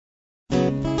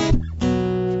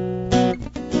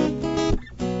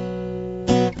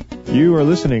You are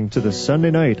listening to the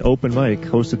Sunday Night Open Mic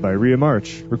hosted by Rhea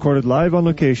March, recorded live on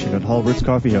location at Halbert's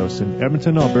Coffee House in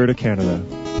Edmonton, Alberta, Canada.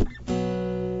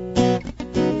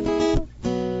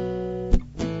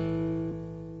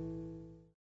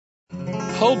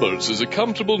 Halbert's is a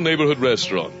comfortable neighborhood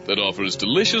restaurant that offers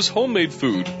delicious homemade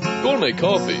food, gourmet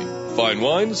coffee, fine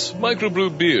wines,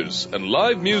 microbrewed beers, and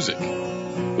live music.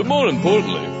 But more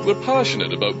importantly, we're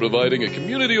passionate about providing a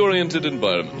community-oriented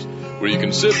environment where you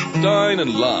can sit, dine,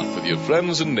 and laugh with your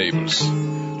friends and neighbors.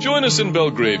 Join us in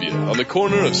Belgravia on the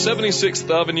corner of 76th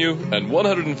Avenue and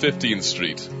 115th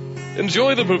Street.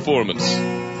 Enjoy the performance.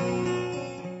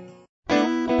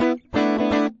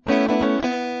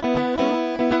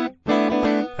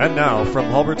 And now, from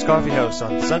Halbert's Coffee House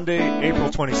on Sunday, April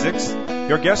 26th,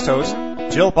 your guest host,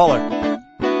 Jill Pollock.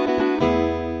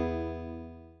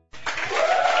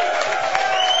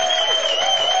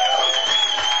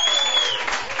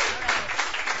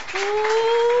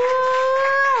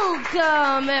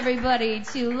 Welcome, everybody,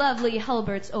 to lovely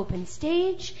Halbert's Open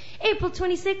Stage, April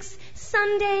 26th,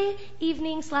 Sunday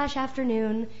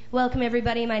evening/afternoon. Welcome,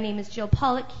 everybody. My name is Jill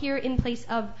Pollock, here in place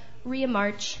of Rhea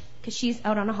March, because she's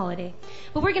out on a holiday.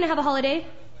 But we're going to have a holiday.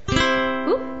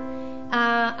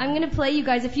 I'm going to play you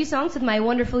guys a few songs with my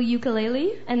wonderful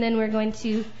ukulele, and then we're going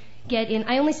to get in.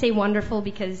 I only say wonderful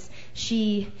because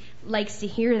she likes to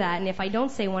hear that, and if I don't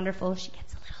say wonderful, she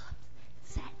gets a little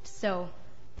upset. So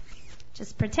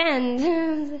just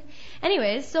pretend.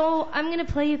 Anyways, so I'm going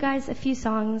to play you guys a few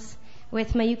songs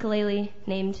with my ukulele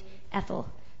named Ethel.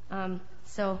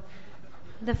 So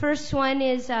the first one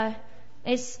is...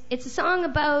 It's a song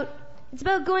about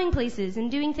going places and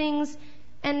doing things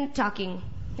and talking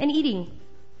and eating.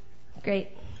 Great.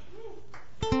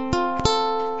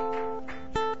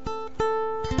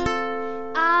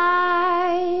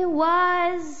 I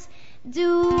was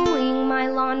doing my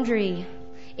laundry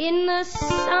in the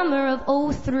summer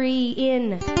of '03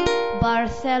 in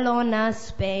Barcelona,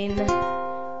 Spain.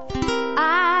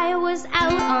 I was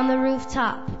out on the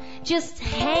rooftop just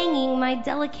hanging my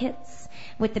delicates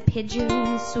with the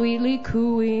pigeons sweetly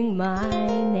cooing my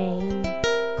name.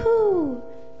 Coo,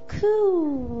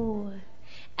 coo.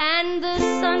 And the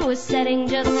sun was setting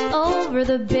just over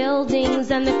the buildings,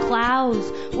 and the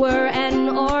clouds were an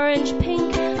orange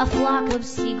pink. A flock of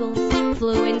seagulls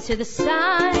flew into the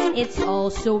sun. It's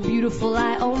all so beautiful,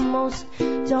 I almost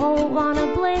don't want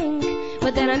to blink.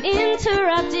 But then I'm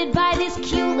interrupted by this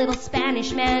cute little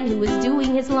Spanish man who was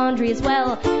doing his laundry as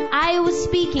well. I was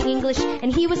speaking English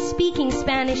and he was speaking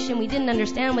Spanish, and we didn't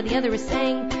understand what the other was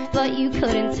saying, but you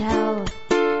couldn't tell.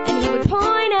 And he would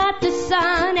point at the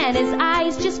sun and his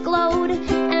eyes just glowed,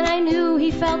 and I knew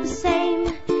he felt the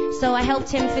same. So I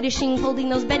helped him finishing folding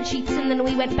those bed sheets, and then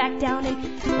we went back down and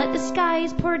let the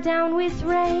skies pour down with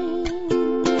rain.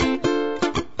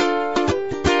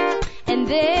 And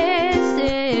this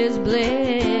is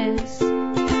bliss.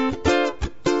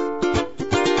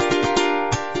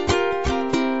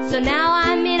 So now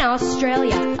I'm in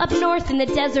Australia, up north in the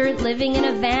desert, living in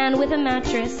a van with a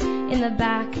mattress in the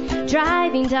back.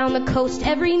 Driving down the coast,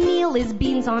 every meal is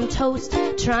beans on toast,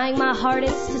 trying my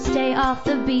hardest to stay off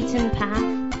the beaten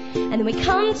path. And then we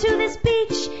come to this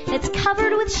beach that's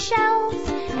covered with shells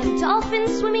and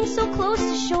dolphins swimming so close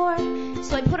to shore.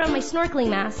 So I put on my snorkeling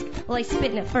mask. Well, I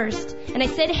spit in it first. And I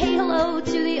said, hey, hello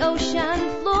to the ocean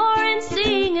floor. And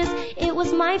seeing as it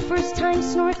was my first time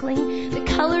snorkeling, the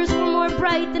colors were more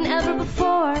bright than ever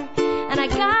before. And I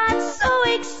got so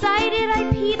excited I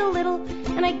peed a little,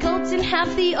 and I gulped in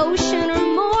half the ocean or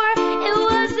more. It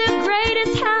was the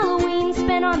greatest Halloween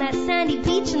spent on that sandy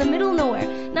beach in the middle of nowhere.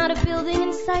 Not a building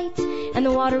in sight, and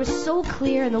the water was so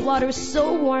clear, and the water was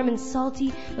so warm and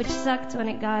salty, which sucked when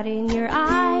it got in your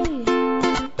eye.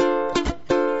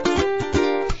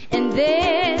 And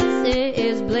this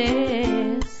is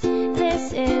bliss.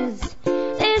 This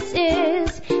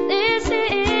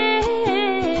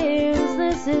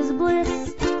is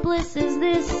bliss. Bliss is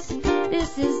this.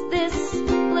 This is this.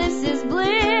 Bliss is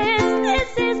bliss.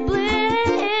 This is bliss.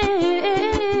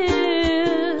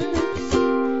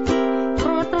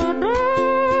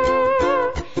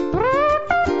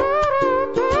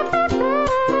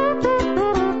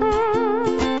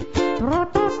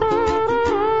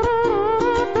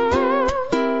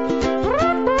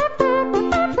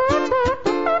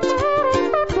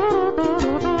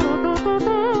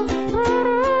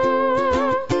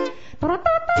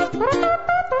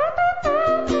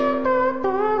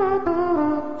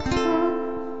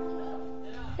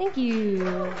 Thank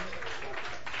you.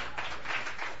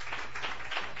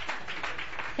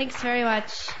 Thanks very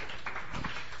much.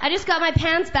 I just got my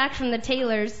pants back from the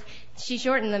tailor's. She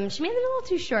shortened them. She made them a little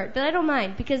too short, but I don't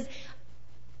mind because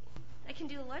I can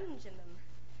do a lunge in them.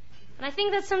 And I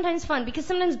think that's sometimes fun because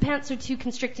sometimes pants are too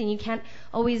constricting. You can't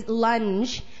always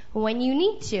lunge when you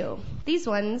need to. These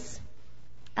ones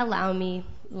allow me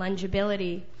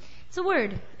lungeability. It's a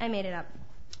word. I made it up.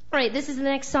 All right, this is the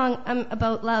next song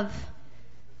about love.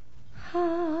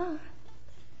 How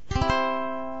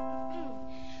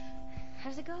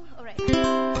does it go? All right.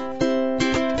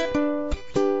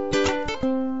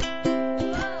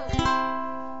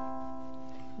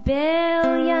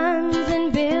 Billions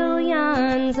and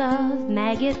billions of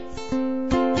maggots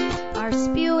are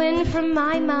spewing from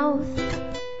my mouth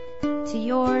to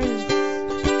yours.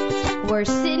 We're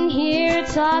sitting here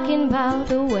talking about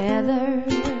the weather,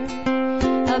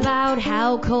 about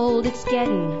how cold it's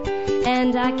getting,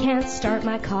 and I can't start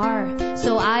my car,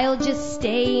 so I'll just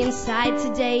stay inside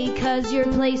today 'cause your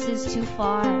place is too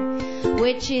far,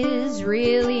 which is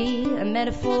really a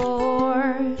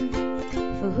metaphor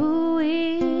for who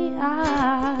we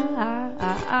are.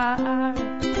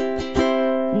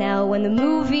 Now when the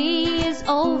movie is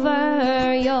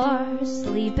over, you're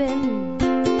sleeping.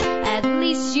 At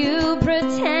least you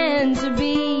pretend to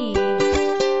be.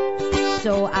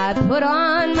 So I put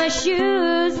on my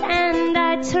shoes and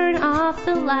I turn off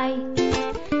the light.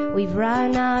 We've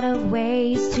run out of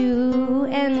ways to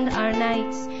end our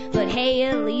nights, but hey,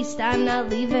 at least I'm not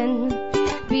leaving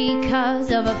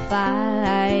because of a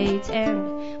fight.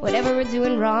 And whatever we're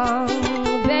doing wrong,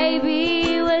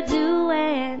 baby, we're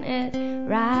doing it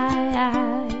right.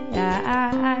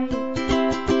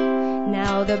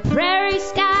 Now the prairie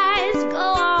skies go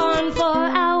on for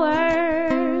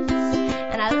hours,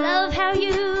 and I love how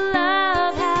you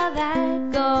love how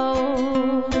that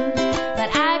goes. But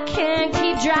I can't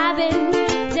keep driving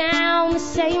down the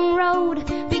same road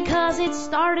because it's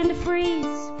starting to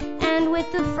freeze, and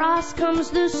with the frost comes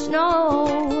the snow.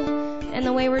 And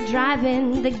the way we're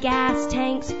driving, the gas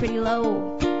tank's pretty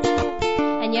low.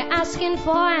 And you're asking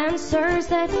for answers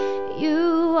that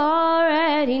you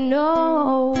already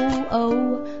know.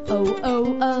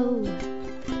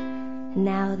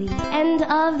 Now the end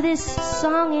of this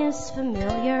song is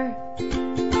familiar.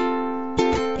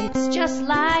 It's just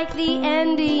like the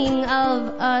ending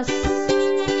of Us.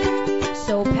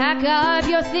 So pack up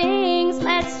your things,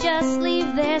 let's just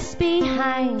leave this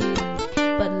behind.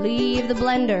 But leave the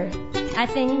blender, I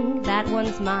think that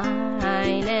one's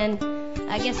mine. And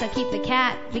I guess I'll keep the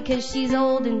cat because she's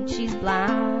old and she's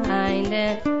blind.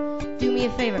 And do me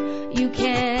a favor, you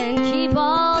can keep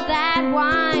all that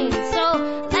wine. So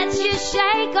let's just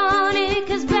shake on it,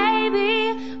 'cause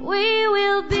baby, we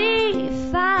will be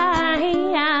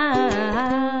fine.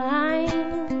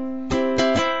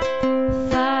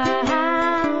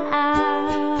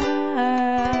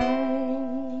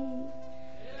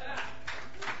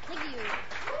 Thank you.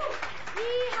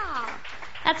 Yeehaw.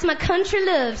 That's my country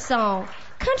love song.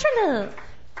 Country love.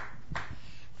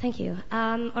 Thank you.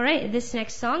 All right, this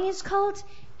next song is called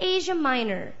Asia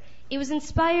Minor. It was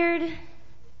inspired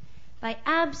by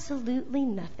absolutely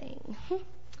nothing,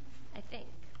 I think.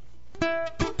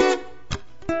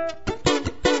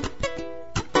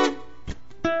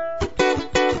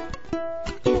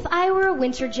 If I were a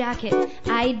winter jacket,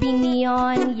 I'd be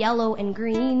neon yellow and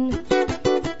green.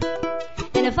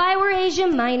 And if I were Asia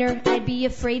Minor, I'd be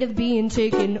afraid of being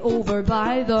taken over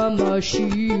by the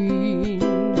machine.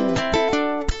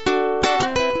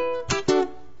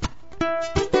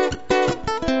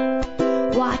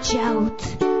 Watch out,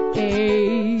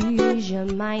 Asia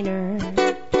Minor.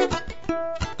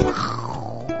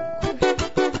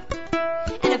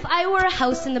 And if I were a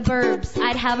house in the burbs,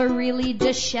 I'd have a really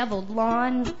disheveled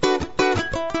lawn.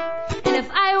 And if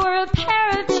I were a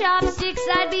pair of chopsticks,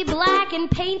 I'd be black and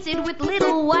painted with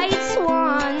little white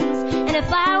swans. And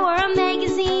if I were a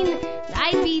magazine,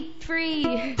 I'd be free.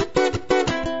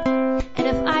 And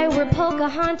if I were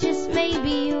Pocahontas,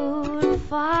 maybe you'd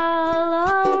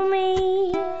follow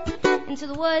me into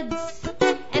the woods,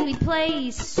 and we'd play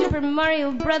Super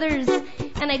Mario Brothers,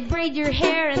 and I'd braid your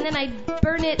hair, and then I'd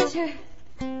burn it.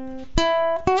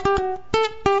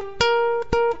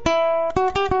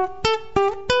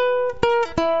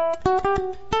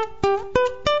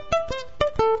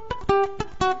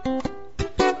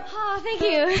 Oh, thank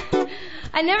you.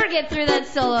 I never get through that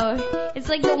solo. It's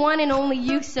like the one and only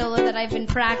uke solo that I've been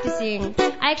practicing.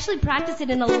 I actually practice it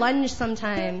in a lunge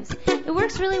sometimes. It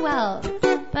works really well,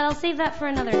 but I'll save that for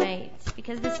another night,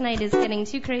 because this night is getting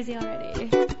too crazy already.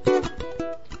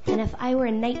 And if I were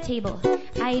a night table,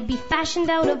 I'd be fashioned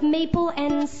out of maple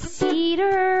and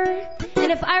cedar.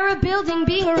 And if I were a building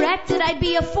being erected, I'd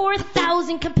be a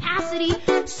 4,000 capacity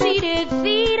seated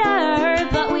theater.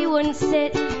 But we wouldn't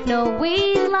sit, no,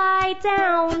 we'd lie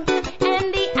down.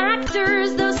 And the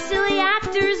actors, those silly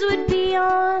actors, pictures would be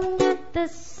on the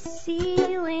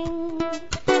ceiling,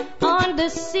 on the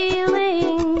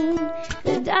ceiling.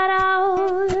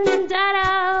 Da-da,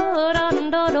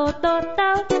 da-da,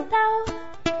 da-da,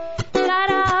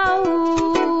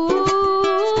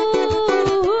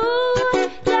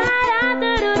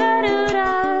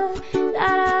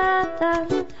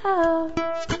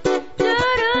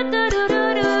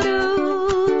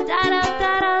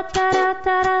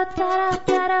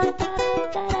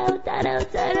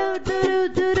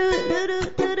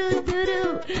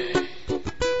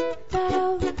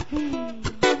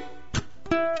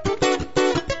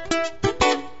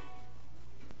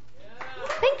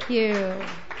 Thank you.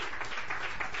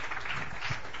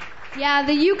 Yeah,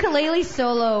 the ukulele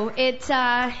solo.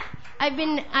 I've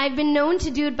been known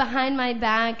to do it behind my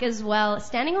back as well,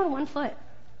 standing on one foot.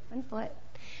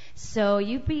 So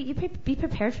you be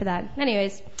prepared for that.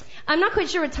 Anyways, I'm not quite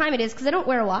sure what time it is because I don't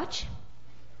wear a watch.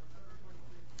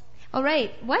 All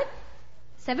right, what?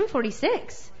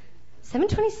 7:46.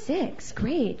 7:26.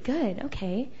 Great, good,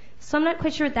 okay. So I'm not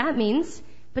quite sure what that means,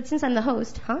 but since I'm the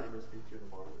host, huh? I'm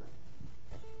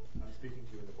speaking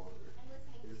to you in the monitor.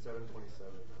 It is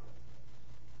 7:27 now.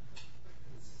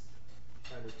 It's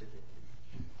kind of ticking.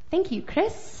 Thank you,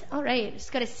 Chris. All right,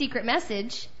 just got a secret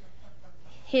message,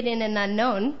 hidden and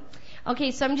unknown.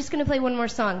 Okay, so I'm just going to play one more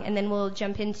song, and then we'll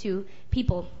jump into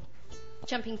people,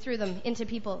 jumping through them into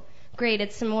people. Great,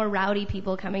 it's some more rowdy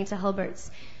people coming to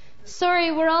Hulbert's. Sorry,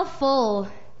 we're all full.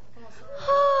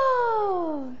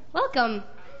 Oh, welcome.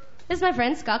 This is my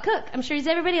friend Scott Cook. I'm sure he's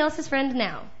everybody else's friend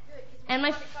now. And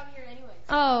my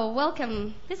oh,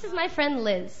 welcome. This is my friend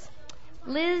Liz.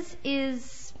 Liz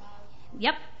is,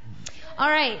 yep. All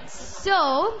right,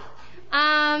 so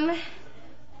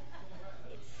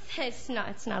it's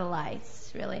not a lie.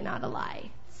 It's really not a lie.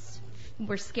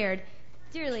 We're scared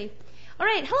dearly. All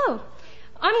right, hello.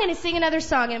 I'm going to sing another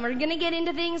song, and we're going to get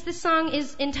into things. This song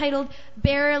is entitled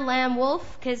Bear, Lamb,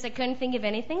 Wolf, because I couldn't think of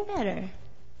anything better.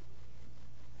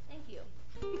 Thank you.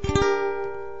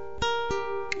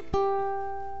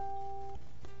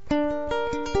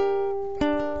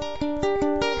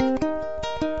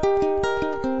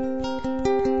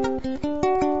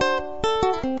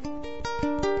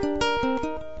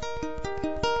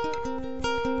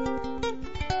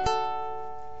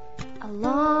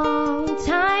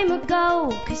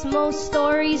 Most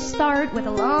stories start with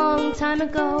a long time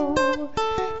ago.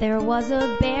 There was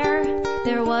a bear,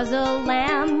 there was a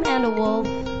lamb, and a wolf.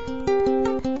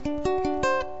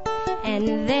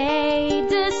 And they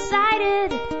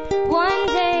decided one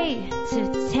day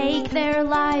to take their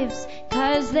lives,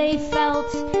 'cause they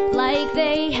felt like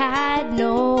they had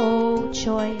no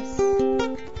choice.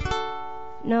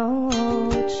 No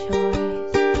choice.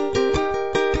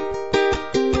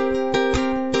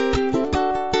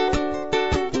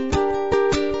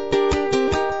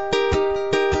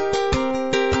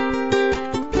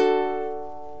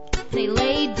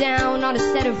 On a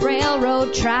set of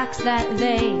railroad tracks that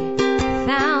they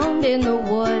found in the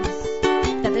woods,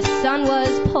 that the sun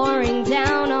was pouring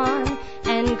down on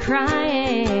and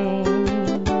crying.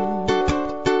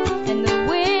 And the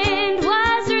wind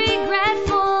was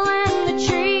regretful and the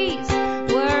trees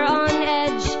were on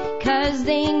edge, 'cause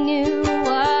they knew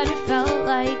what it felt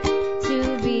like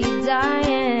to be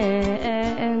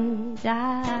dying,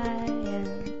 dying.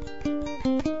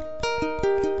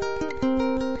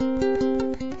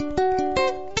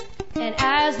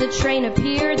 As the train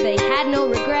appeared, they had no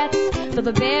regrets, but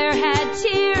the bear had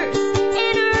tears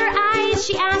in her eyes.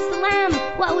 She asked the lamb,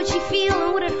 what would she feel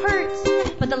and would it hurt?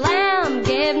 But the lamb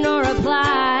gave no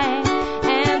reply.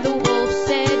 And the wolf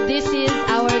said, this is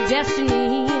our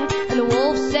destiny. And the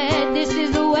wolf said, this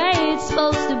is the way it's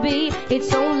supposed to be.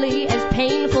 It's only as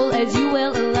painful as you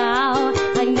will allow.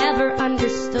 I never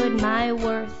understood my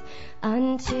worth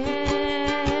until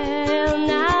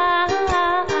now.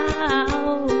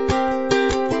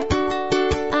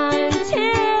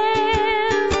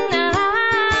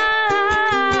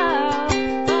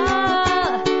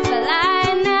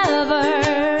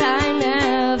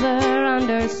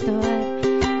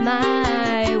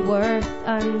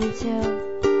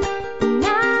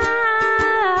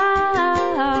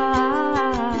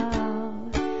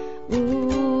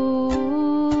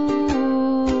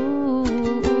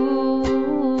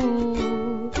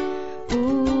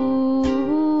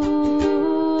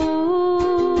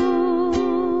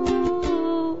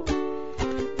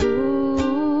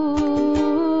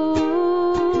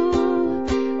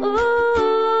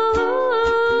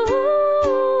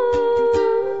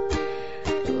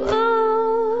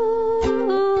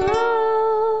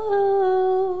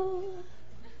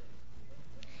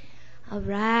 All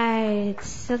right.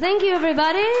 So thank you,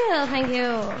 everybody. Oh, thank you.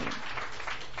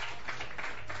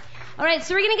 All right,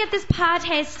 so we're going to get this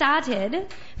party started.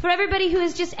 For everybody who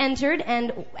has just entered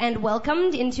and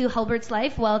welcomed into Hulbert's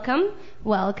life, welcome,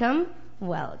 welcome,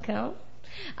 welcome.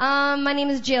 My name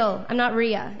is Jill. I'm not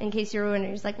Rhea, in case you're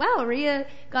wondering. It's like, wow, Rhea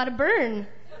got a burn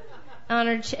on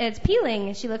her. It's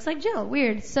peeling. She looks like Jill.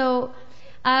 Weird. So,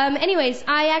 anyways,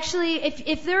 I actually,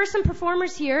 if there are some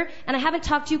performers here and I haven't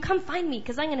talked to you, come find me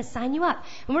because I'm going to sign you up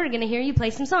and we're going to hear you play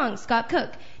some songs. Scott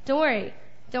Cook. Don't worry.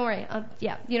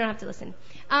 Yeah, you don't have to listen.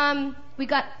 We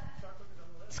got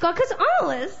Scott Cook's on the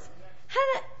list.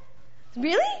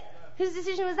 Really? Whose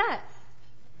decision was that?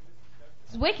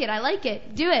 It's wicked. I like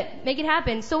it. Do it. Make it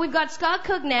happen. So we've got Scott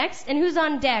Cook next, and who's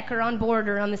on deck or on board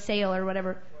or on the sail or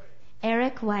whatever?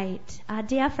 Eric White.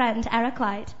 Dear friend, Eric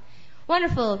White.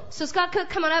 Wonderful. So Scott Cook,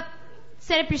 come on up.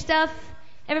 Set up your stuff.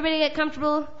 Everybody get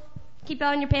comfortable. Keep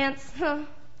on your pants.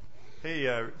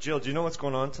 Hey, Jill, do you know what's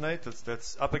going on tonight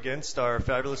that's up against our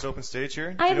fabulous open stage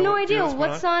here? I have no idea.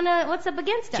 What's up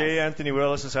against us? J. Anthony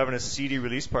Willis is having a CD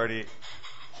release party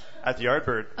at the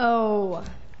Yardbird. Oh.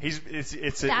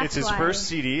 It's his first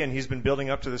CD, and he's been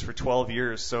building up to this for 12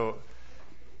 years. So,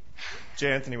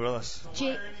 J. Anthony Willis.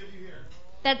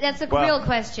 That's a real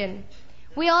question.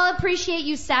 We all appreciate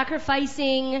you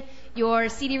sacrificing your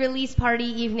CD release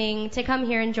party evening to come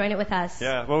here and join it with us.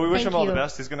 Yeah, well, we wish him all the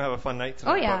best. He's going to have a fun night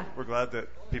tonight. Oh, yeah. But we're glad that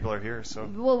people are here. So.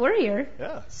 Well, we're here.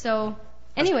 Yeah. So,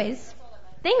 anyways,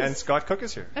 thanks. And Scott Cook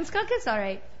is here. And Scott Cook's all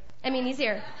right. I mean, he's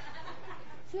here.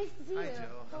 It's nice to see you. Hi,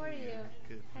 Jill. How are you?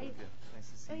 Good. Nice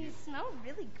to see you. You smell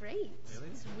really great. Really?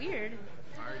 It's weird.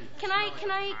 Party. Can I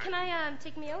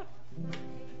take me out? There you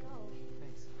go.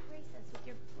 Thanks. Grace us with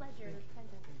your pleasure. Thank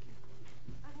you.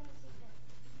 I'm gonna take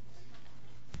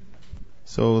this.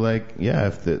 So,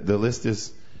 if the list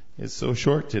is so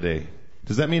short today,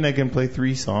 does that mean I can play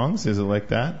 3 songs? Is it like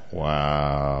that?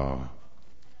 Wow.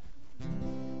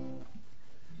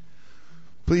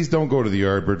 Please don't go to the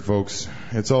Yardbird, folks.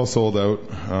 It's all sold out.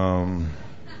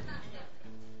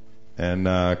 And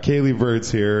Kaylee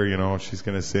Bird's here, she's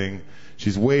going to sing.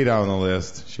 She's way down the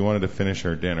list. She wanted to finish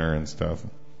her dinner and stuff.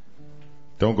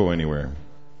 Don't go anywhere.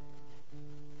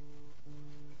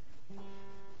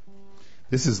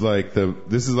 This is like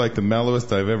the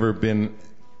mellowest I've ever been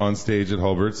on stage at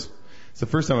Hulbert's. It's the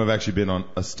first time I've actually been on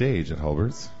a stage at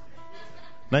Hulbert's.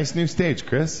 Nice new stage,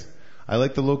 Chris. I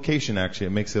like the location, actually.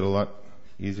 It makes it a lot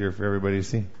easier for everybody to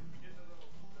see.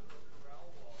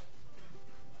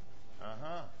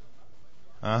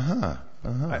 I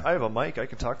have a mic. I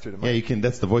can talk through the mic. Yeah, you can.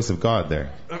 That's the voice of God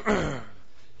there.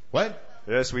 What?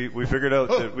 Yes, we figured out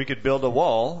that we could build a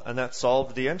wall, and that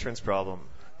solved the entrance problem.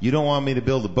 You don't want me to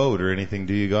build a boat or anything,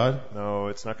 do you, God? No,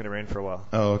 it's not going to rain for a while.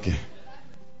 Oh, okay.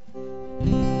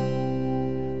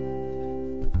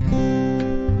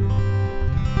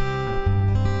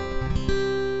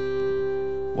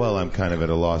 Well, I'm kind of at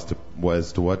a loss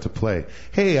as to what to play.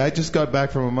 Hey, I just got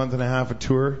back from a month and a half of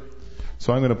tour,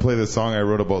 so I'm going to play the song I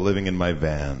wrote about living in my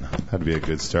van. That'd be a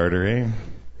good starter, eh?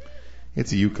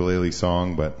 It's a ukulele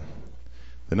song, but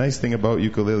the nice thing about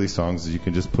ukulele songs is you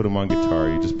can just put them on guitar.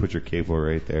 You just put your capo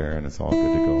right there, and it's all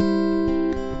good to go.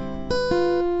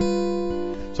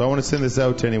 So I want to send this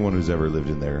out to anyone who's ever lived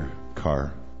in their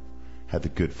car, had the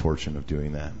good fortune of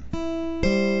doing that.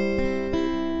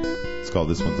 It's called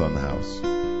This One's on the House.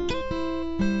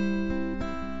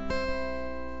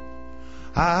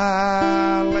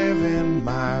 I live in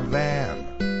my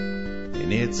van,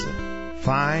 and it's a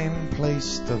fine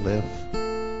place to live.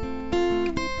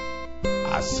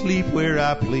 I sleep where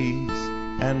I please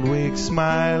and wake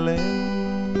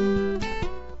smiling.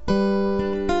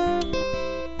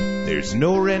 There's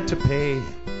no rent to pay,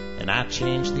 and I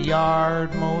change the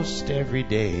yard most every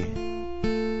day.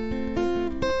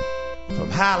 From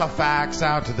Halifax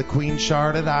out to the Queen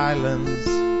Charlotte Islands,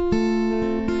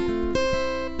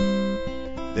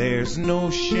 there's no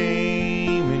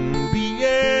shame in being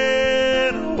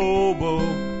a hobo,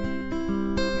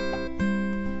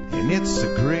 and it's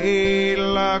a great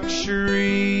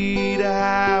luxury to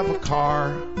have a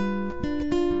car.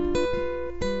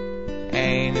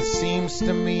 And it seems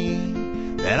to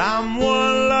me that I'm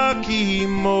one lucky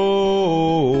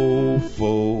mofo,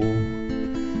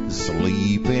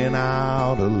 sleeping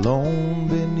out alone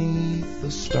beneath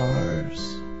the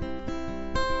stars.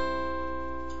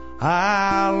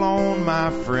 I loan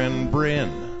my friend Bryn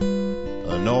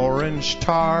an orange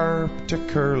tarp to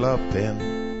curl up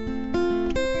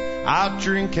in, out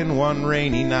drinking one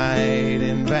rainy night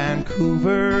in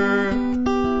Vancouver.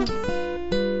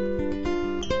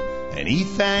 And he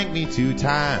thanked me 2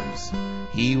 times.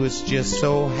 He was just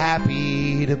so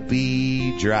happy to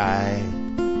be dry.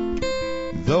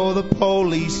 though the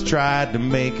police tried to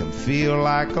make him feel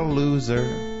like a loser.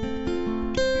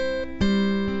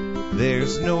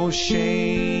 There's no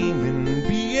shame in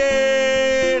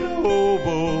being a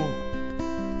hobo.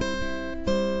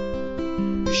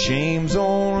 Shame's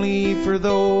only for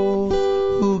those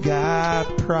who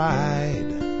got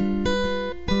pride.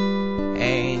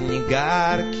 And you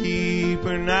gotta keep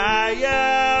an eye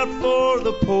out for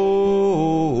the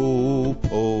po-po.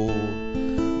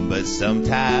 But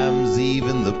sometimes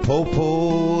even the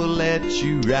po-po will let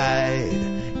you ride.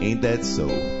 Ain't that so?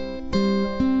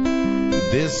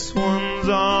 This one's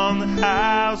on the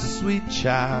house, sweet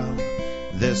child.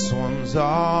 This one's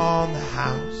on the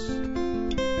house.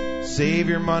 Save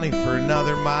your money for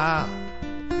another mile.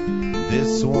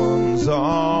 This one's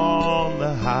on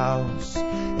the house.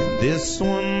 And this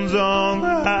one's on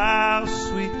the house,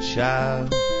 sweet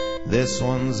child. This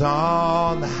one's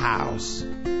on the house.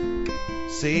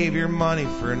 Save your money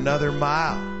for another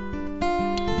mile.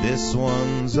 This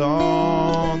one's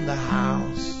on the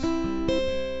house.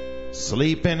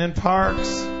 Sleeping in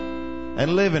parks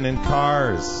and living in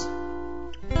cars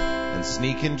and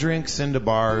sneaking drinks into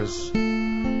bars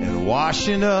and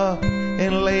washing up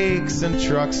in lakes and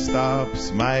truck stops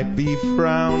might be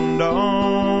frowned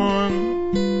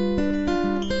on.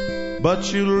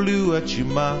 But you'll do what you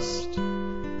must.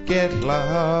 Get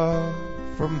love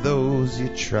from those you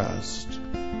trust.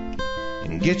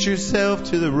 And get yourself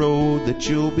to the road that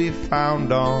you'll be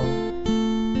found on.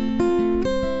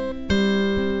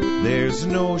 There's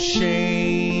no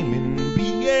shame in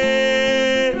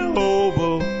being a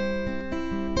hobo.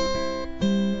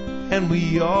 And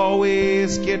we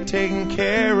always get taken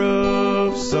care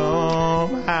of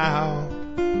somehow.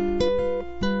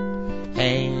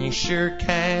 And you sure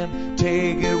can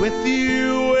take it with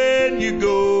you when you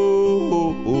go.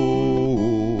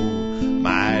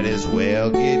 Might as well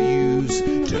get used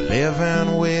to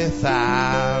living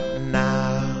without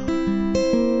now.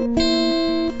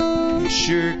 You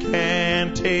sure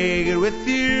can take it with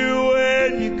you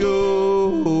when you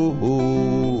go.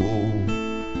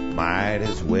 Might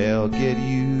as well get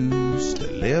used to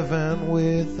living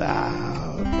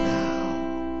without now.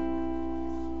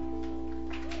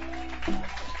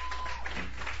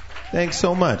 Thanks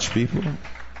so much, people.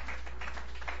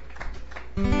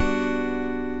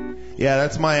 Yeah,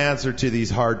 that's my answer to these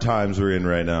hard times we're in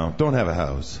right now. Don't have a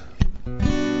house.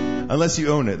 Unless you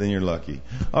own it, then you're lucky.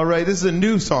 All right, this is a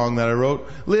new song that I wrote.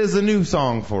 Liz, a new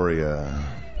song for you.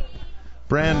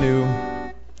 Brand new.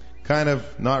 Kind of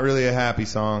not really a happy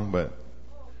song, but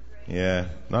yeah,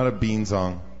 not a bean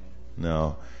song.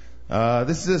 No.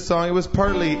 This is a song. It was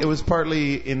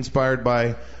partly inspired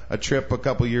by a trip a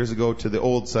couple years ago to the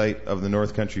old site of the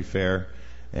North Country Fair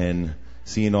and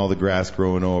seeing all the grass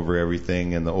growing over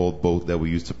everything and the old boat that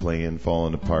we used to play in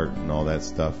falling apart and all that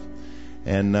stuff.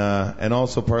 And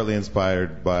also partly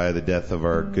inspired by the death of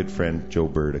our good friend Joe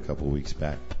Bird a couple weeks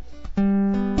back.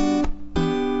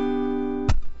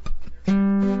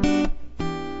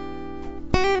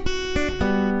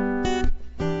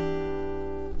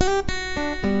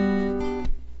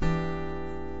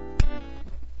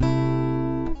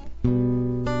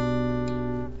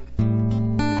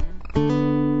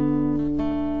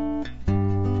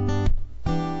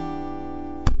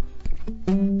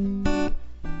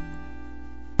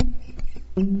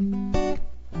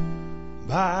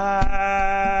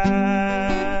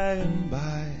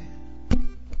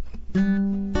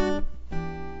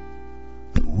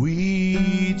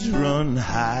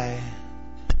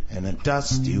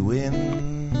 Dusty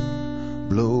wind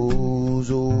blows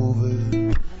over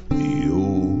the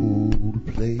old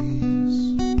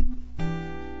place.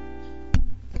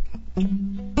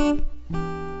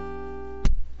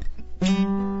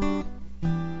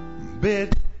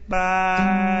 Bit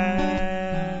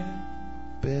by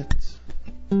bit,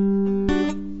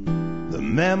 the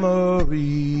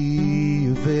memory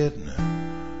of it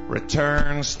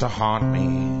returns to haunt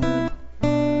me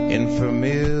in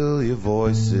familiar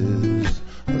voices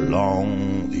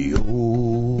along the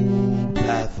old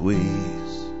pathways.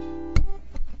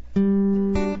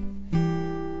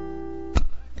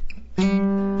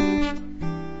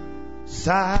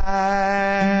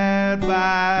 Side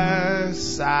by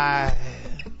side,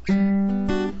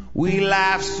 we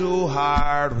laughed so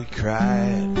hard we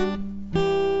cried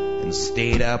and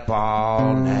stayed up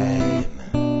all night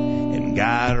and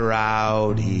got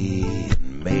rowdy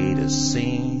and made a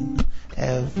scene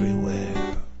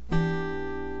everywhere.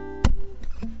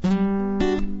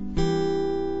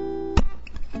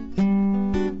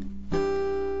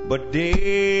 But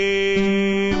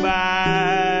day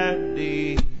by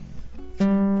day,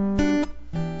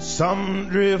 some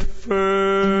drift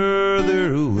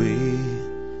further away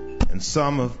and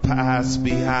some have passed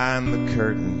behind the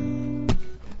curtain.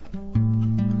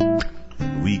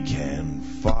 And we can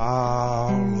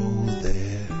follow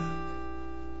there.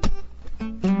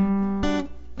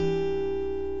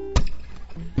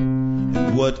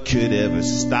 And what could ever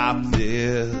stop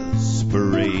this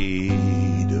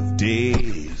parade of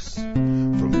days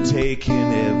from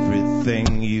taking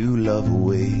everything you love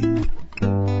away?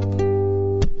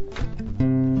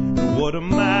 And what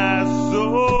am I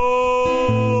so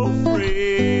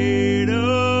afraid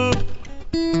of?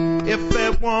 If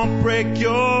it won't break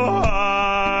your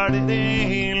heart, it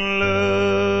ain't love.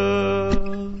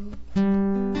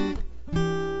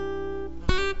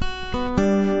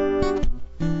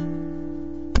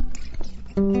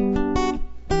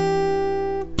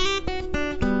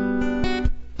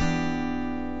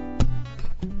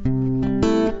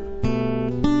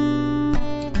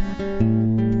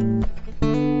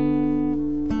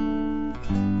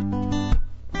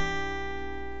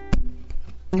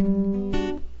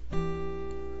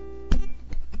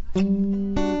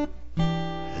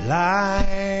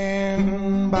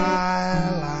 Line by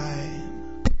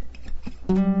line,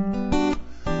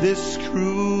 this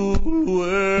cruel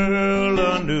world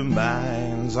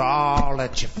undermines all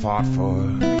that you fought for.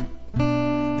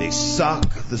 They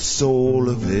suck the soul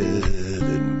of it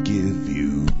and give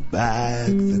you back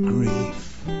the grief.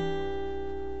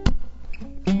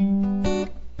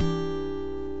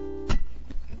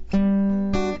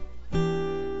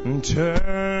 And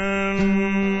turn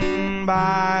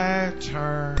by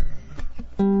turn,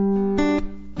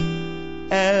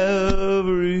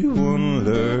 everyone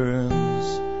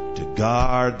learns to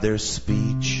guard their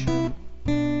speech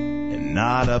and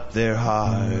nod up their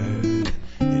heart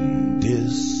in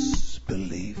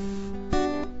disbelief.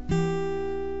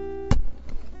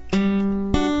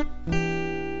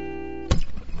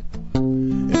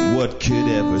 And what could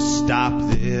ever stop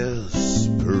this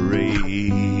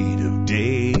parade of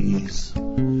days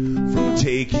from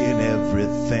taking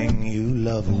everything you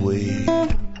love away?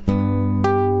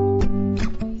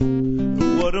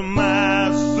 What am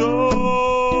I so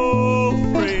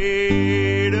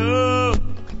afraid of?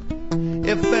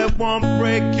 If it won't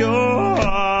break your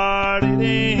heart, it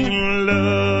ain't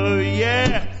love,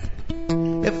 yeah.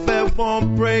 If it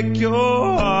won't break your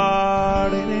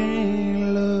heart, it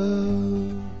ain't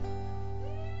love.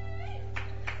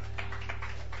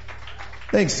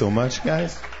 Thanks so much,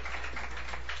 guys.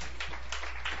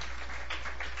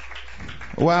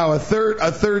 Wow, a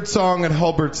third song at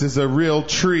Hulbert's is a real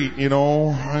treat, you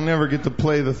know. I never get to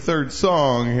play the third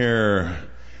song here.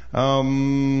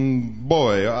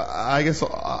 Boy, I guess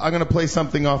I'm going to play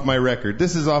something off my record.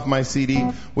 This is off my CD,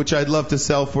 which I'd love to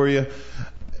sell for you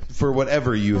for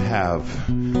whatever you have.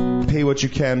 Pay what you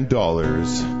can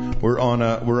dollars. We're on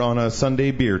a Sunday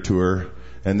beer tour,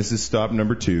 and this is stop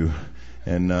number 2.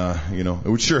 And, you know, it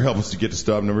would sure help us to get to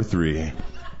stop number 3.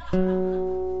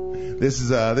 This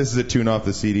is a tune off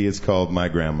the CD. It's called My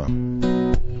Grandma.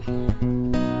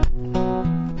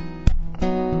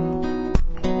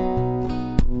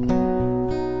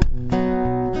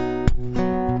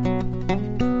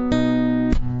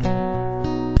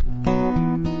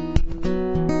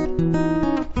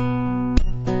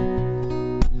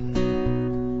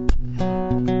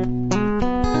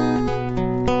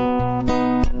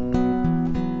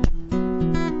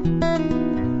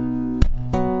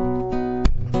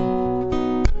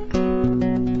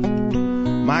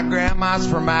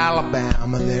 From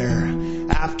Alabama there.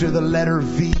 After the letter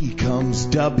V comes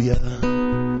W.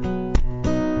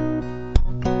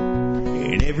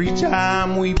 And every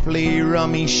time we play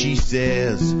rummy, she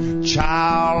says,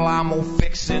 "Child, I'm gonna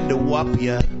fixin' to whoop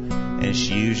ya." And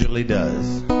she usually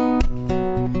does.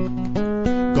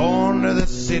 Going to the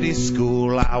city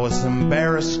school, I was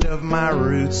embarrassed of my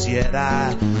roots, yet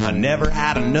I never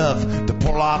had enough to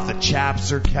pull off the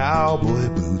chaps or cowboy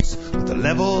boots. But the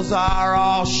levels are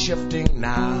all shifting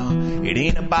now. It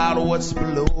ain't about what's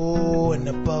below and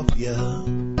above you.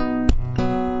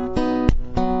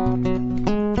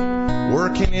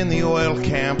 Working in the oil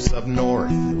camps up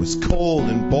north, it was cold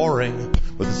and boring,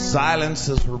 but the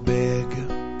silences were big.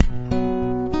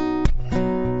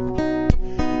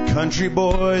 Country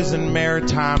boys and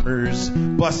maritimers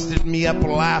busted me up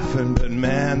laughing, but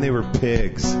man, they were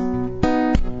pigs.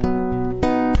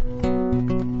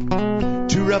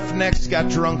 Two roughnecks got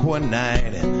drunk one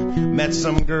night and met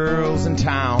some girls in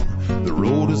town. The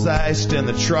road was iced and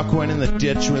the truck went in the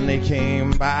ditch when they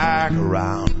came back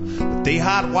around. But they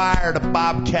hot-wired a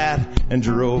bobcat and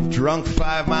drove drunk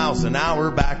 5 miles an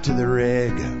hour back to the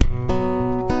rig.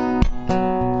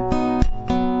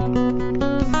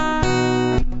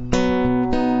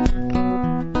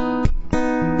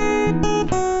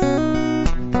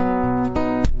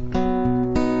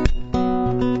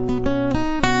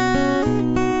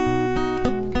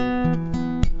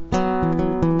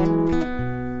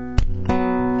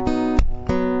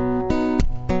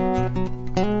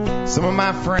 Some of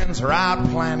my friends are out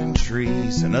planting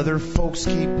trees, and other folks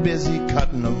keep busy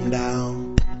cutting them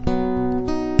down.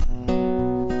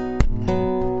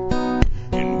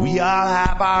 And we all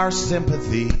have our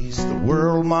sympathies. The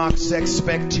world mocks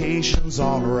expectations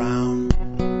all around.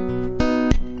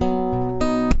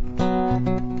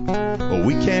 But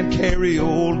we can't carry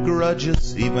old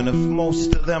grudges, even if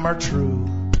most of them are true.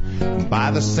 And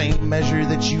by the same measure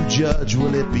that you judge,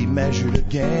 will it be measured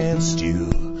against you?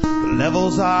 The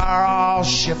levels are all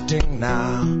shifting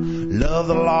now. Love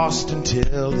the lost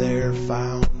until they're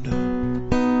found.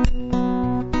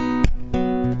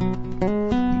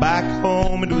 Back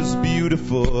home it was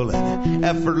beautiful and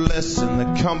effortless in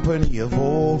the company of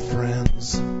old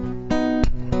friends.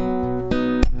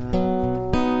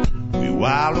 We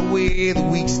whiled away the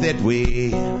weeks that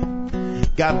we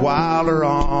got wilder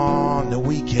on the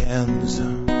weekends.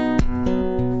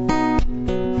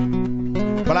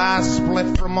 But I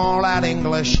split from all that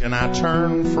English and I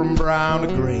turned from brown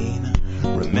to green,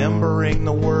 remembering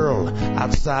the world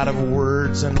outside of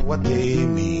words and what they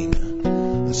mean.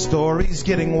 The story's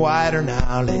getting wider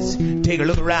now. Let's take a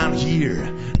look around here,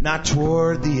 not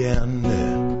toward the end.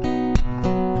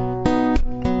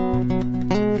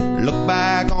 Look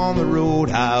back on the road.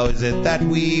 How is it that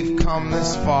we've come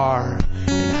this far?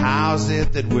 And how's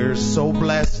it that we're so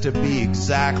blessed to be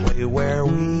exactly where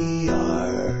we are?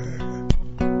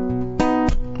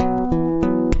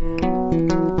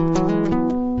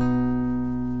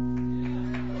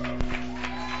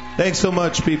 Thanks so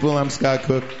much, people. I'm Scott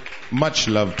Cook. Much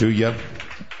love to you.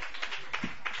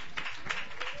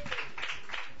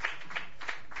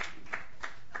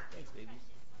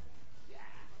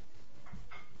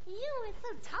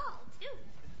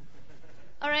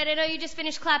 All right, I know you just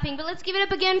finished clapping, but let's give it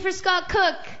up again for Scott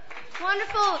Cook.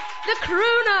 Wonderful. The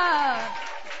crooner.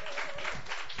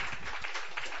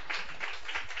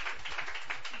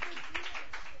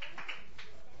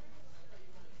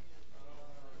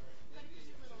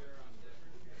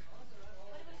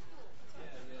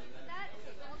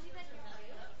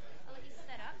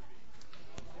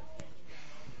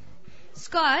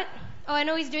 Scott, I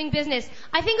know he's doing business.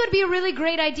 I think it would be a really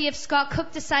great idea if Scott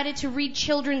Cook decided to read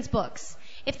children's books.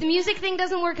 If the music thing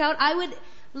doesn't work out, I would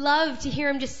love to hear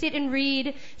him just sit and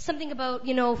read something about,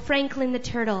 Franklin the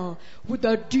Turtle with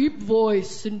that deep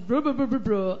voice and blah, blah, blah, blah,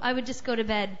 blah. I would just go to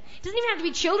bed. It doesn't even have to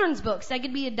be children's books. That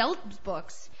could be adult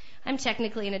books. I'm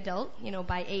technically an adult,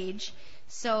 by age.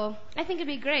 So I think it'd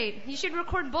be great. You should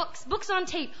record books on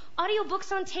tape, audio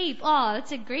books on tape. Oh,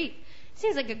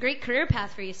 seems like a great career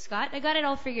path for you, Scott. I got it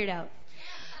all figured out.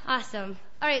 Awesome.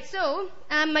 All right, so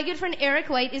my good friend Eric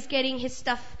White is getting his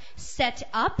stuff set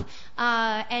up,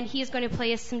 and he is going to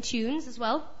play us some tunes as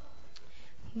well.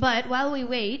 But while we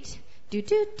wait, I'm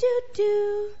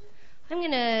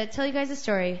going to tell you guys a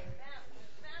story.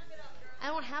 I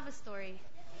don't have a story.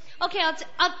 Okay,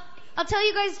 I'll tell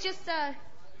you guys just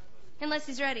unless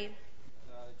he's ready.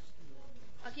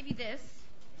 I'll give you this.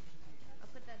 I'll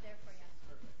put that there for you.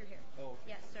 You're here. Oh.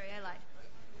 Yeah, sorry, I lied.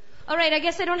 All right, I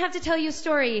guess I don't have to tell you a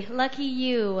story. Lucky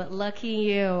you.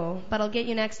 But I'll get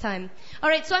you next time. All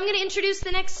right, so I'm going to introduce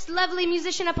the next lovely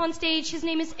musician up on stage. His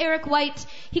name is Eric White.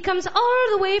 He comes all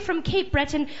the way from Cape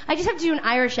Breton. I just have to do an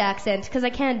Irish accent because I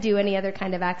can't do any other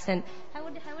kind of accent. How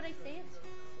would I say it?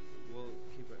 Well,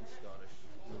 Cape Breton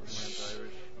Scottish.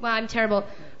 Irish. Wow, I'm terrible.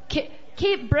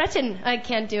 Cape Breton. I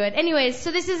can't do it. Anyways,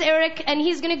 so this is Eric, and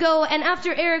he's going to go. And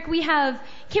after Eric, we have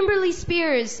Kimberly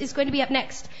Spears is going to be up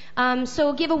next.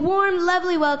 So give a warm,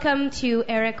 lovely welcome to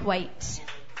Eric White.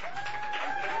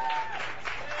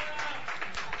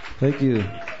 Thank you.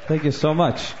 Thank you so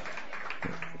much.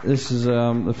 This is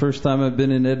the first time I've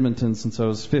been in Edmonton since I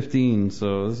was 15,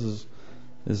 so this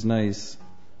is nice.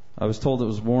 I was told it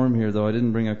was warm here, though. I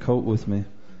didn't bring a coat with me.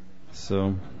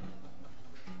 So...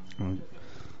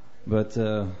 But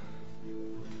I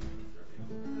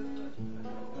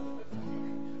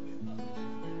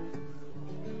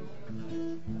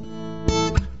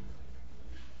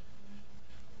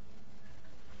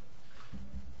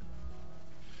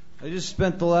just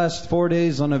spent the last 4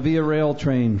 days on a Via Rail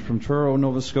train from Truro,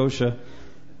 Nova Scotia,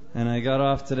 and I got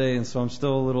off today, and so I'm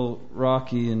still a little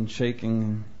rocky and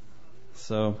shaking.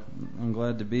 So I'm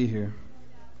glad to be here.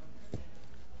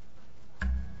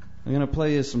 I'm going to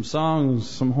play you some songs,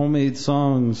 some homemade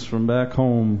songs from back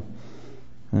home.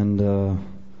 And I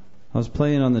was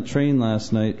playing on the train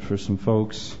last night for some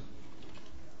folks.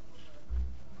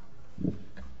 It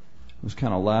was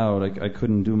kind of loud. I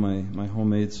couldn't do my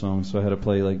homemade songs, so I had to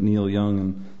play like Neil Young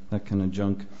and that kind of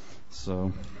junk.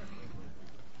 So...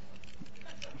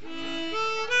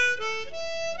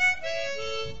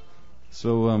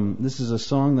 So this is a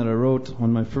song that I wrote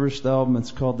on my first album.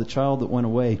 It's called The Child That Went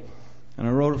Away. And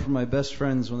I wrote it for my best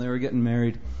friends when they were getting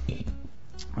married.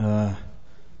 A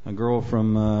girl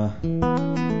from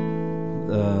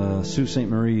Sault Ste.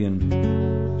 Marie,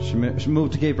 and she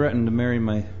moved to Cape Breton to marry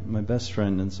my best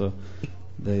friend. And so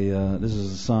this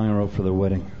is a song I wrote for their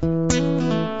wedding.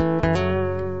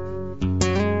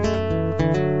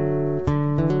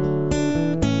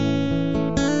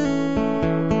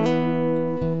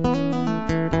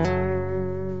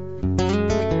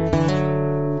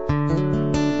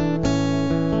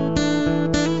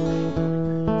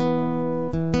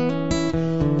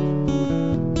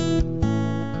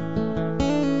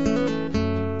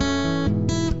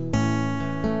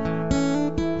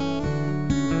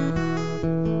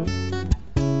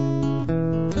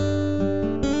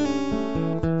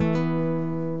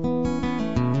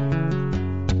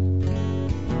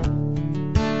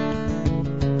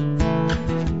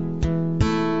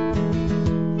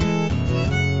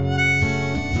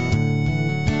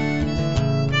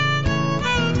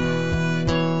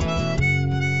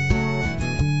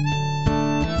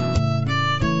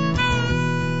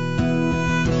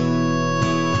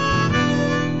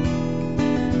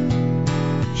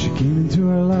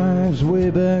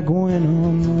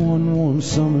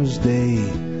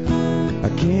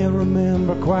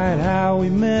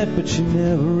 But she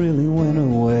never really went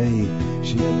away.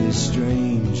 She had this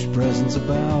strange presence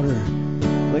about her,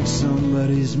 like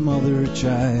somebody's mother or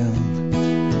child.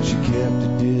 She kept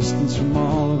a distance from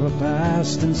all of her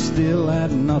past and still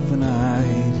had nothing to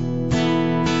hide.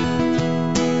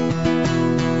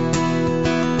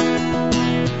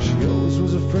 She always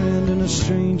was a friend and a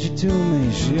stranger to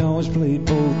me. She always played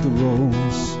both the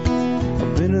roles.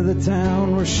 I've been to the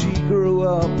town where she grew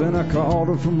up, and I called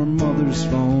her from her mother's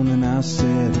phone, and I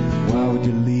said, why would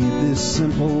you leave this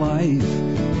simple life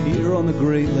here on the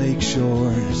Great Lake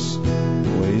shores?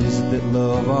 Why is it that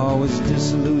love always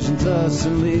disillusions us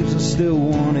and leaves us still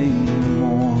wanting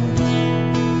more?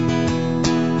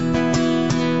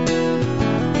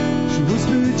 She was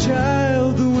the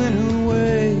child that went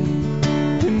away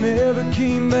and never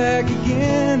came back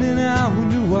again, and I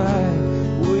wonder why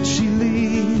would she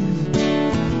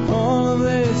leave all of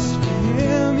this for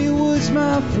him? He was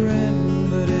my friend,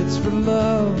 but it's for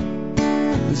love.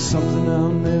 It's something I'll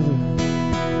never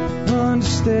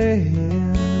understand.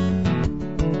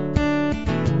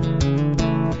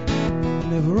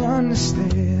 Never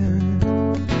understand.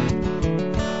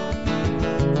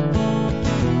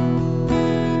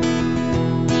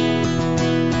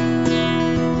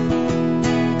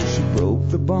 She broke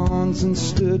the bonds and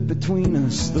stood between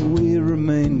us, though we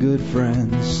remained good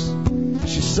friends.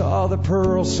 She saw the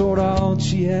pearl sword, all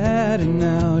she had, and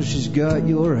now she's got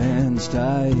your hands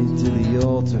tied to the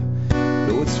altar.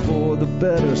 Though it's for the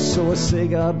better, so I say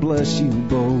God bless you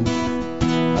both.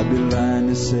 I'd be lying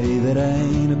to say that I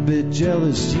ain't a bit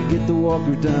jealous you get to walk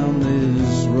her down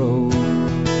this road.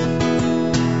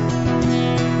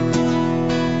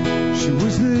 She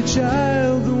was the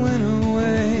child that went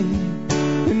away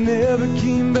and never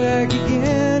came back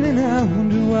again, and I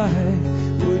wonder why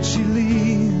would she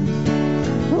leave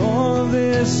all of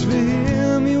this for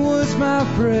him? He was my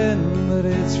friend, but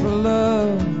it's for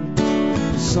love.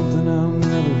 It's something I'll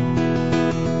never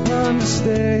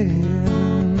understand.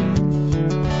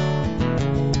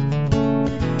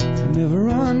 Never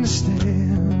understand.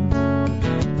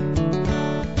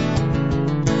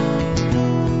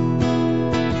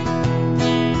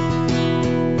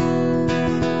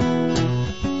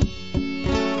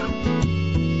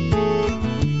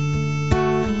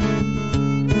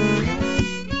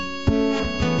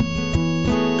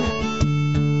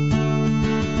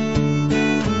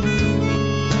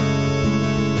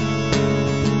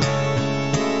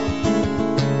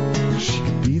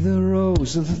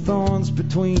 Of the thorns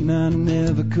between, I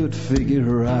never could figure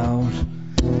her out.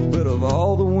 But of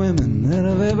all the women that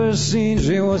I've ever seen,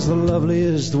 she was the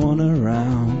loveliest one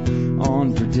around.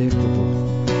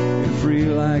 Unpredictable and free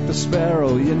like the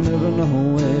sparrow, you never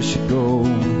know where she goes.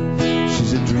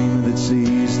 She's a dreamer that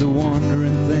sees the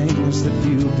wondering things that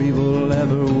few people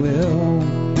ever will.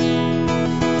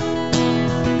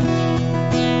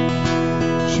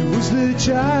 She was the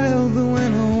child that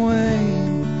went away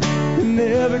and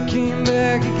never came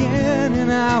back again,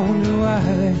 and I wonder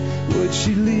why would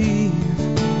she leave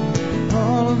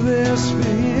all of this for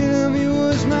him? He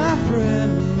was my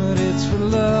friend, but it's for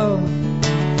love.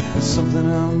 It's something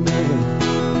I'll never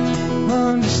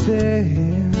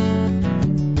understand.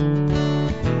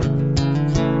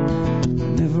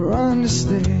 Never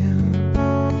understand.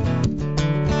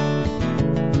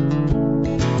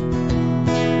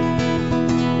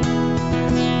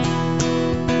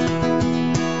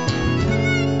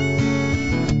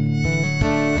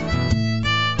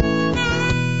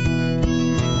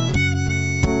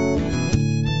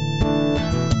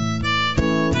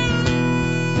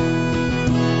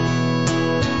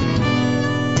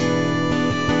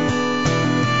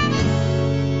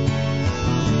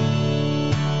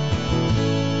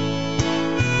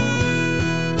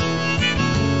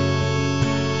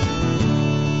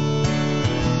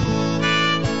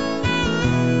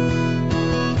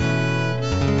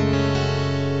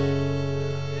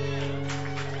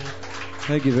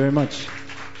 Thank you very much.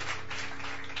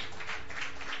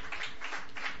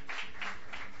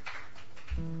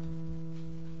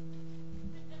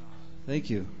 Thank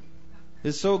you.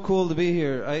 It's so cool to be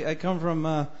here. I come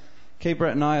from Cape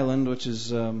Breton Island, which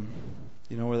is, you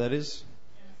know where that is?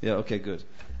 Yeah, okay, good.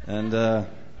 And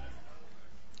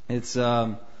it's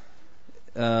all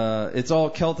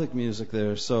Celtic music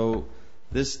there. So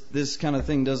this kind of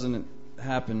thing doesn't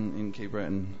happen in Cape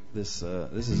Breton. This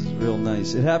is real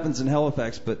nice. It happens in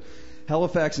Halifax, but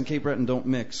Halifax and Cape Breton don't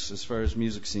mix as far as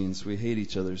music scenes. We hate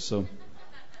each other. So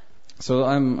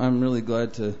I'm really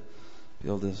glad to be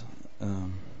able to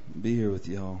be here with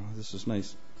y'all. This is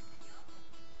nice.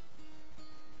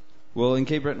 Well, in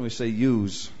Cape Breton we say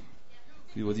use.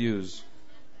 You would use.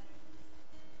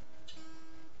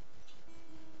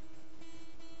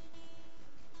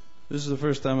 This is the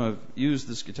first time I've used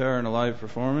this guitar in a live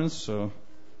performance, so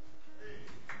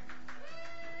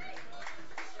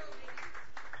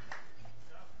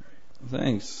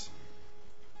thanks.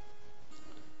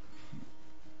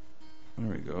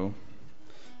 There we go.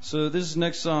 So this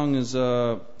next song is,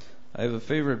 I have a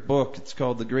favorite book. It's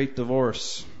called The Great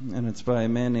Divorce, and it's by a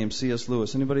man named C.S.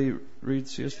 Lewis. Anybody read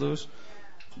C.S. Lewis?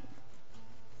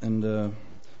 And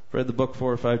read the book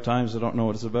 4 or 5 times. I don't know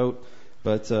what it's about,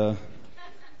 but I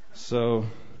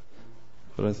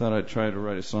thought I'd try to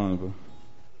write a song about.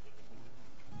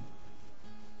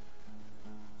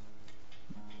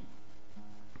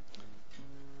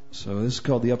 So this is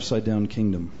called The Upside Down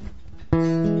Kingdom.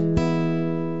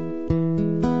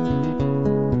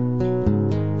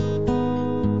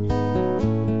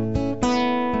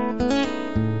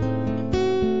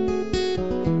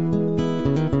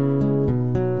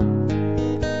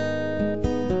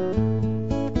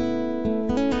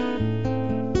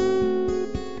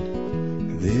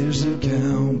 There's a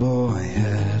cowboy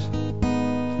hat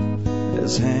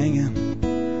that's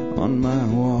hanging on my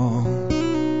wall.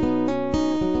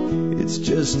 It's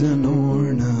just an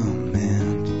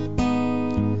ornament.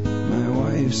 My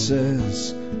wife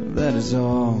says that is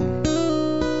all.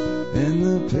 And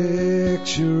the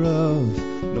picture of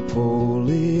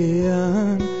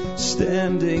Napoleon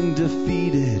standing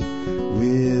defeated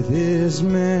with his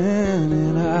men.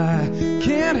 And I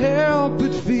can't help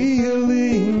but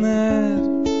feeling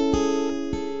that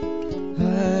I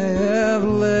have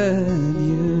let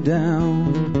you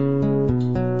down.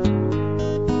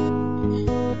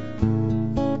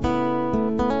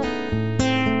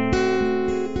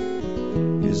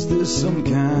 Is this some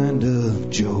kind of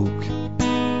joke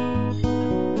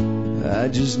I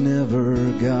just never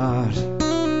got?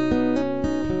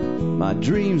 My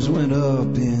dreams went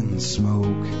up in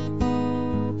smoke.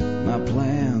 My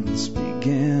plans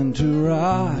began to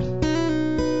rot.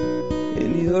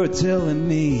 And you're telling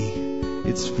me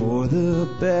it's for the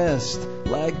best,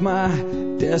 like my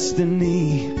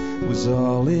destiny was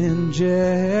all in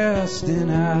jest.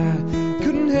 And I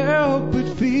couldn't help but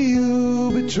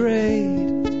feel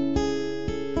betrayed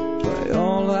by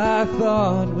all I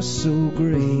thought was so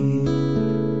great.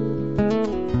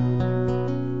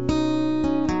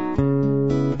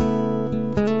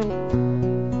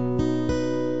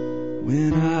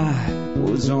 When I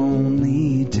was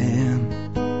only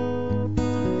 10,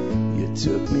 you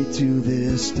took me to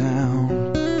this town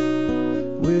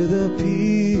where the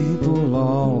people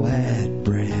all had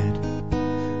bread,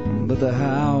 but the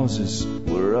houses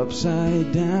were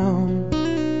upside down.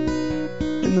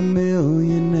 And the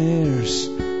millionaires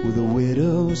were the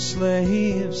widow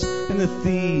slaves, and the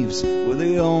thieves were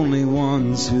the only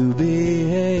ones who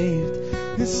behaved.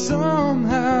 And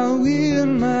somehow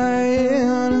in my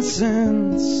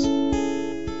innocence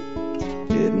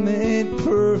it made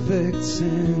perfect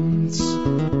sense.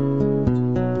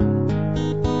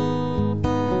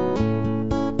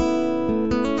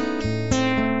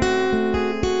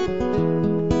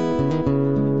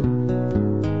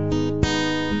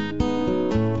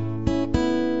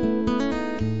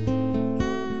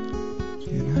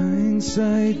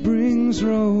 Hindsight brings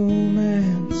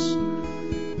romance,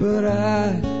 but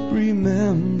I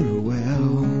remember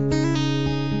well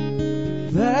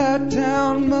that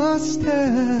town must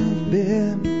have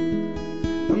been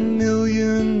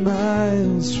 1,000,000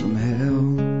 miles from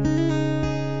hell.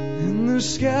 And the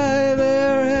sky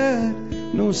there had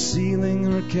no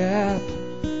ceiling or cap,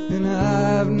 and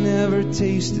I've never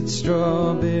tasted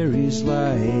strawberries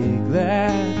like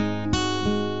that.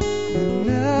 And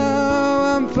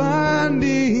now I'm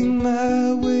finding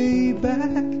my way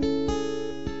back.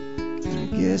 I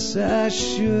guess I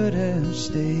should have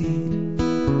stayed.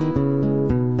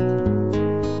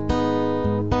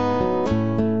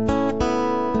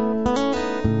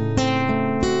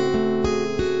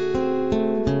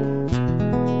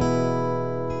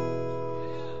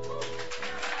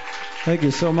 Thank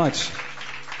you so much.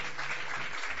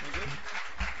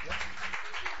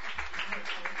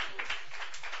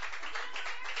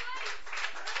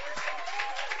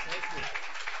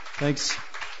 Thanks.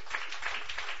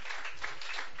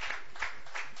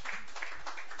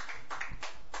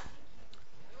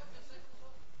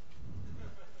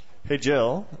 Hey,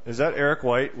 Jill, is that Eric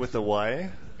White with a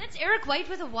Y? That's Eric White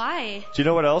with a Y. Do you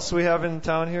know what else we have in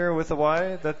town here with a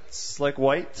Y that's like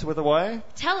white with a Y?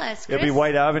 Tell us, Chris. It'd be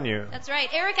White Avenue. That's right.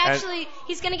 Eric actually,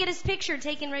 he's going to get his picture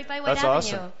taken right by White That's Avenue.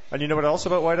 awesome. And you know what else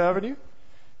about White Avenue?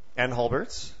 And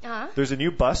Halberts. Uh-huh. There's a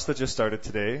new bus that just started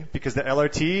today because the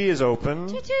LRT is open.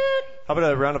 Toot toot. How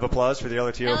about a round of applause for the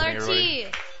LRT opening, everybody?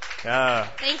 LRT. Yeah.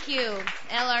 Thank you,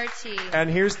 LRT. And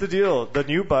here's the deal. The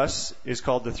new bus is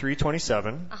called the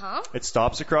 327. Uh-huh. It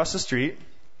stops across the street.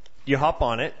 You hop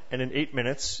on it, and in 8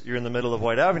 minutes, you're in the middle of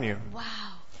White Avenue. Wow.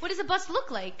 What does a bus look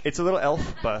like? It's a little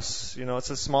elf bus. You know, it's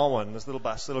a small one. This little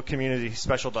bus, little community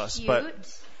special bus. Cute. But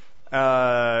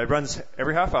it runs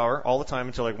every half hour, all the time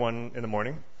until like 1 in the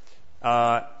morning.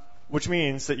 Which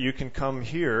means that you can come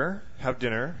here, have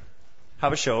dinner,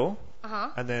 have a show,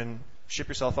 and then ship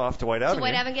yourself off to White Avenue. To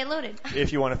White Avenue, get loaded.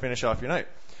 If you want to finish off your night.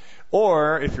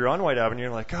 Or if you're on White Avenue,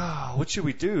 you're like, what should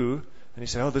we do? And you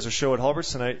say, there's a show at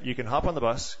Halberts tonight. You can hop on the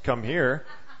bus, come here,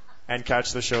 and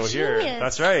catch the show here. Genius.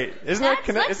 That's right. Isn't that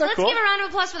cool? Let's give a round of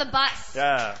applause for the bus.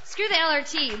 Yeah. Screw the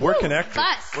LRT. We're Woo, connected.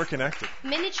 Bus. We're connected.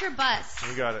 Miniature bus.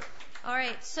 You got it. All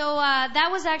right. So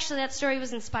that story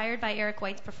was inspired by Eric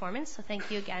White's performance. So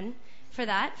thank you again for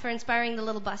that, for inspiring the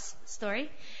little bus story.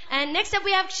 And next up,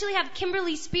 we actually have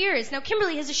Kimberly Spears. Now,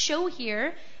 Kimberly has a show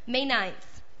here May 9th,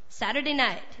 Saturday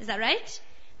night. Is that right?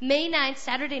 May 9th,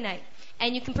 Saturday night.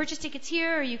 And you can purchase tickets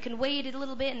here, or you can wait a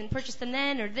little bit and then purchase them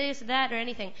then, or this, or that, or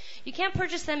anything. You can't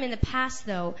purchase them in the past,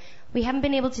 though. We haven't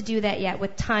been able to do that yet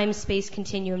with time, space,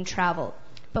 continuum travel.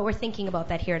 But we're thinking about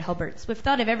that here at Halberts. We've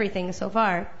thought of everything so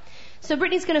far. So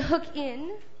Brittany's going to hook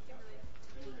in.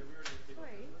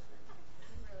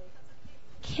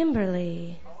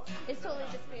 Kimberly. It's totally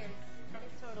just Spears.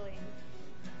 It's totally.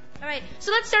 All right.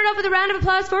 So let's start off with a round of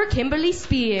applause for Kimberly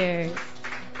Spears.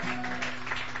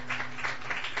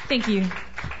 Thank you.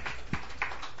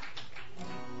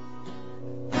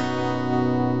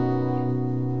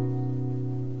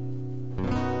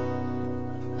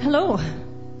 Hello.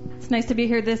 It's nice to be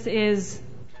here. This is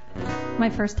my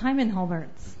first time in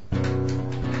Halberts.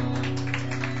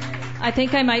 I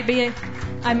think I might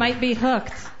be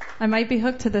hooked. I might be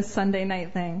hooked to this Sunday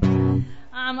night thing.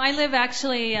 I live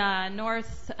actually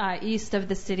northeast of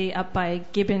the city, up by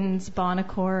Gibbons,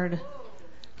 Bonaccord.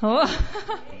 Oh,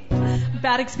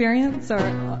 bad experience or?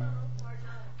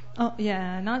 Oh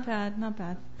yeah, not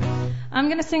bad. I'm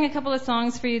gonna sing a couple of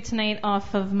songs for you tonight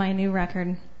off of my new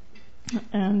record,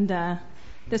 and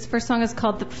this first song is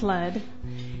called "The Flood,"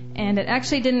 and it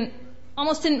actually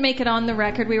almost didn't make it on the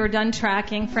record. We were done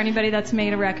tracking. For anybody that's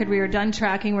made a record, we were done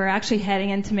tracking. We were actually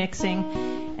heading into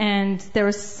mixing, and there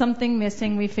was something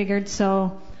missing. We figured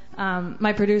so.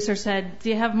 My producer said, "Do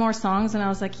you have more songs?" And I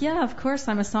was like, "Yeah, of course.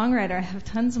 I'm a songwriter. I have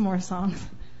tons of more songs."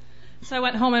 So I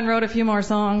went home and wrote a few more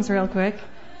songs real quick,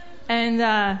 and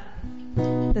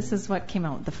this is what came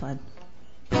out with "The Flood."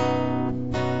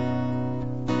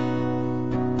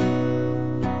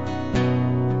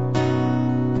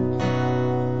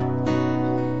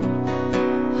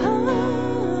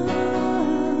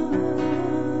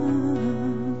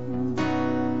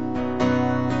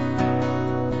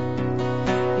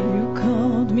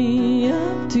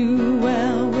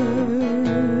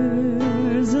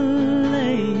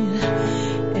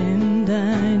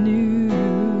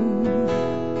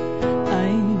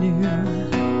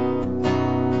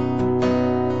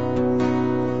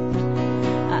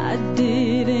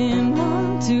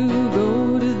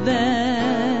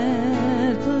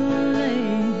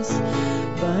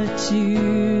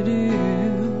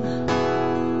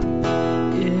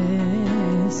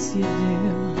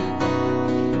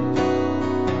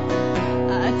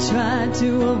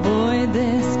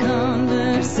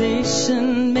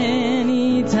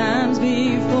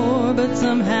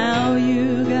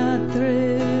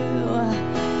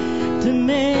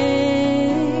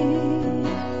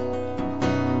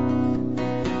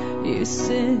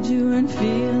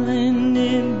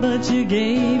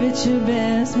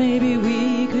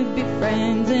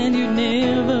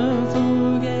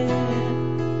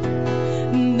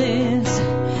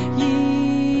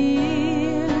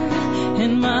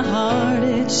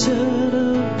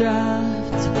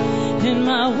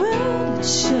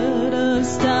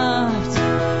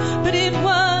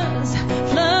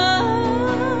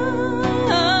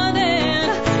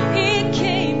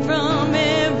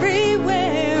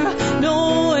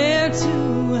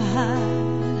 High.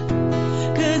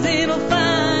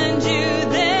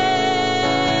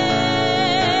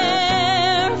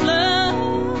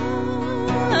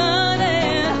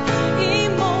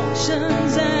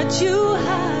 that you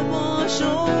hide wash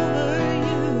over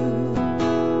you,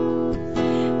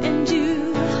 and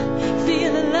you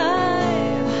feel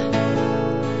alive.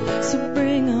 So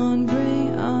bring on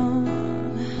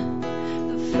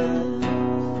the flood.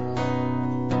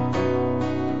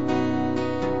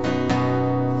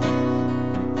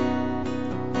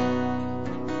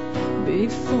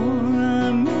 Before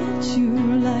I met you,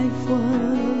 life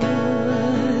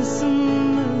was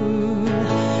smooth.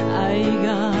 I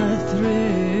got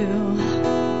through.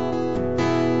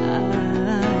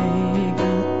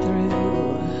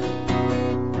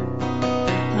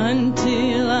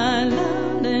 Until I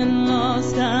loved and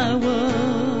lost, I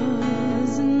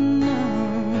was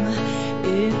numb.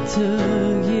 It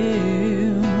took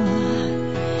you.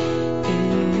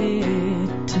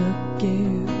 It took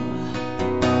you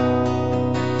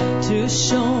to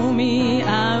show me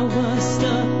I was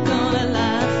stuck on a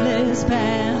lifeless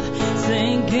path,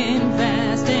 sinking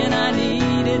fast, and I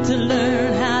needed to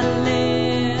learn how to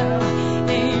live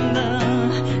in the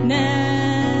now.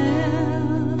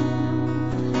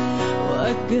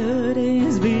 What good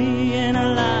is being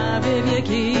alive if you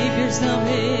keep yourself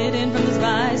hidden from this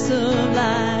vice of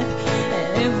life?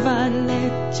 If I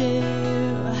let you,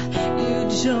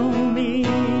 you'd show me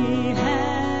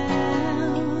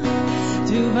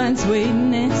to find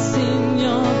sweetness in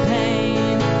your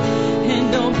pain,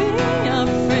 and don't be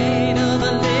afraid of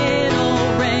a little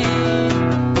rain.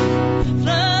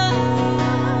 Flooded,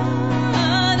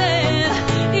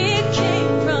 it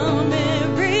came from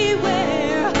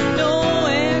everywhere,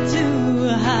 nowhere to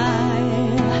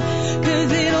hide,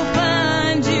 'cause it'll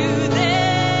find you there.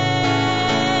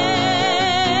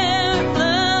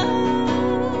 Flooded,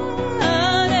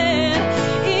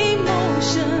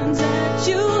 emotions that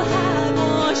you hide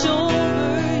wash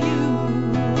over you,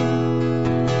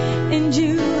 and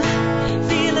you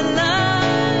feel alive.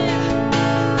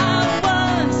 I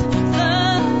was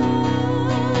flooded.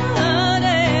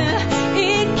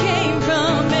 It came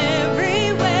from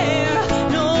everywhere,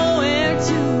 nowhere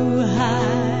to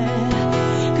hide,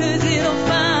 'cause it'll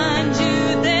find you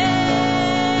there.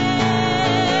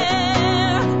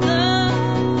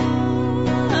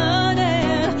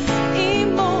 Flooded,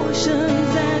 emotions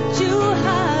that you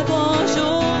hide wash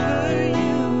over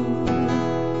you,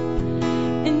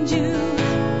 and you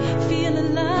feel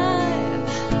alive.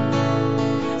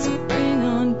 So bring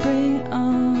on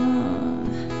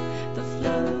the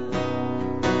flood.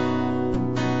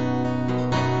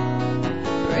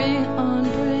 Bring on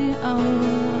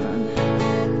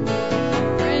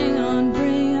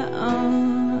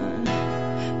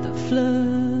the flood.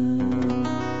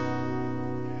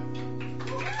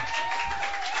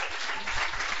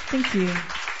 Thank you.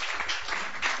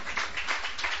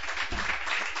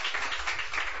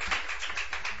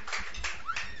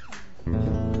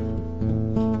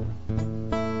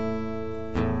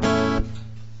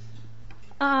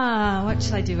 What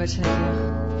should I do?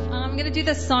 I'm going to do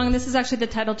this song. This is actually the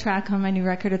title track on my new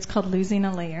record. It's called Losing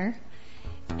a Layer.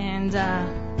 And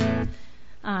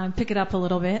pick it up a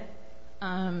little bit.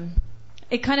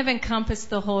 It kind of encompassed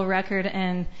the whole record.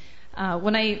 And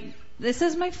this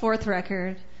is my fourth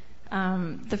record.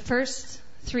 The first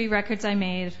three records I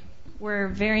made were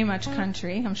very much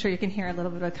country. I'm sure you can hear a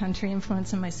little bit of country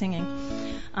influence in my singing.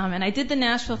 And I did the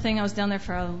Nashville thing. I was down there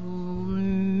for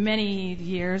many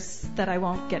years that I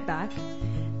won't get back.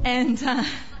 And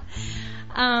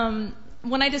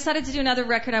when I decided to do another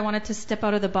record, I wanted to step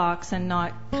out of the box and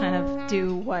not kind of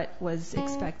do what was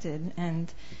expected.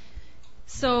 And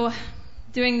so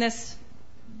doing this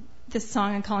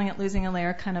song and calling it Losing a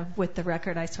Layer, kind of with the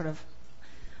record, I sort of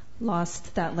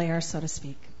lost that layer, so to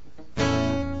speak.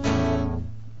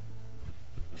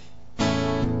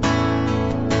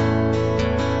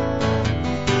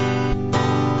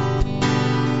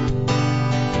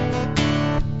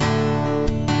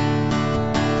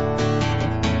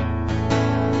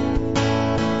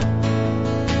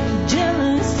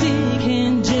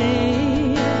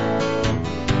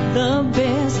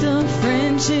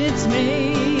 It's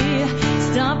me.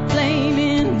 Stop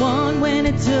blaming one when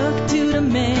it took two to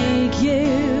make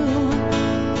you.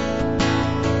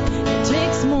 It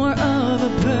takes more of a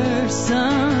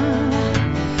person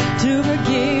to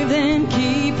forgive than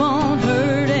keep on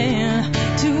hurting.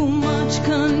 Too much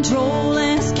control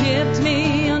has kept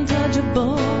me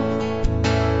untouchable,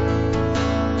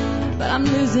 but I'm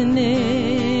losing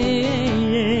it.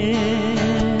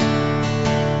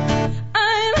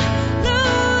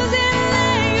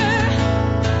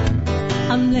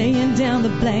 I'm laying down the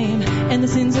blame and the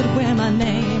sins that wear my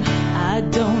name. I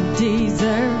don't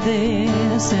deserve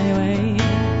this anyway.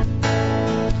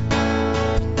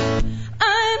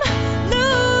 I'm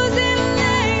losing a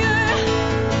layer.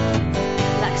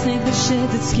 snake that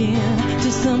sheds its skin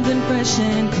to something fresh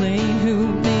and clean.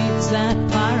 Who needs that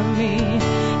part of me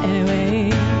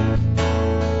anyway?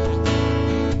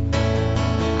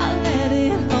 I let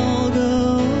it all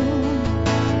go,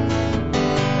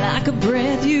 like a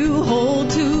breath you hold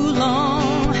too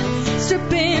long.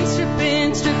 Stripping,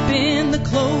 stripping, stripping the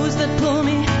clothes that pull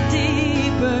me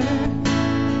deeper.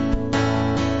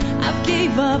 I've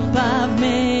gave up, I've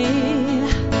made,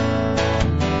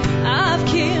 I've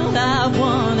killed, I've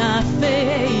won, I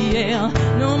fail.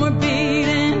 No more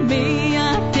beating me,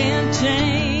 I can't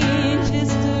change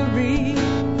history.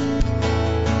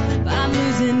 I'm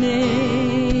losing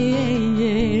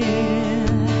it.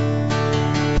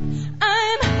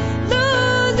 I'm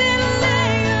losing a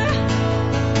layer,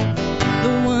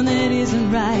 the one that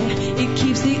isn't right. It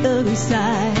keeps the ugly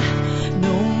side.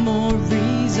 No more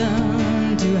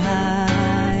reason to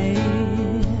hide.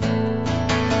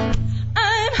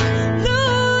 I'm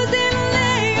losing a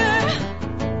layer,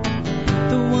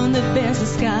 the one that bears the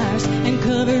scars and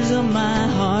covers up my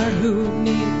heart. Who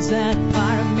needs that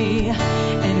part of me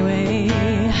anyway?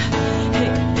 Hey,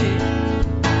 hey.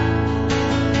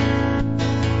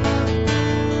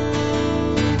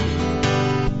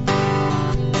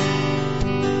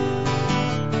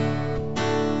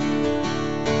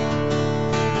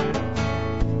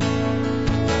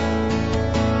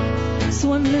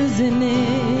 So I'm losing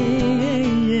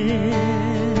it.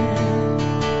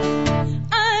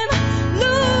 I'm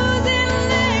losing a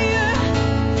layer.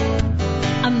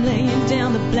 I'm laying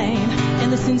down the blame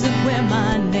and the sins that wear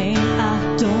my name.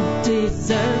 I don't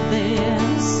deserve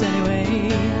this anyway.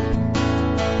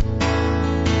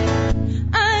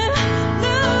 I'm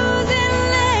losing a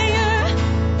layer,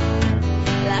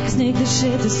 like a snake that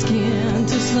sheds its skin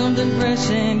to something fresh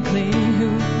and clean.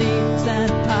 Who needs that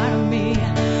part of me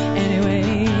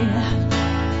anyway?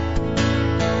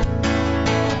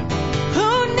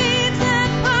 Who needs that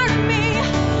part of me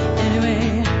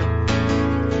anyway?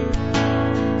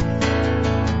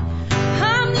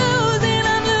 I'm losing,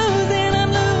 I'm losing,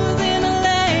 I'm losing a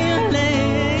layer,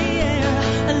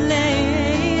 a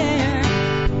layer.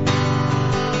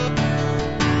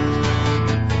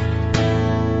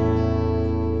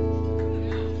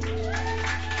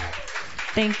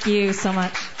 Thank you so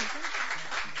much.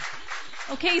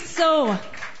 Okay, so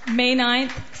May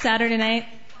 9th, Saturday night.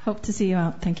 Hope to see you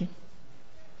out. Thank you.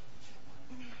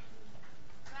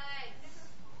 Right.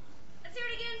 Let's hear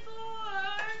it again for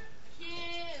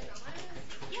Kim.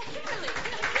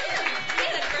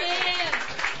 Yeah,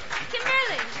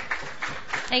 Kimberly.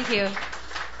 Thank you.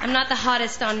 I'm not the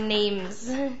hottest on names.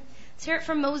 Let's hear it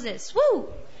from Moses. Woo!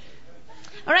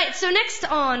 All right, so next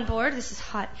on board, this is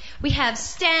hot, we have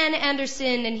Stan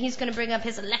Anderson, and he's going to bring up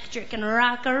his electric and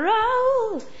rock and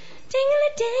roll.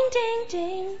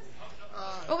 Ding-a-ding-ding-ding.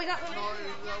 Oh, we got one. No,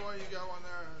 you got one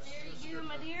there. You,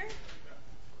 my dear.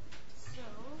 So,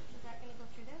 is that going to go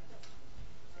through there?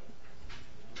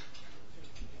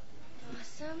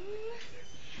 Awesome.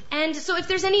 And so if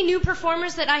there's any new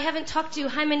performers that I haven't talked to,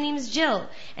 hi, my name's Jill.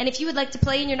 And if you would like to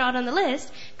play and you're not on the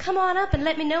list, come on up and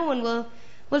let me know and we'll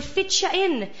fit you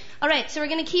in. All right, so we're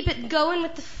going to keep it going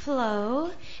with the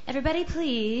flow. Everybody,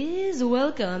 please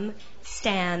welcome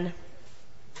Stan.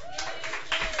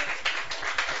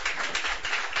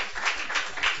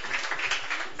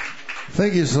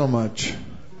 Thank you so much.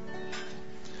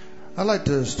 I'd like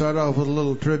to start off with a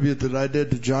little tribute that I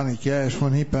did to Johnny Cash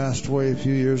when he passed away a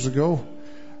few years ago.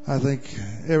 I think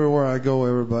everywhere I go,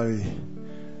 everybody,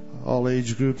 all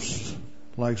age groups,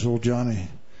 likes old Johnny.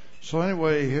 So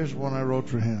anyway, here's one I wrote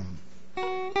for him.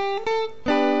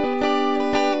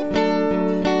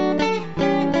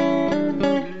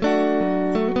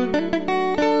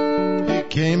 He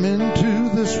came into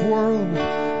this world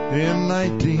in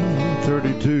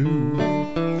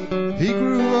 1932. He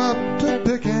grew up to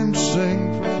pick and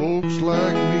sing for folks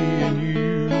like me and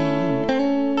you.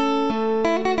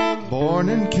 Born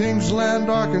in Kingsland,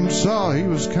 Arkansas, he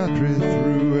was country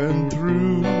through and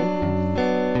through.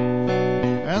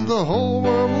 And the whole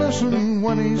world listened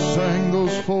when he sang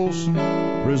those Folsom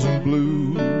Prison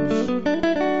Blues.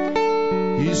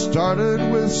 He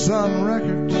started with Sun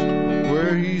Records,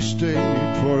 where he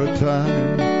stayed for a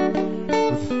time,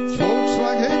 with folks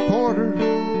like Hey Porter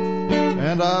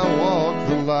and I Walk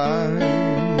the Line.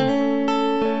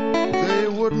 They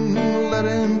wouldn't let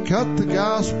him cut the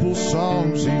gospel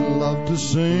songs he loved to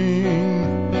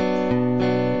sing.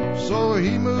 So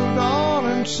he moved on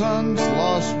and Sons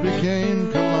Lost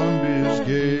became Columbia's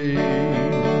game.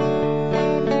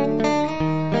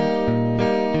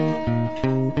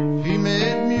 He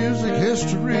made music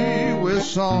history with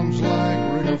songs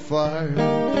like Ring of Fire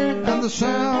and the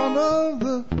sound of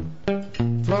the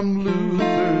from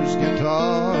Luther's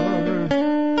guitar.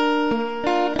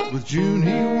 With June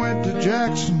he went to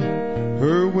Jackson,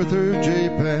 her with her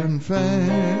J-Pan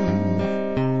fan.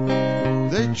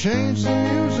 They changed the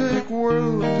music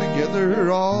world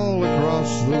together all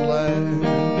across the land.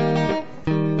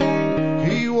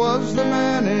 He was the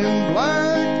man in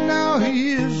black, now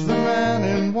he is the man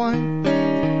in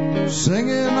white,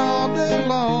 singing all day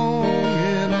long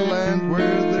in a land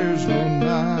where there's no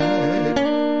night.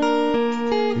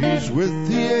 He's with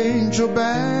the angel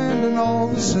band and all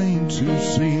the saints who've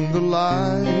seen the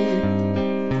light.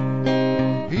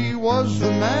 He was the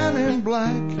man in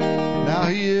black, now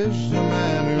he is the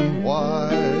man in white.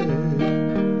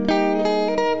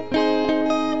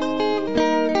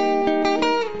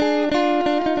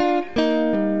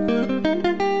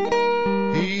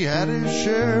 He had his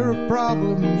share of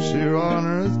problems here on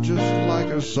earth just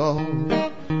like us all.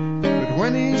 But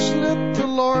when he slipped, the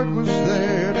Lord was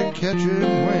there to catch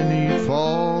him when he'd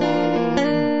fall.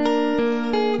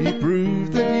 He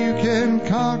proved that you can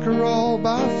conquer all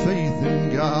by faith in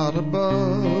God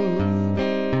above.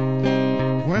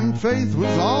 When faith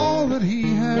was all that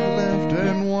he had left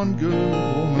and one good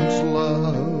woman's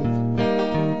love.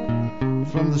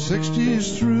 From the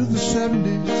 60s through the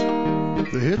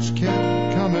 70s, the hits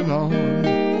kept coming on.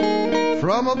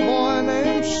 From a boy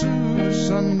named Sue to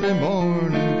Sunday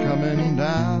morning coming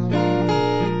down.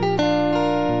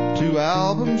 2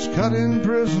 albums cut in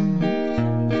prison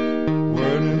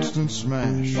were an instant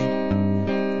smash.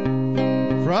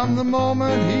 From the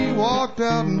moment he walked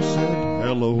out and said,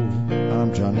 "Hello,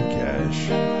 I'm Johnny Cash."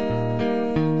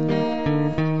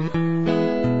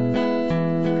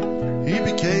 He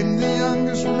became the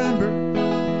youngest member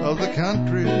of the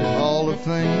Country Hall of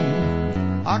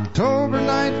Fame. October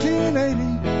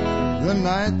 1980, the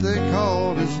night they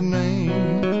called his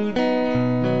name.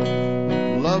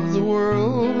 Loved the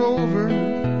world over,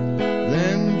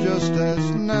 then just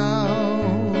as now.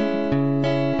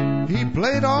 He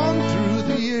played on through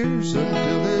the years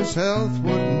until his health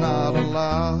would not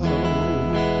allow.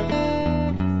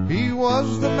 He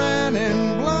was the man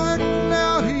in black,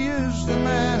 now he is the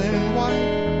man in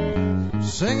white,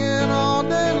 singing all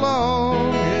day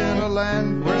long in a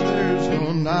land where there's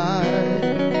no night.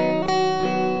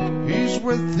 He's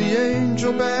with the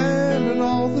angel band and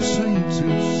all the saints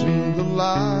who've seen the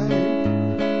light.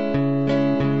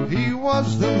 He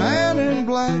was the man in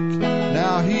black,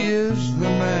 now he is the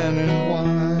man in white.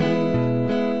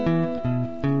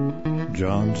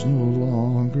 John's no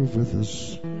longer with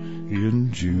us, he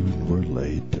and Jude were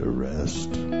laid to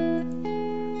rest.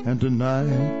 And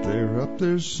tonight they're up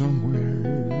there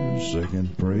somewhere singing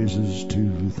praises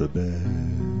to the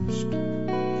best.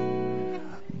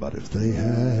 But if they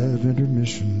have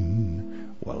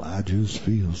intermission, well, I just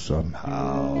feel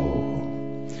somehow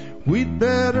we'd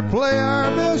better play our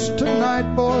best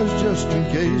tonight, boys, just in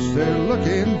case they're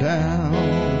looking down.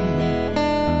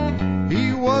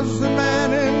 He was the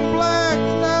man in black,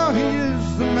 now he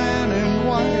is the man in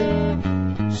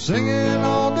white, singing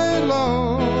all day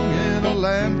long in a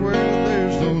land where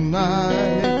there's no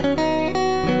night.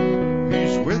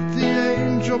 He's with the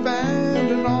angel band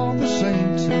and all the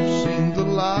saints who've seen the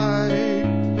light.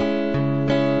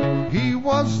 He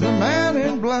was the man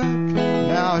in black,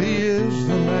 now he is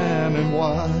the man in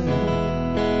white.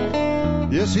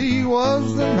 Yes, he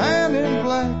was the man in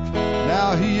black,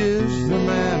 now he is the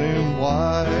man in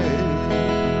white.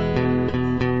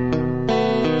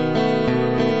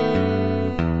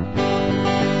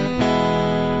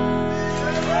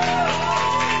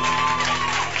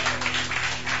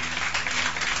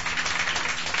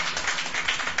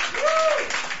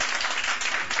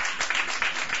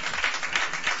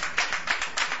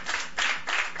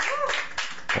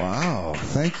 Wow,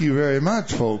 thank you very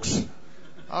much, folks.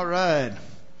 All right.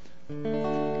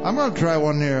 I'm going to try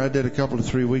one here I did a couple of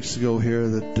 3 weeks ago here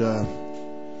that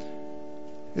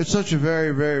it's such a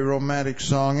very, very romantic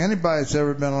song. Anybody that's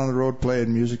ever been on the road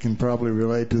playing music can probably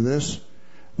relate to this.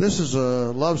 This is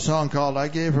a love song called I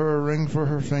Gave Her a Ring for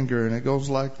Her Finger, and it goes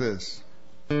like this.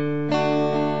 I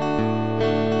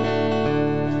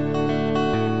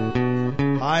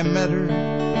met her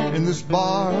in this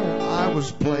bar I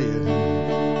was playing.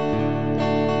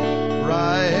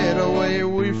 Right away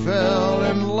we fell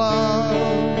in love.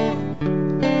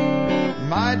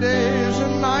 My days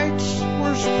and nights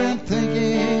were spent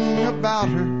thinking about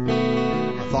her.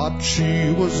 I thought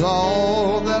she was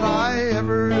all that I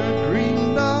ever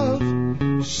dreamed of.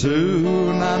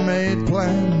 Soon I made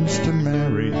plans to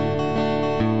marry.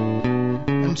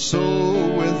 And so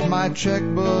with my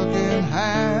checkbook in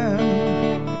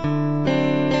hand,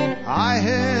 I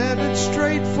headed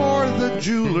straight for the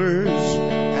jewelers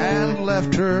and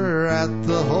left her at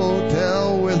the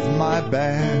hotel with my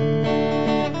band.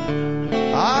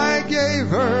 I gave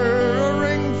her a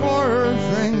ring for her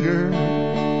finger,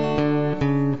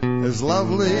 as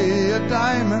lovely a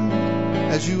diamond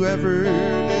as you ever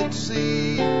did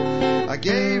see. I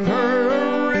gave her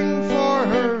a ring for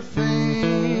her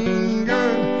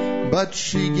finger, but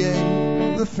she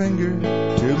gave the finger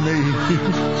to me.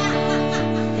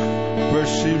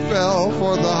 First she fell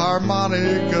for the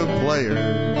harmonica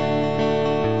player,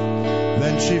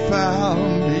 then she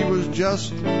found he was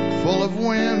just full of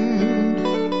wind.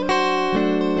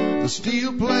 The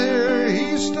steel player,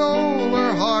 he stole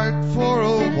her heart for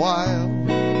a while.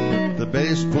 The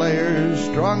bass player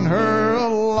strung her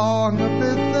along a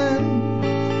bit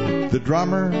then. The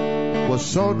drummer was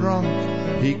so drunk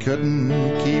he couldn't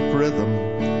keep rhythm.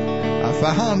 I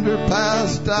found her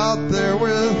passed out there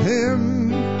with him.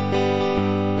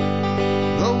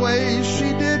 The way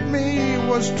she did me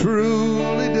was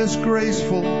truly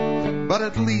disgraceful, but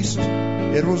at least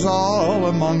it was all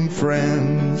among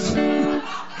friends.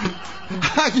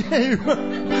 I gave her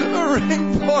a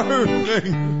ring for her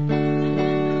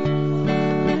finger,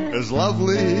 as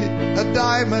lovely a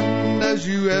diamond as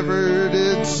you ever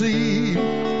did see.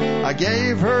 I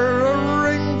gave her a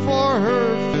ring for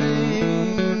her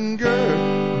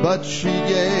finger, but she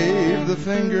gave the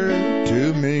finger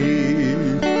to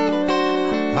me.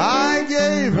 I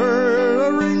gave her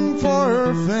a ring for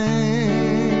her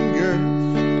finger,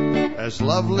 as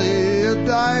lovely a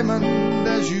diamond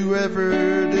as you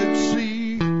ever did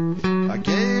see. I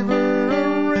gave her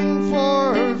a ring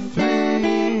for her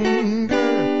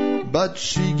finger, but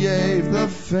she gave the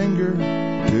finger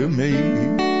to me.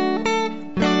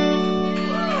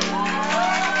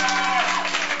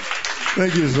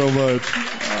 Thank you so much.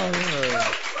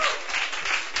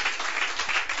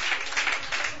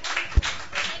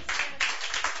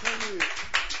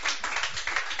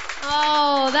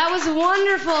 Oh, that was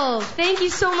wonderful. Thank you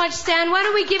so much, Stan. Why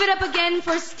don't we give it up again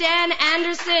for Stan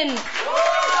Anderson?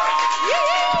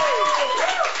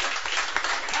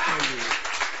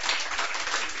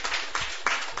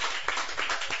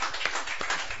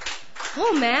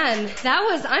 Oh man,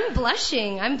 I'm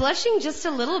blushing. I'm blushing just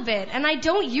a little bit, and I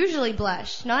don't usually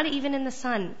blush, not even in the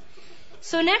sun.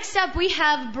 So next up we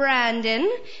have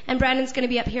Brandon, and Brandon's going to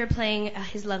be up here playing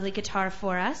his lovely guitar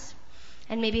for us,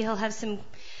 and maybe he'll have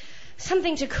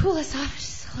something to cool us off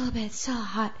just a little bit. It's so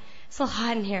hot. It's a little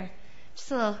hot in here.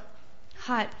 Just a little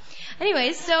hot.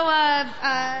 Anyways, so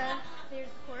there's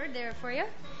the chord there for you.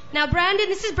 Now Brandon,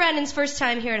 this is Brandon's first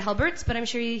time here at Halbert's, but I'm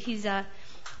sure he's I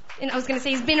was going to say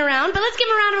he's been around, but let's give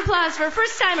him a round of applause for a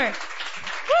first timer.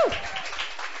 Woo!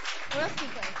 Where else do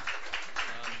you play?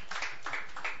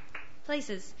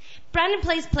 Places. Brandon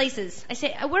plays places. I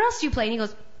say, where else do you play? And he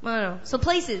goes, I don't know. So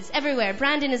places, everywhere.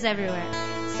 Brandon is everywhere.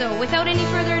 So without any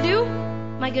further ado,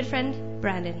 my good friend,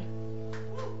 Brandon.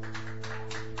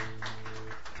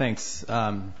 Thanks.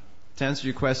 To answer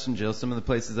your question, Jill, some of the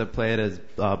places I played is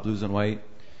Blues and White.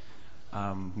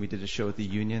 We did a show at the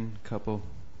Union a couple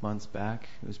months back.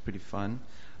 It was pretty fun.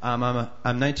 I'm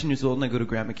 19 years old and I go to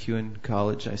Grant MacEwan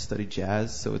College. I study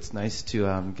jazz, so it's nice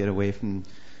to get away from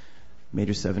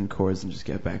major 7 chords and just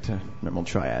get back to normal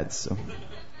triads. So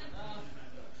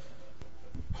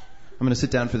I'm going to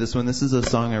sit down for this one. This is a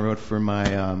song I wrote for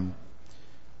my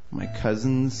my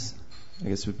cousins. I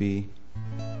guess would be.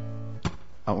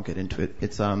 I won't get into it.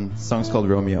 It's the song's called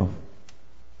Romeo.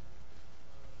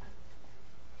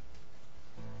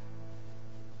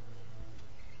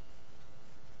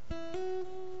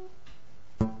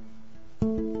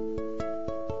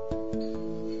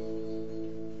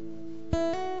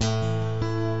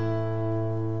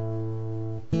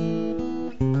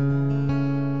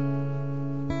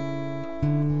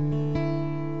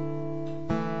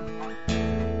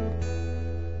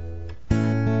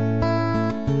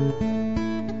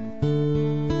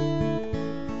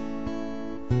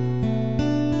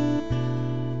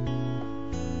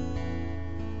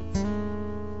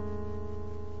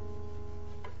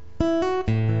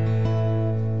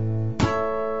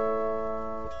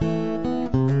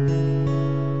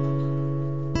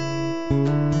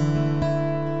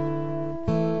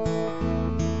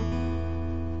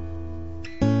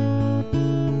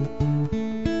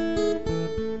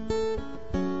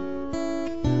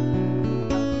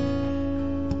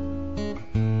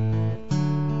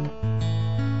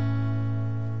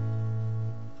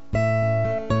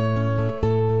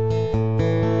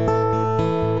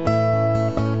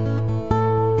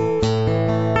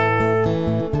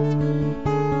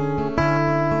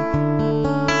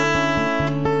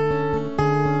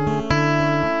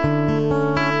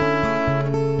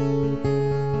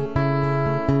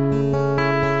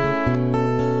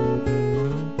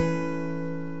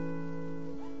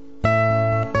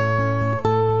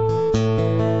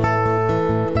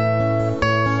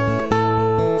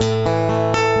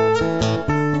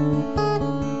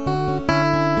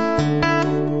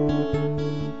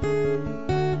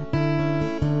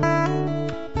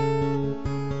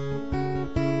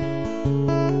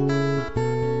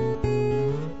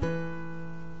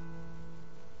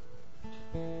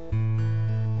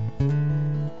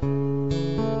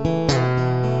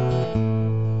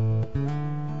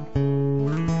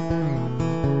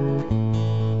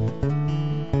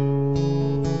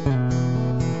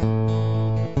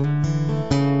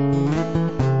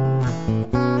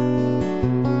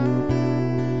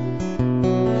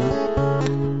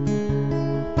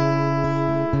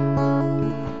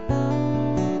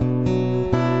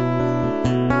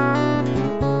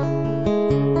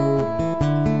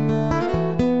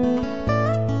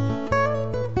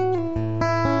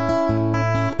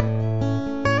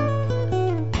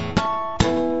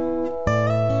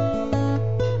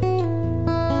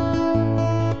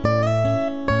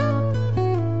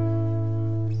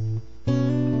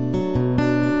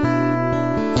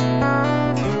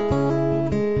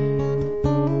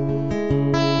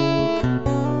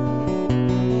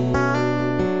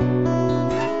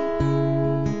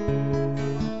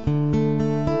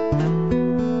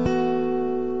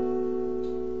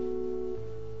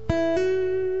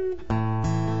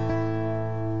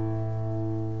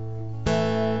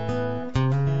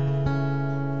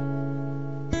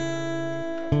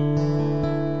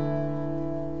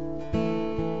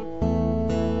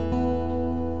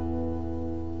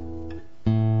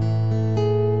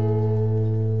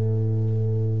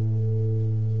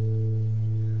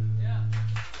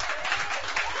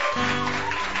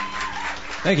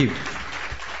 Thank you.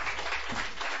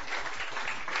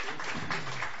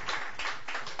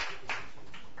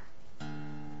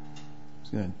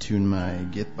 Just gonna tune my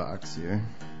Git box here.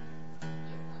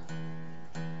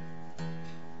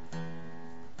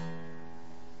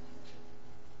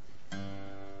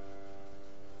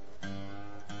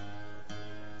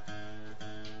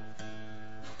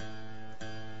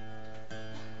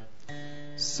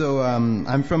 So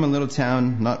I'm from a little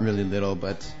town, not really little,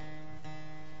 but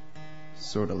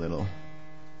sort of little.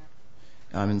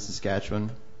 I'm in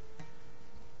Saskatchewan,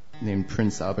 named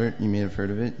Prince Albert. You may have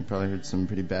heard of it. You probably heard some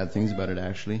pretty bad things about it,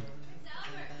 actually.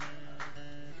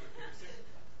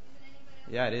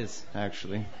 Yeah, it is,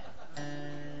 actually.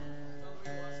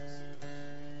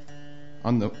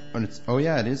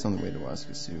 Yeah, it is on the way to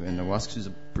Waskesiu, and Waskesiu is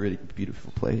a pretty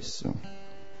beautiful place.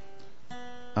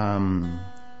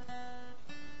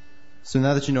 So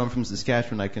now that you know I'm from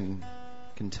Saskatchewan, I can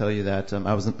tell you that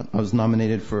I was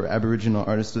nominated for Aboriginal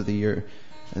Artist of the Year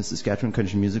at the Saskatchewan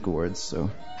Country Music Awards.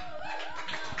 So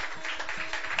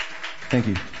thank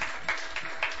you.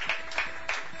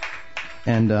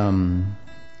 And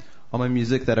all my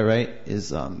music that I write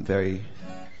is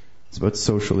it's about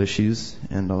social issues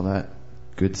and all that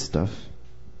good stuff.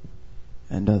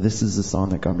 And this is the song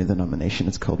that got me the nomination.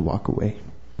 It's called Walk Away.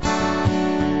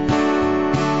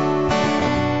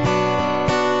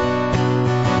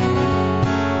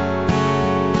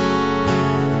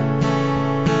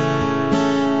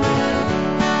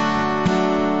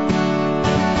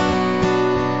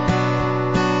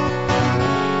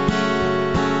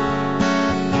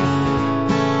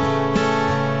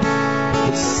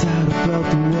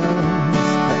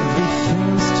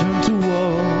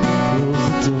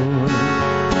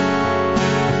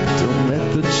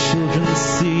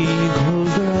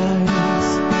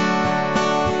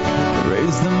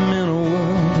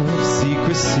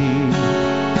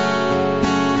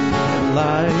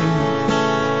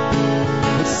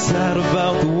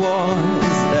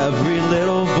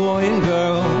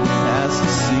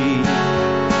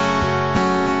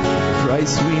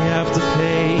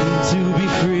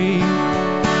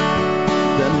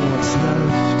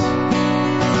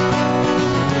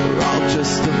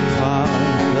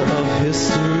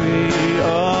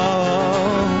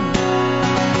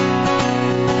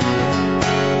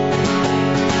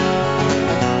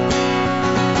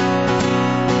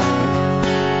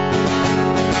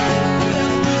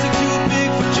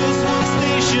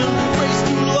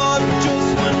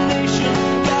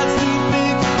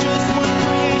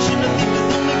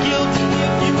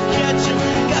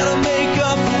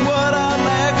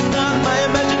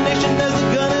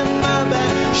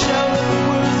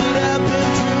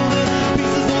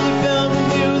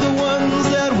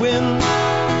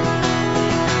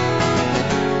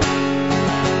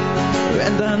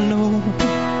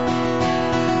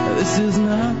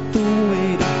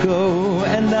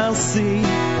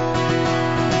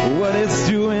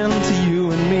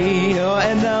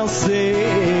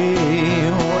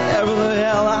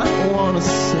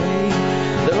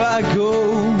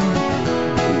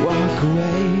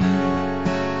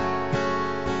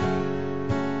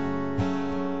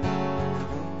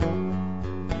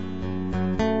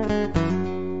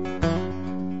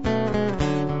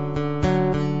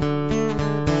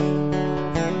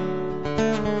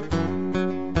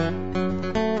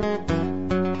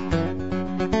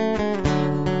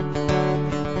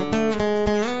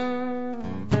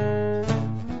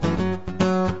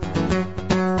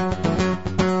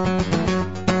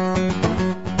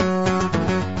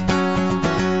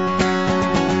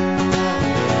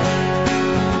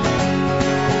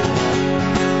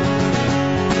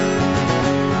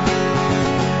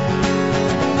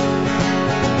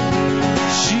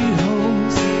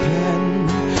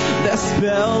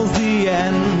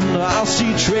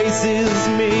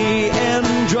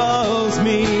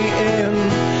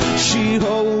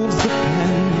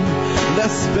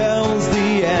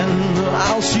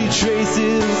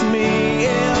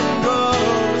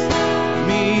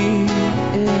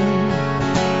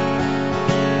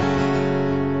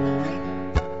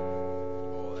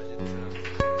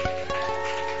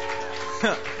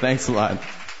 Thanks a lot.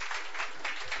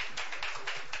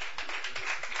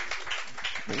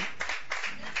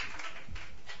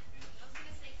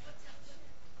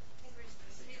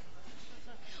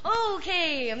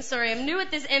 Okay, I'm sorry. I'm new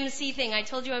at this MC thing. I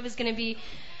told you I was going to be...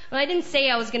 Well, I didn't say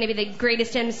I was going to be the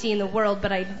greatest MC in the world,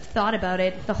 but I thought about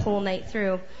it the whole night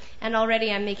through. And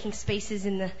already I'm making spaces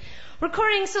in the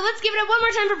recording. So let's give it up one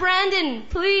more time for Brandon.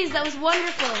 Please, that was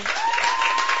wonderful.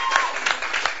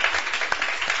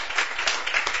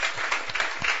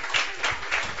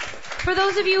 For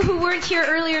those of you who weren't here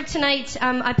earlier tonight,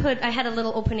 I had a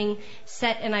little opening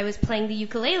set and I was playing the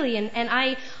ukulele and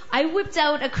I whipped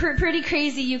out a pretty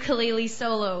crazy ukulele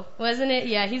solo, wasn't it?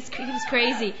 Yeah, he was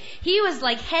crazy. He was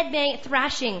like headbang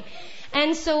thrashing.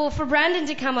 And so for Brandon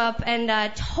to come up and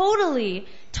totally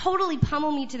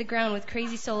pummel me to the ground with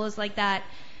crazy solos like that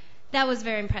was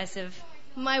very impressive.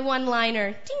 My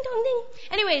one-liner. Ding dong ding.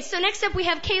 Anyway, so next up we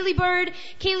have Kaylee Bird.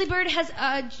 Kaylee Bird has,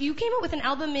 you came up with an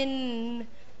album in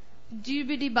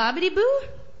Doobity Bobbity Boo?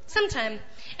 Sometime.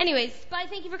 Anyways, bye,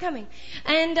 thank you for coming.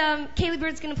 And Kaylee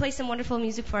Bird's going to play some wonderful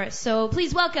music for us. So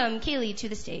please welcome Kaylee to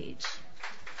the stage.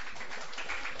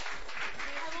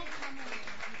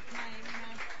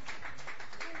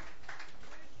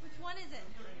 Which one is it?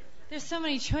 There's so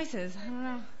many choices. I don't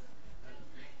know.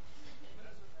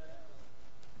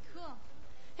 Cool.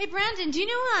 Hey, Brandon, do you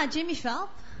know Jamie Phelp?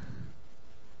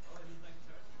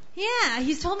 Yeah,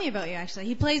 he's told me about you, actually.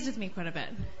 He plays with me quite a bit.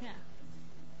 Yeah.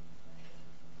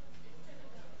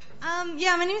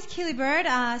 Yeah, my name is Kaylee Bird.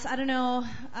 So I don't know.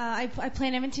 I play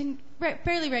in Edmonton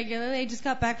fairly regularly. I just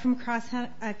got back from across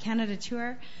Canada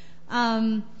tour.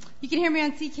 You can hear me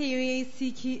on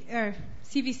CKUA, or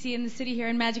CBC in the city here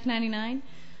in Magic 99.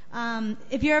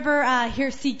 If you ever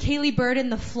see Kaylee Bird in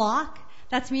the Flock,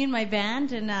 that's me and my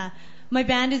band. And my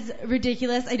band is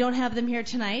ridiculous. I don't have them here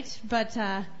tonight, but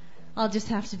I'll just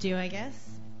have to do, I guess.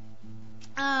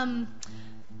 Yeah,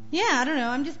 I don't know.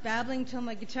 I'm just babbling till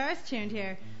my guitar's tuned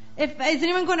here. Is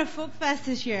anyone going to Folk Fest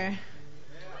this year?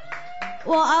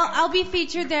 Well, I'll be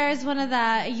featured there as one of the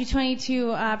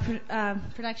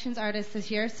U22 Productions artists this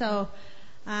year. So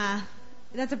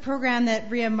that's a program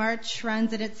that Rhea March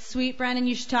runs, and it's sweet. Brandon,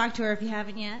 you should talk to her if you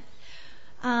haven't yet.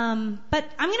 But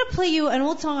I'm going to play you an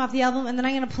old song off the album, and then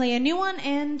I'm going to play a new one,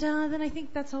 and then I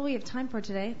think that's all we have time for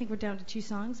today. I think we're down to 2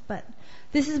 songs, but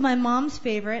this is my mom's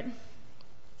favorite,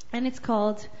 and it's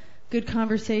called Good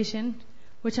Conversation,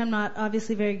 which I'm not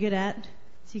obviously very good at,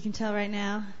 so you can tell right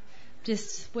now.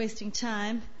 Just wasting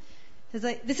time.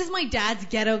 This is my dad's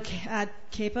ghetto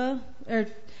capo,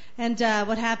 and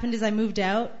what happened is I moved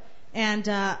out, and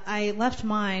I left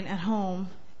mine at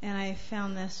home, and I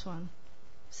found this one.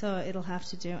 So it'll have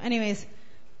to do. Anyways,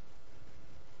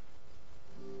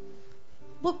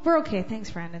 look, we're okay.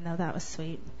 Thanks, Brandon, though. That was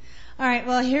sweet. All right,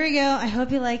 well, here we go. I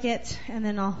hope you like it, and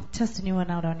then I'll test a new one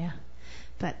out on you.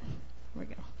 But here we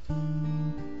go.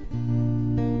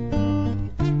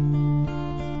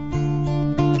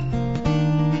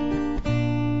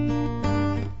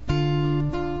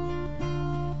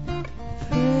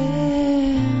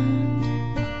 Friend,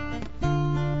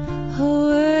 a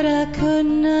word I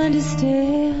couldn't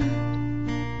understand.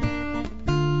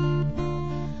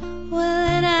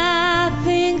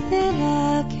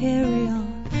 Carry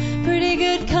on pretty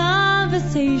good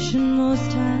conversation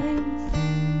most times,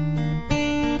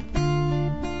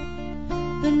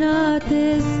 but not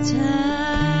this time.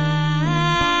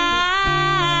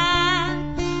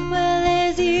 Well,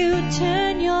 as you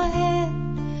turn your head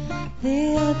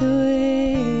the other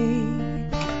way,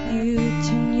 you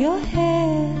turn your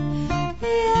head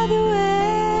the other way.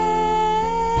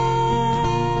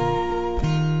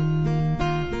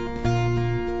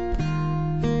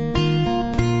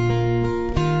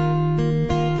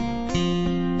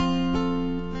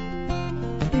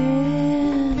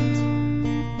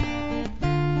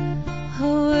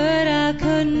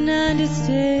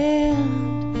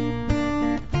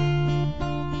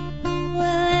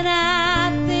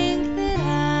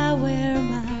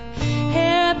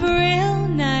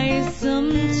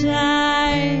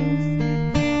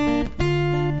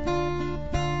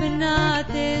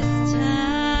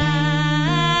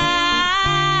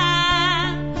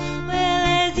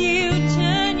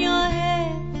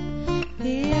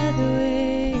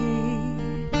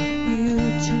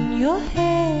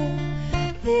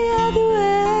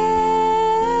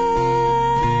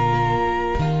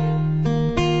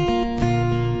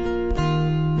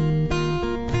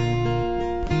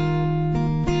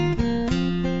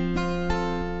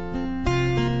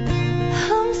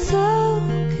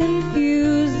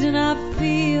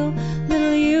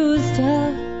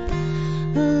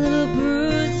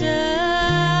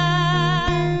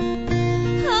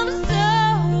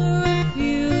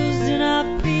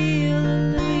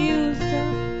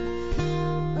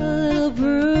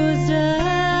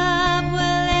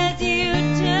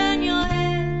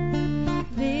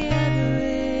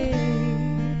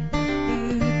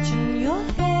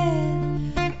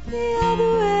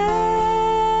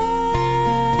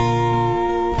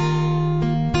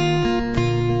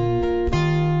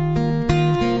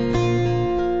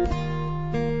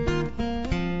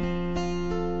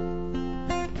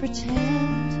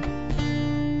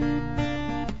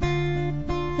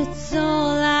 It's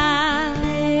all I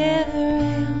ever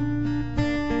am.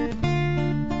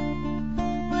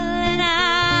 Well, and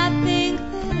I think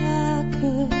that I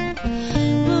could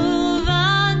move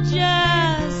on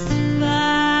just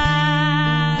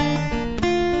fine.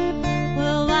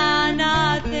 Well, why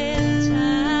not this time?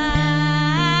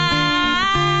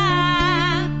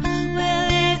 Well,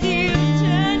 as you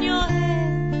turn your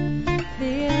head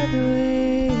the other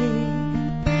way,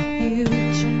 you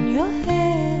turn your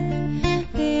head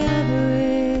the other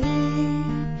way,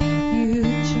 you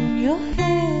turn your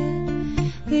head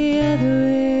the other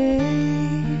way,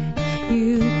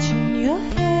 you turn your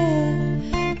head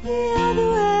the other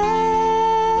way.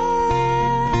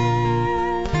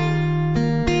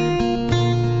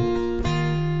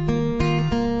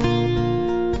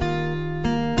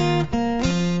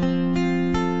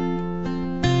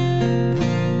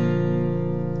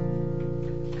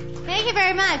 Thank you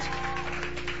very much.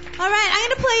 All right, I'm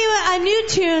going to play you a new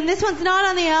tune. This one's not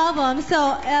on the album,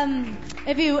 so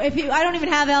if you, I don't even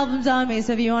have albums on me,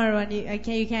 so if you wanted one,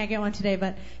 you can't get one today,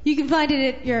 but you can find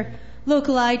it at your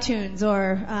local iTunes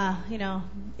or,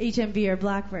 HMV or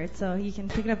Blackbird, so you can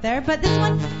pick it up there. But this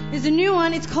one is a new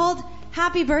one. It's called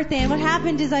Happy Birthday, and what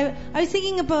happened is I was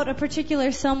thinking about a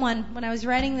particular someone when I was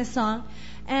writing this song,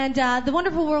 and the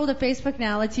wonderful world of Facebook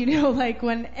now lets you know, like,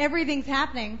 when everything's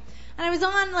happening. And I was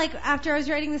on, like, after I was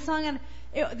writing this song, and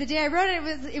the day I wrote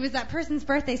it was that person's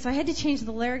birthday, so I had to change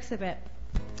the lyrics a bit.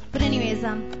 But anyways,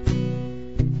 I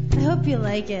hope you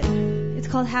like it. It's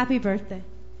called Happy Birthday.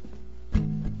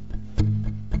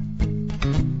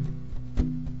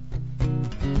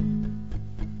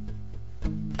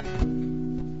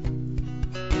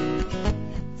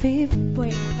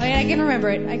 Wait, I can remember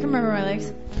it. I can remember my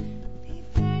lyrics.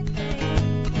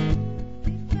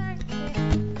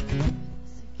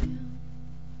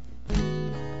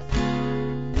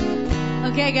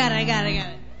 Okay, I got it.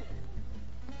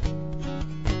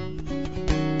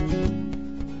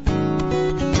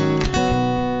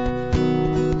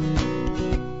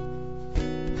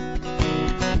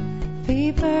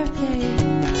 Happy birthday.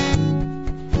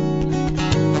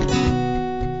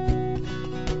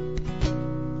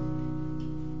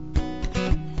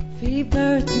 Happy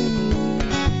birthday.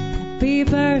 Happy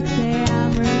birthday.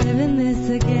 I'm reliving this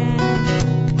again.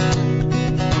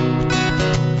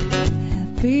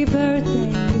 Happy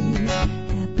birthday,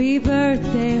 happy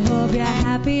birthday, hope you're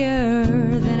happier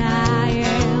than I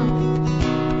am.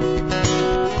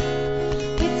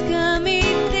 It's got me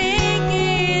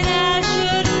thinking I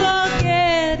should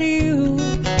forget you.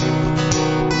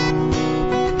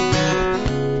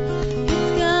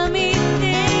 It's got me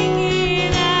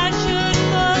thinking I should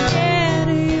forget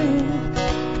you.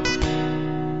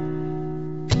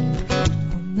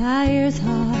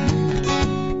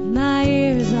 Oh, my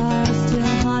ears are still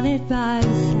haunted by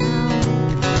the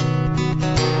sound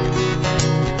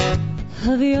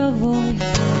of your voice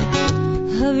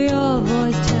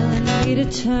telling me to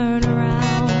turn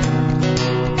around.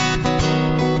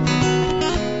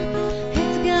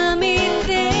 It's got me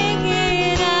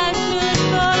thinking I should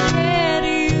forget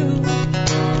you.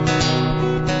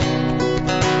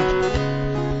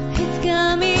 It's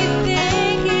got me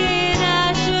thinking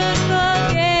I should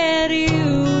forget you.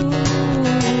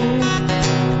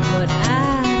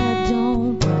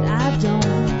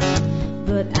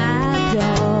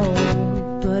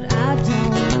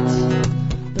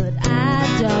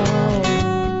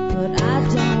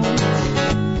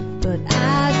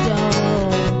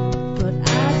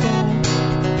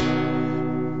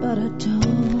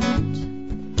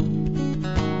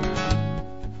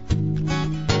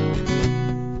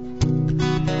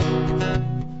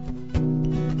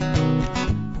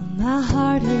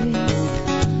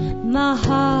 My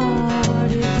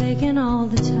heart is aching all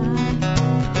the time.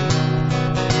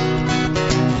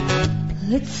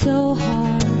 It's so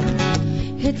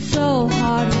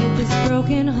hard with this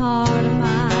broken heart of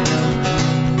mine.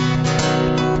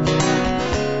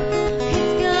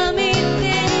 It's got me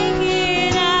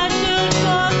thinking I should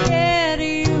forget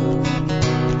you.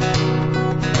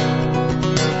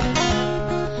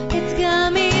 It's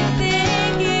got me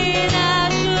thinking I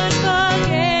should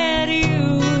forget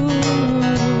you.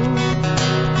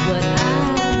 But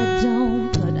I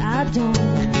don't. But I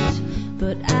don't.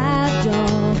 But I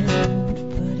don't.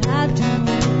 But I don't.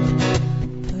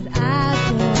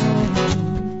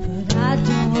 But I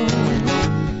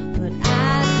don't. But I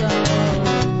don't.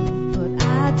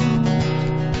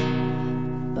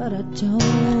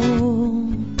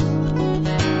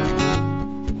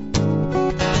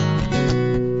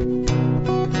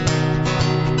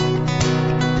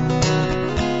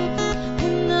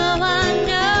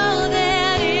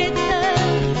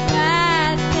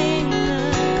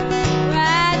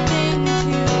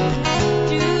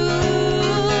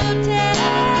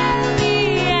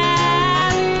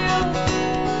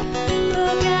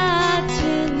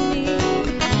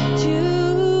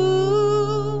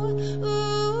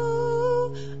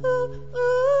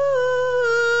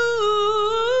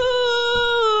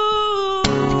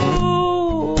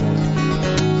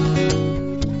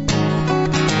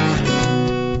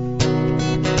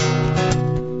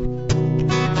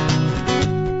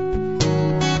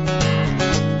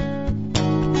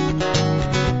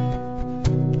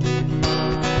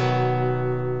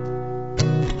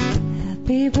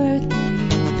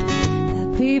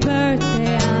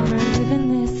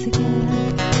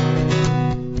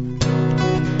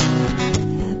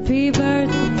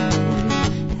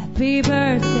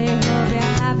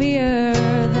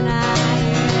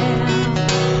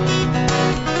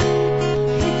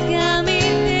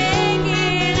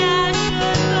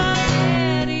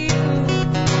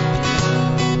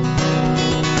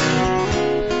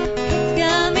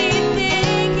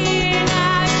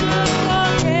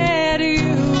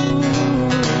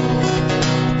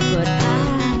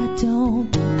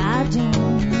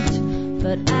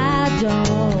 but I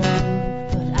don't,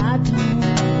 but I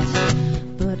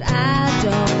don't, but I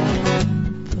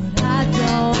don't, but I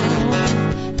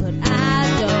don't, but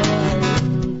I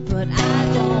don't, but I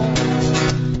don't,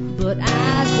 but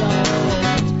I don't,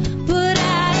 but I don't, but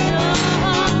I don't,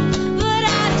 but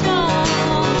I don't,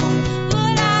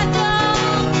 but I don't,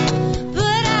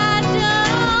 but I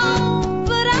don't,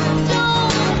 but I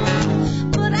don't,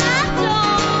 but I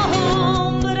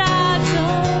don't, but I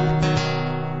don't,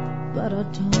 but I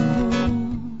don't.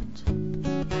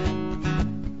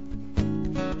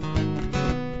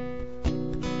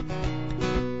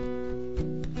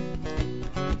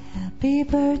 Happy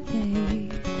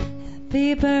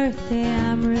birthday,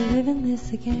 I'm reliving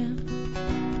this again.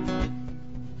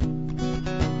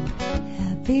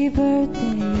 Happy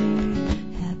birthday,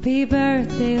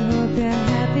 hope you're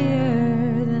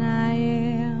happier than I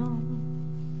am.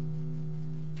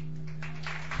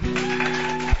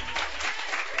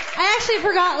 I actually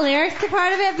forgot lyrics to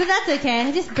part of it, but that's okay.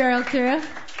 I just barreled through.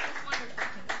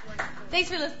 Thanks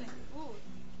for listening.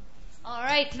 All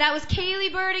right, that was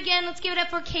Kaylee Bird again. Let's give it up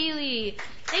for Kaylee.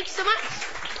 Thank you so much.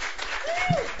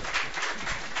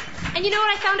 And you know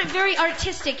what? I found it very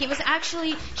artistic. It was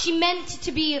actually, she meant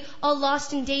to be all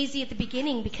lost in Daisy at the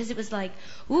beginning because it was like,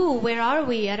 ooh, where are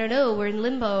we? I don't know. We're in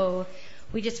limbo.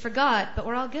 We just forgot, but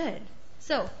we're all good.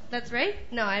 So, that's right?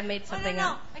 No, I made something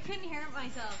up. I couldn't hear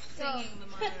myself singing the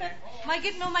monitor. My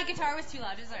guitar was too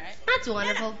loud. It's all right. That's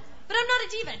wonderful. Yeah, but I'm not a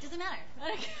diva. It doesn't matter.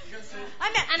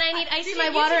 And I need ice in my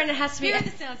water, and it has to be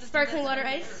sparkling water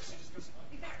ice.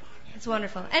 It's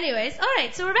wonderful. Anyways, all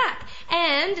right, so we're back.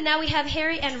 And now we have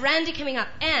Harry and Randy coming up.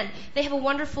 And they have a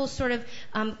wonderful sort of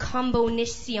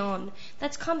combination.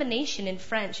 That's combination in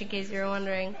French, in case you're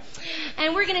wondering.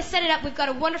 And we're going to set it up. We've got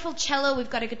a wonderful cello. We've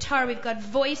got a guitar. We've got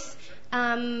voice.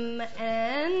 And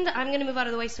I'm going to move out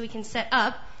of the way so we can set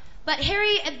up. But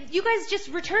Harry, you guys just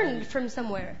returned from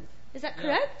somewhere. Is that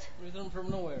correct? Returned from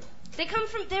nowhere.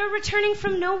 They're returning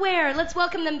from nowhere. Let's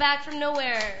welcome them back from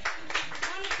nowhere.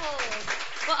 Wonderful.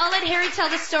 Well, I'll let Harry tell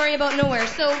the story about nowhere.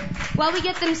 So while we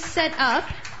get them set up,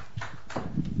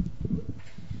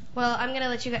 well, I'm going to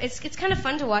let you guys, it's kind of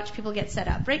fun to watch people get set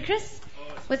up. Right, Chris?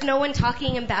 With no one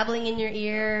talking and babbling in your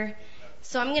ear.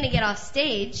 So I'm going to get off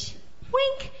stage.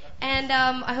 Wink. And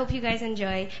I hope you guys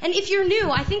enjoy. And if you're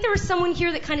new, I think there was someone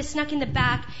here that kind of snuck in the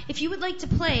back. If you would like to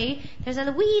play, there's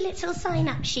a wee little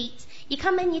sign-up sheet. You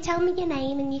come in, you tell me your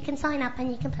name, and you can sign up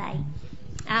and you can play.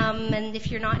 And if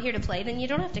you're not here to play, then you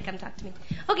don't have to come talk to me.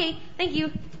 Okay, thank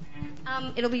you.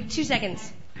 It'll be 2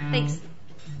 seconds. Thanks.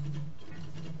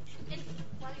 And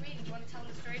while you're reading, do you want to tell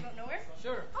them a story about nowhere?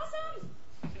 Sure. Awesome.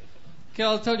 Okay,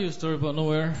 I'll tell you a story about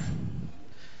nowhere.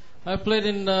 I played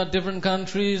in different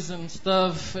countries and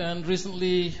stuff, and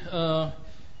recently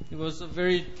it was a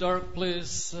very dark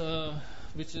place,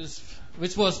 which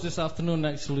was this afternoon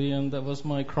actually, and that was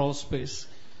my crawl space.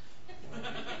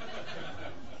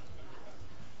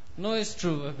 No, it's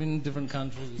true. I've been in different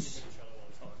countries,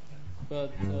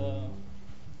 but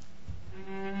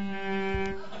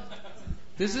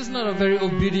this is not a very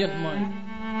obedient mic.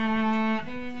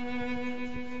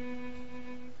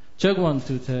 Check 1,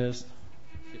 2, test.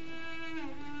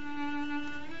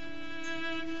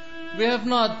 We have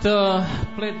not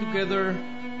played together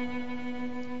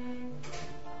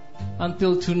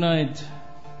until tonight.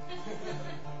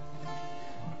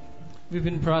 We've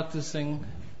been practicing,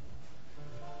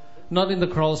 not in the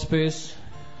crawl space,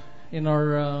 in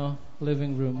our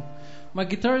living room. My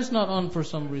guitar is not on for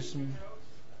some reason.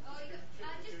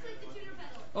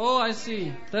 Oh, I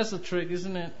see. That's a trick,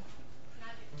 isn't it?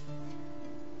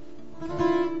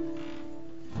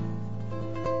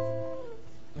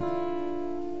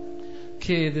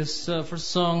 Okay, this first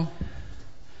song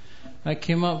I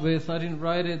came up with, I didn't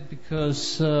write it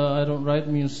because I don't write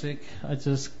music. I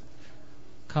just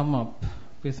come up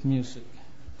with music.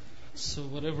 So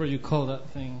whatever you call that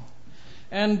thing.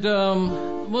 And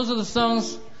most of the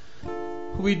songs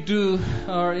we do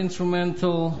are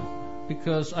instrumental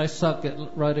because I suck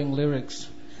at writing lyrics.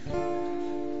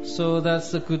 So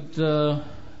that's a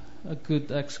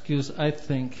good excuse, I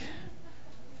think.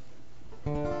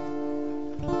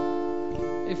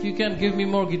 If you can give me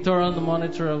more guitar on the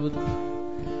monitor, I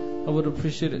would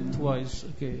appreciate it twice.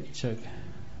 Okay, check.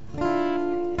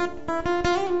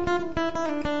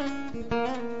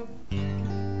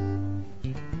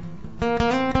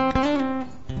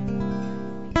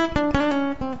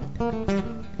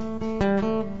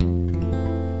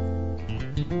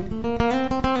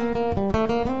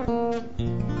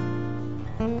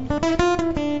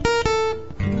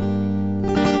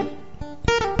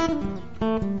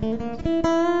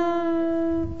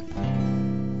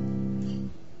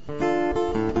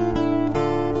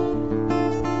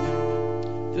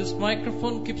 This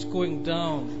microphone keeps going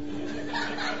down.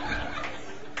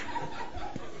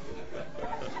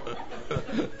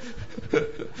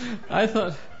 I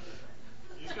thought.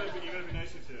 You gotta be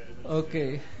nicer to it.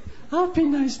 Okay. I'll be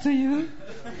nice to you.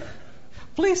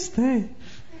 Please stay.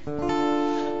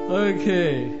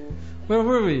 Okay. Where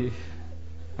were we?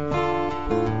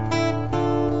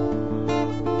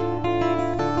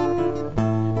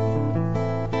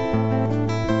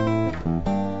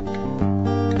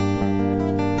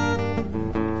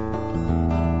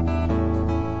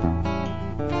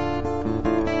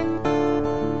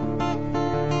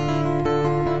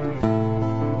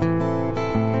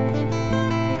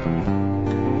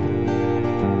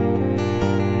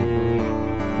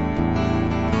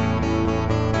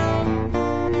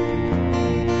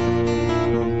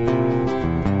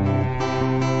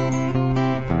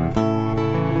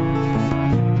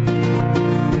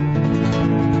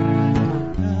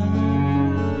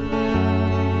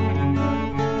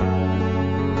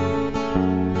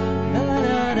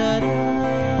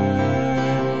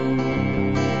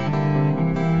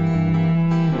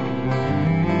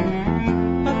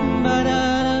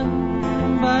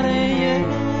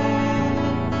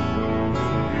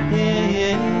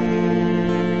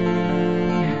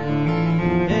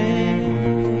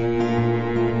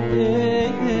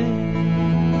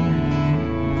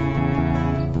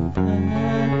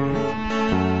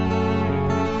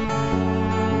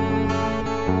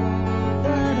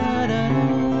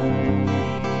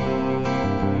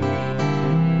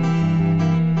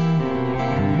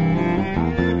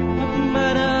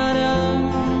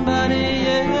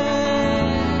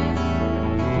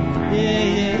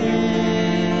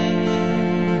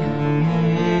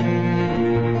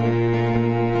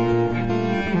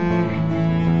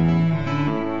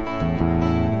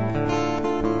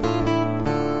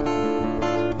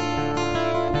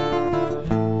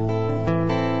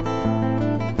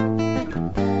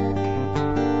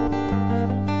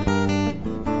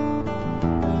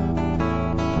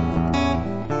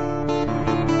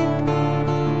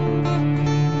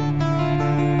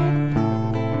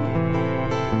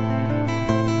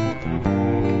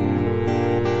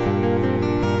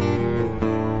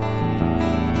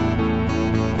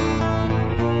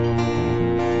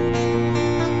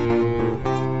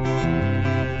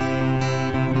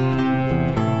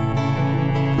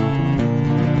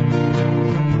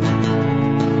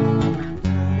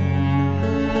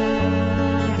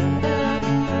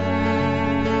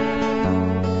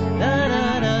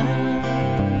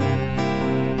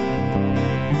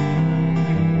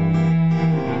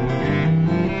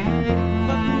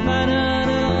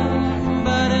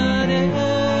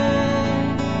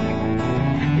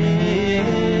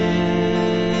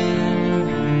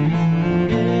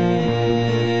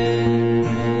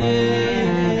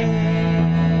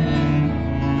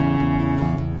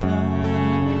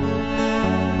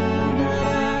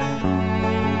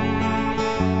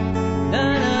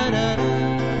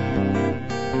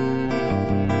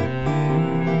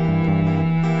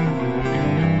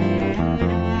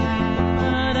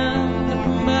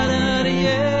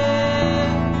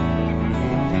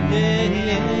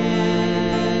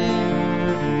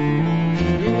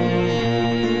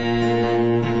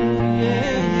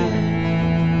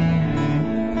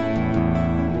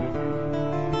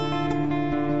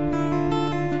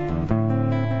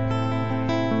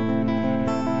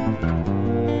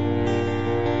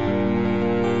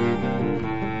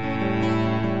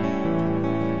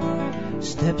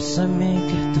 Steps I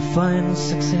make to find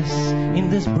success in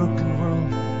this broken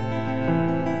world.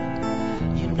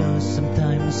 You know,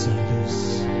 sometimes I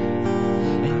lose,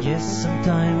 and yes,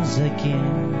 sometimes I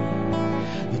gain.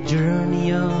 The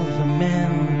journey of a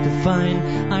man to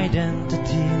find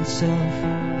identity in self.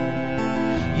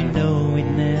 You know it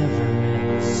never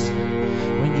ends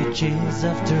when you chase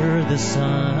after the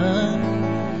sun.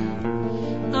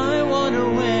 I wonder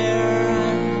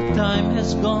where time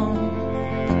has gone.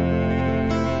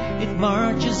 It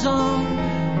marches on,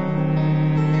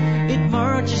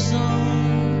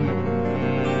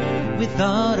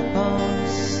 without a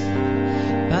pause,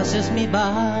 passes me by.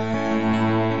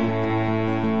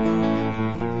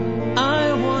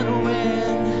 I wonder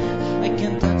when I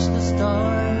can touch the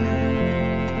star,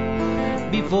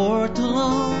 before too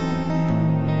long,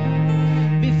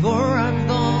 before I'm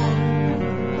gone,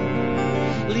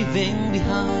 leaving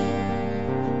behind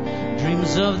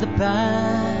dreams of the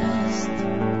past.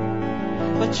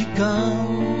 But you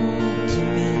come to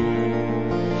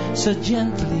me so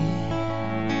gently,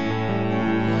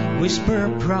 whisper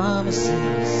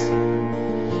promises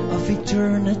of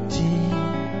eternity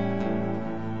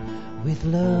with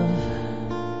love,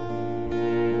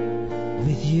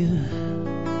 with you.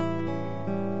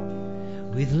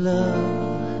 with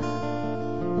love,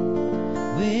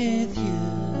 with you.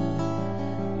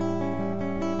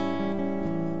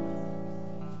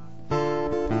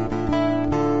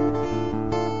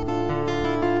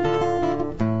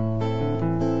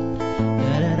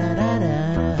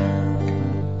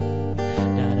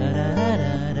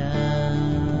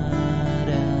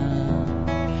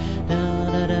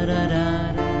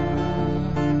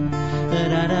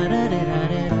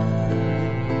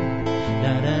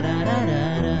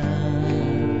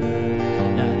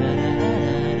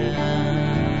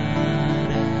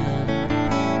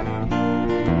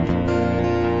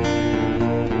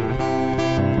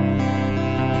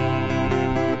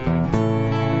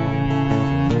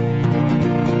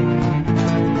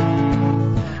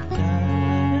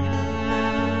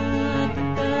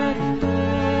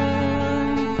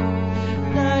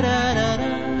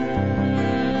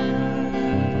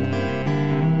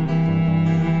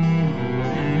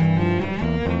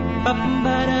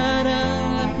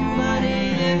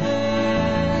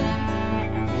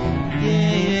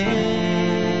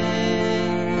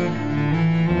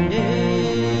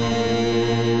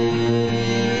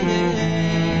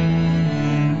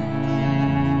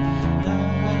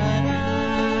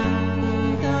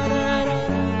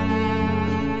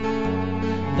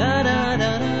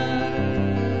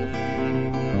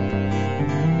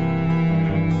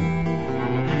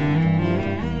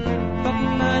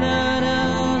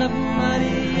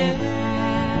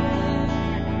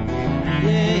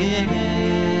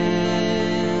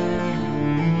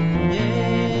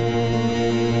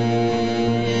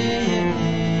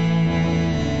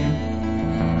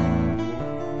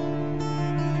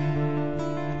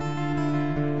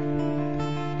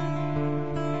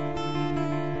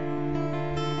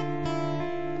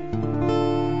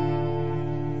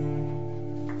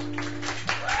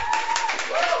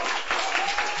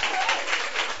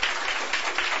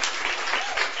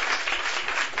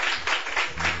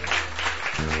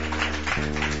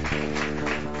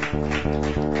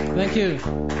 Thank you.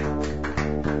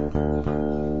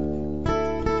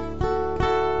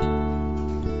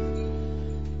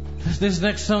 This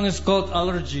next song is called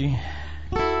Allergy.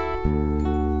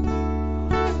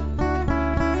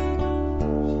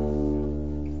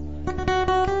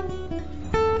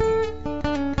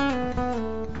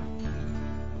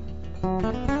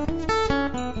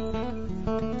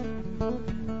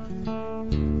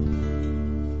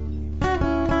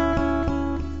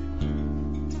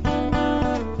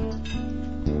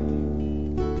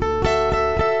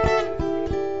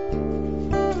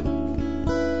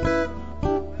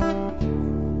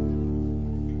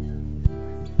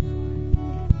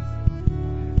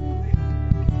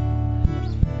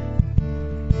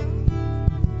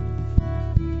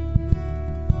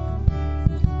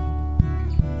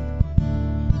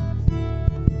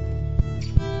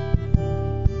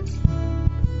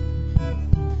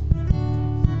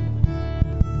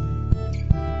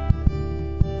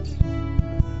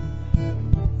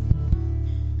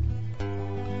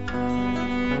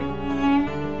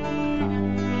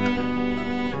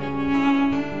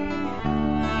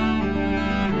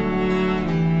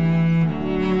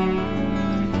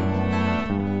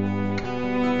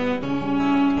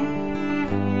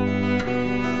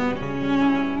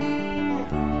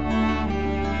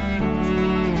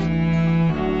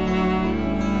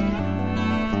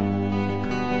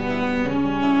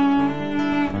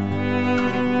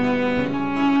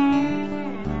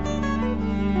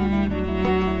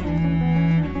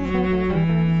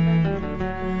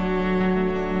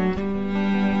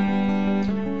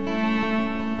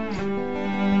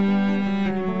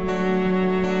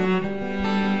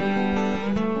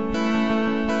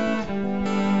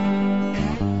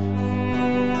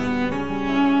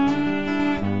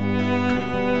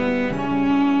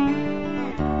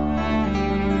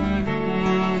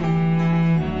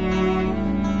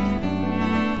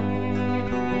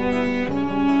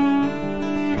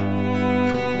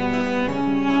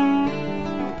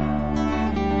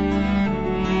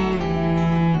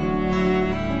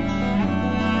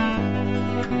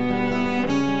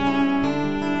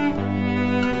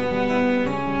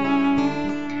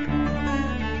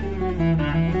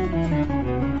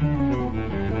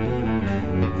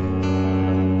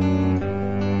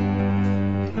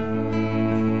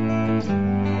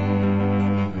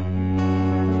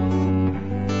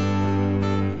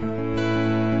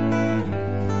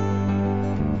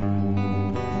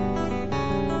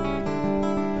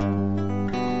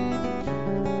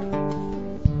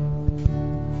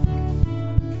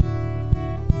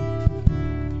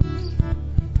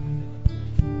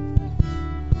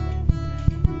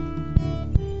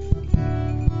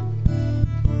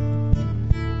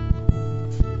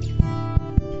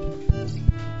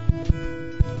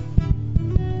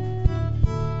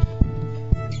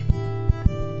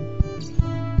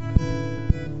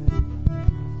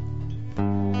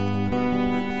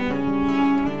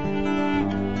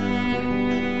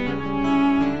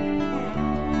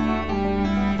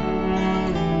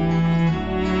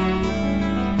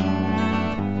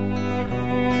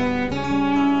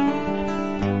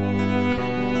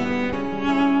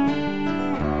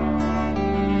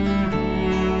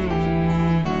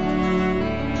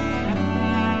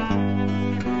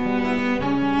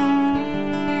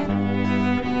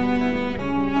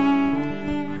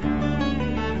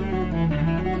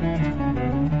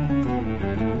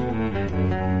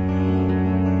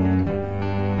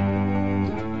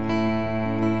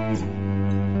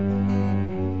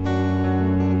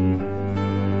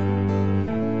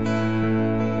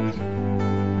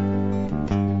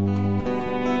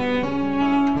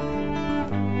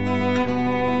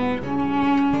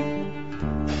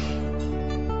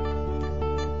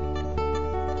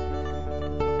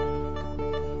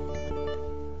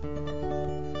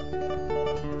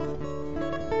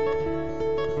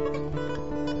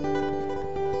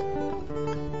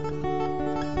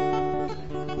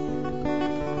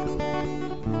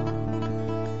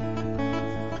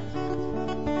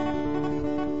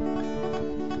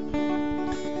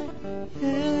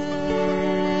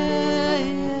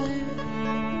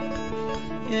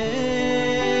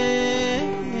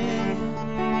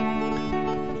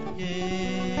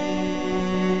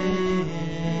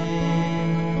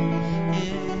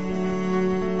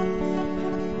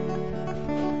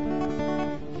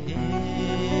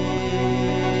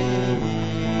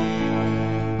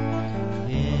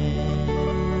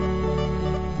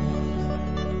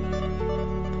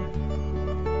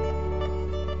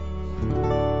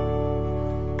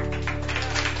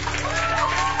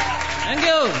 Thank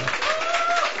you.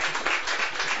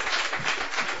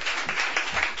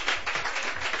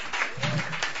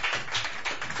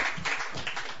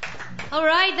 All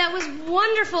right, that was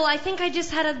wonderful. I think I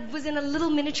just was in a little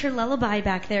miniature lullaby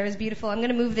back there. It was beautiful. I'm going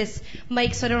to move this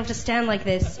mic so I don't have to stand like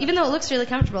this, even though it looks really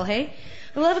comfortable, hey?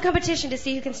 We'll have a competition to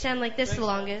see who can stand like this the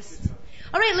longest.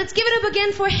 All right, let's give it up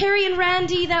again for Harry and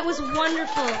Randy. That was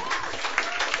wonderful.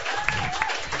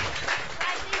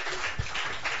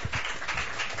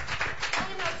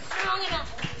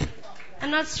 I'm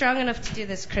not strong enough to do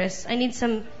this, Chris. I need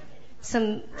some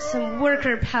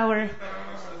worker power.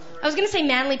 I was going to say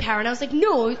manly power, and I was like,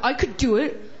 no, I could do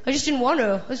it. I just didn't want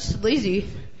to. I was just lazy.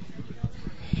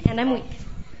 And I'm weak.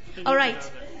 All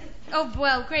right. Oh,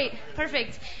 well, great.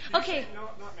 Perfect. Okay.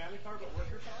 Not manly power, but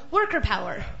worker power? Worker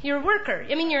power. You're a worker.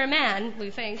 I mean, you're a man, we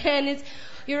think. And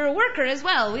you're a worker as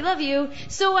well. We love you.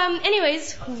 So,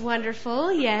 anyways,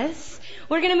 wonderful. Yes.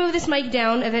 We're going to move this mic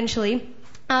down eventually.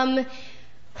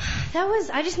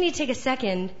 I just need to take a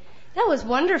second. That was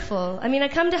wonderful. I mean, I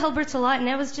come to Hilbert's a lot, and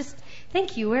I was just,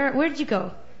 thank you. Where'd you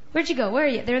go? Where'd you go? Where are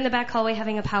you? They're in the back hallway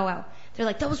having a powwow. They're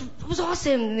like, that was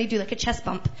awesome. And they do like a chest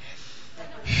bump.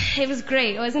 It was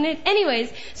great, wasn't it?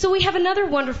 Anyways, so we have another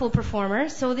wonderful performer.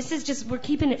 So this is just, we're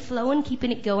keeping it flowing,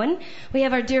 keeping it going. We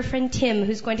have our dear friend Tim,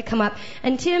 who's going to come up.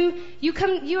 And Tim, you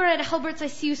are at Hilbert's. I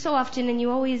see you so often, and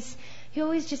you always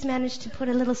just manage to put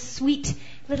a little sweet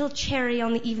little cherry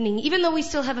on the evening, even though we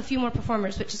still have a few more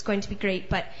performers, which is going to be great,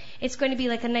 but it's going to be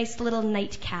like a nice little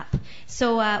nightcap.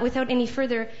 So without any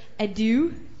further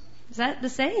ado, is that the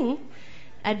saying?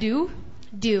 Ado?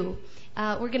 Do.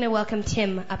 We're going to welcome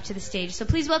Tim up to the stage. So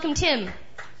please welcome Tim.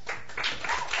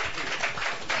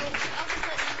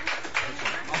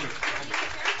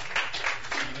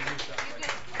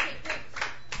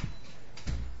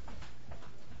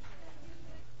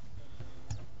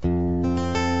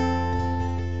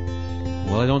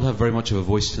 Well, I don't have very much of a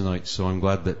voice tonight, so I'm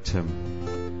glad that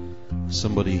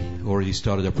somebody already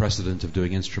started a precedent of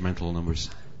doing instrumental numbers,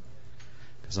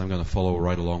 because I'm going to follow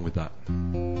right along with that.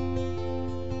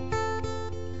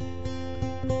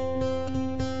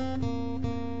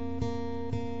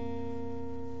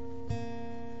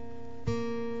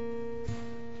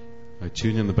 I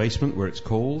tune in the basement where it's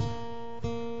cold.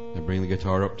 I bring the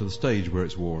guitar up to the stage where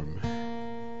it's warm.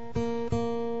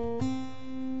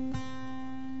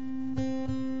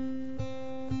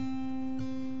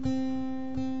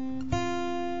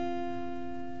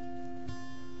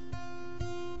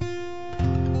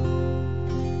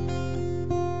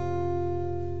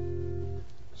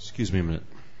 Excuse me a minute.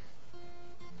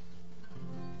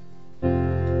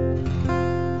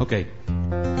 Okay.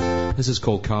 This is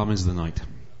called Calm is the Night.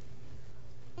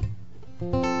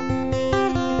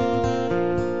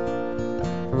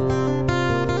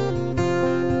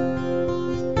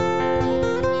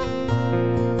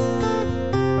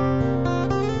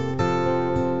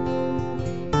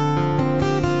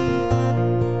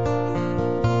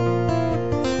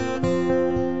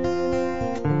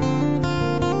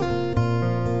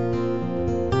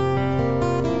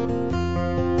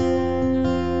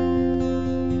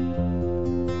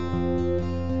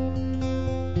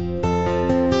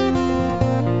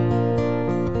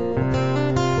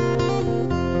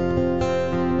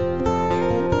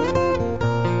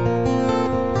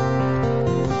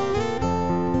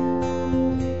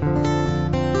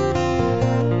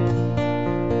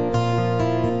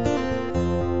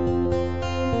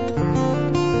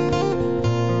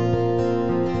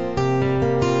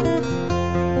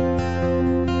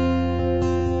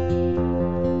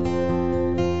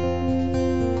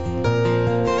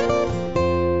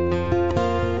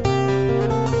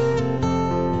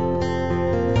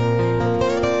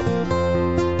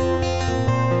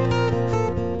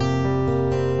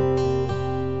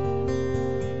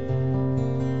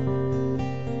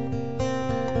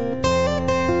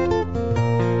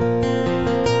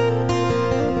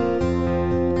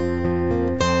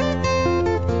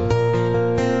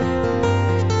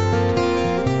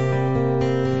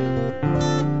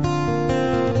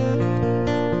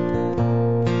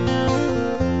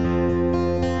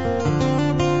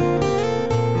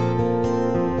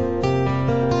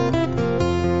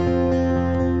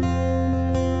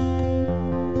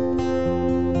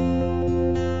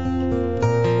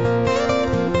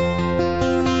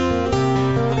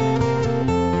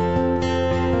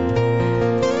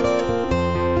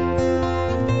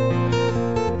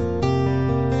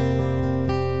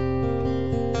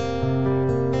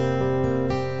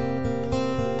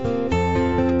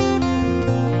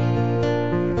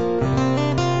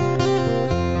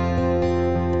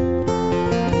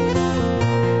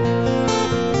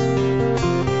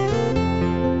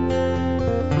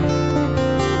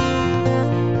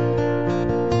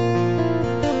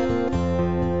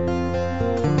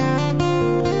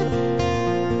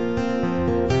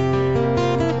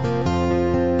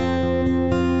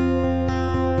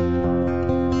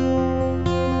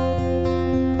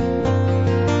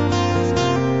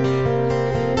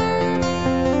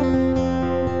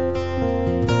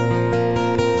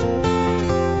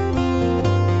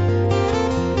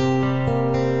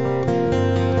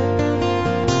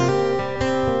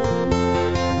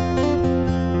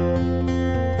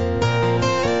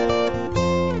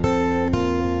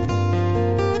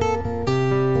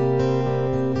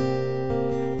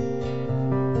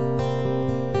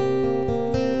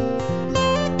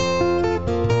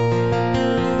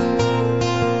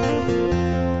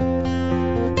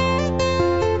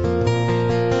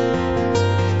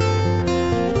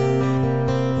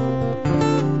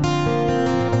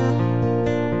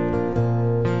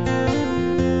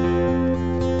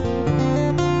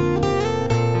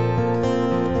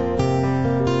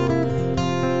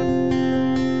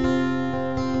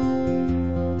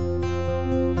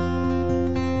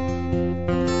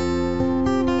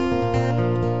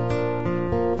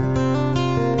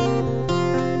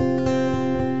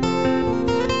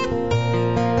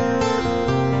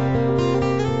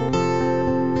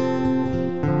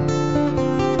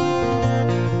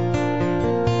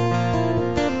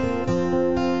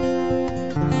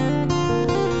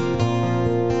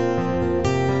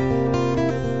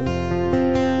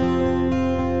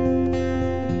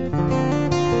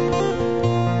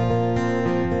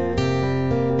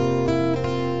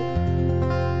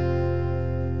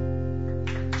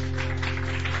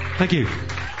 Thank you.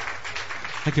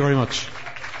 Thank you very much.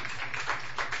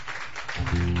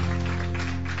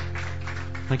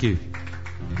 Thank you.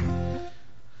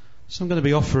 So I'm going to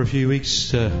be off for a few weeks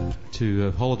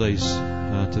to holidays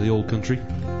to the old country.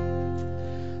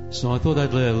 So I thought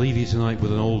I'd leave you tonight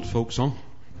with an old folk song.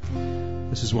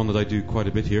 This is one that I do quite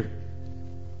a bit here.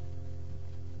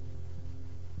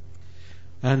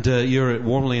 And you're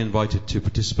warmly invited to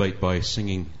participate by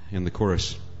singing in the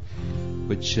chorus,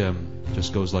 which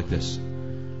just goes like this.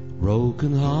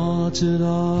 Broken hearted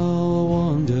I'll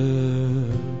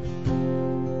wander,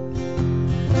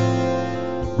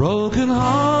 broken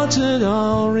hearted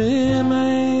I'll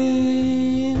remain,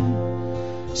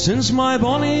 since my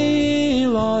bonny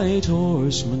light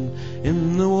horseman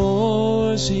in the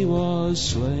wars he was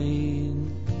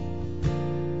slain.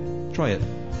 Try it.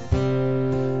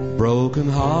 Broken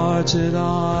hearted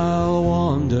I'll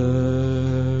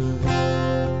wander,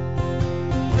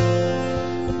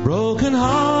 broken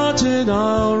hearted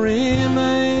I'll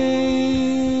remain,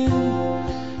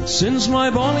 since my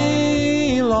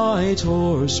bonny light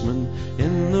horseman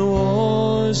in the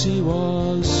wars he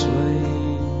was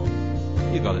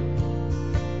slain. You got it.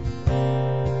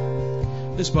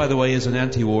 This, by the way, is an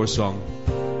anti-war song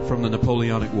from the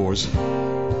Napoleonic Wars.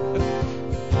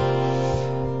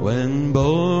 When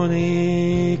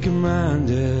Boney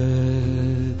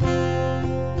commanded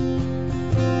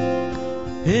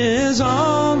his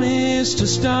armies to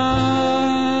stand,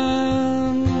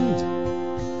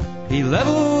 he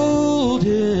levelled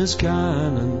his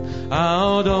cannon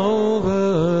out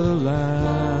over the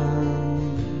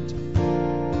land.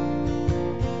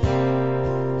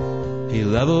 He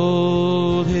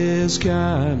levelled his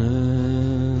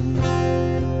cannon,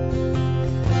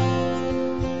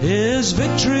 his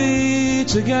victory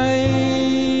to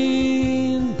gain,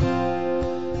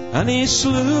 and he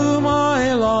slew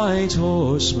my light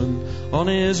horseman on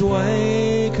his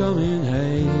way coming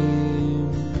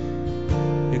home.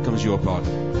 Here comes your part.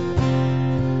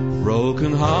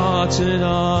 Broken hearted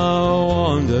I'll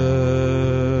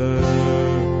wander,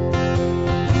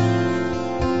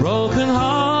 broken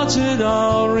hearted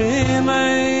I'll remain,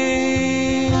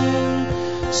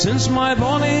 since my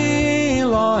bonny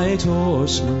light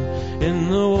horseman in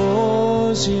the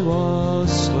wars he was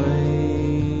slain.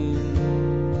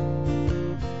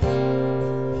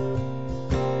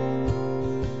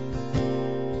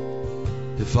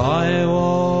 If I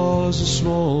was a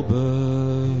small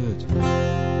bird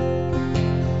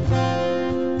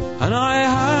and I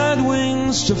had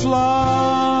wings to fly,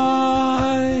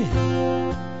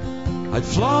 I'd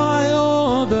fly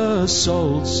o'er the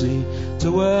salt sea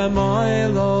to where my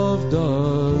love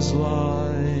does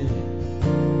lie.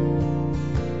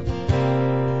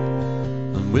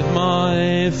 And with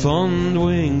my fond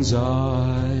wings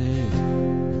I'd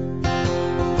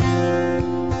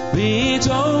beat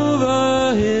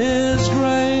over his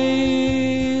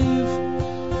grave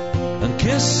and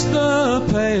kiss the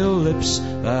pale lips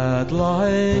that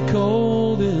lie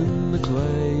cold in the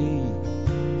clay.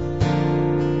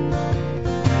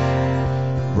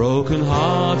 Broken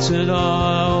hearted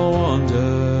I'll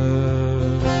wander,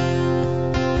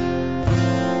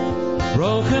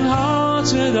 broken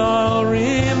hearted I'll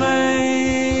remain,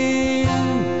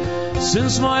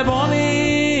 since my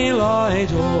bonny light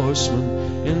horseman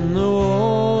in the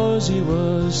wars he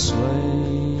was slain.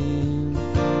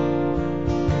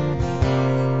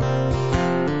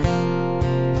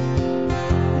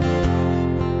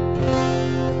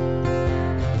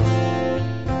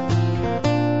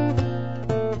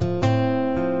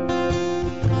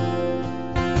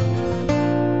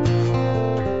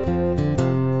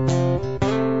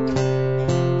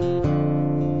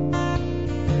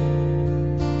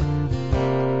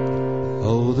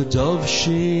 The dove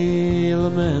she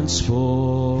laments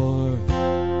for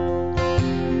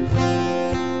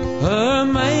her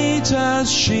mate as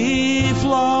she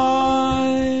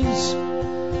flies.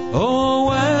 Oh,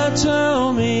 where,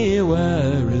 tell me,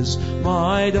 where is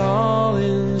my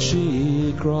darling,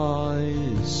 she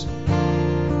cries.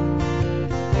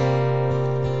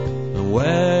 And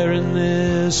where in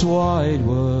this wide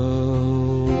world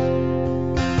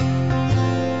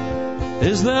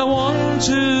is there one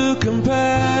to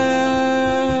compare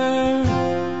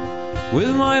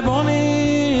with my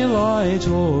bonny light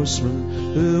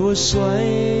horseman who was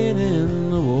slain in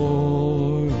the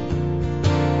war?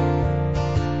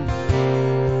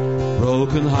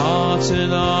 Broken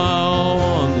hearted I'll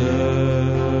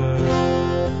wander,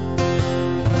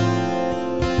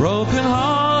 broken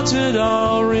hearted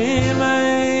I'll remain,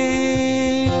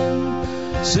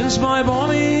 since my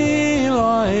bonny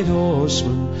light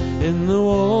horseman in the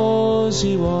wars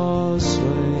he was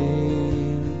slain.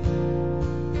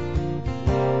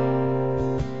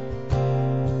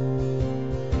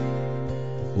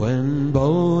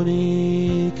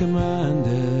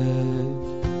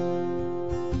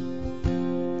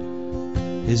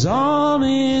 his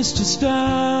armies to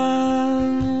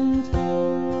stand.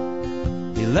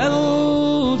 He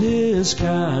leveled his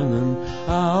cannon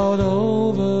out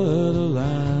over the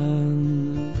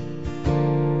land.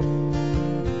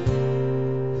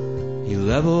 He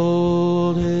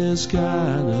leveled his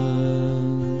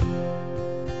cannon,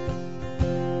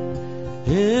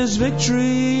 his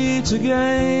victory to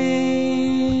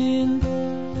gain,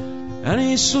 and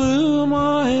he slew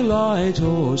my light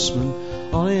horseman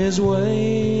on his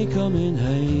way coming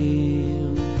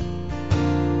home.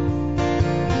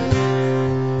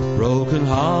 Broken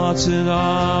hearted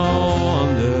I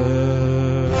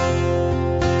wander,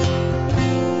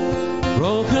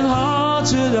 broken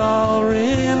hearted I'll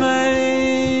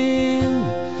remain,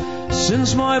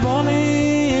 since my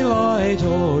bonny light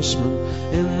horseman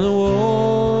in the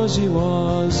wars he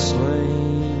was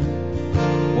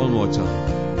slain. One more time.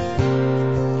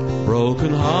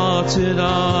 Broken hearted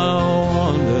I'll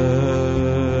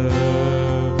wander,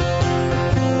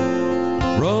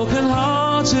 broken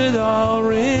hearted I'll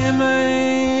remain,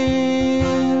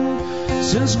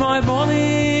 since my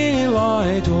bonny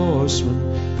light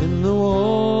horseman in the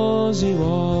wars he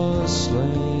was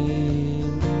slain.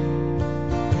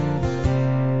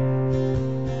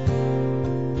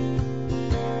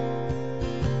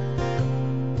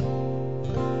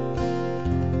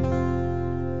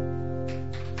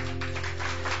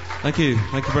 Thank you.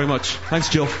 Thank you very much. Thanks,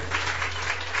 Jill.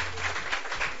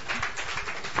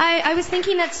 I was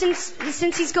thinking that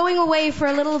since he's going away for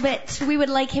a little bit, we would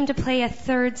like him to play a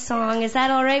third song. Is that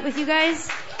all right with you guys?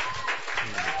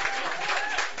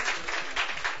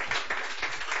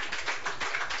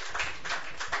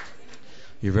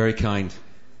 You're very kind.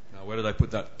 Now, where did I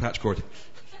put that patch cord?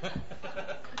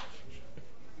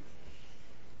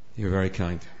 You're very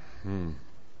kind.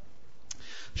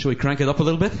 Shall we crank it up a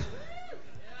little bit?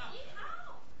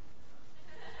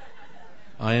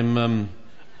 I'm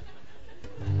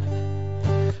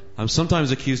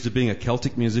sometimes accused of being a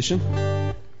Celtic musician,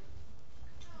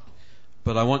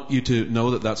 but I want you to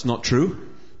know that that's not true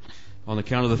on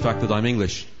account of the fact that I'm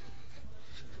English.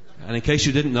 And in case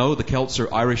you didn't know, the Celts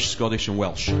are Irish, Scottish and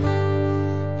Welsh,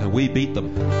 and we beat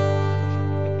them.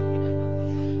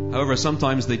 However,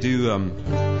 sometimes they do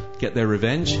get their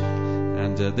revenge,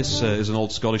 and this is an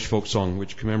old Scottish folk song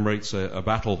which commemorates a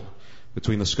battle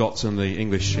between the Scots and the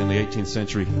English in the 18th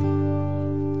century.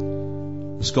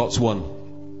 The Scots won.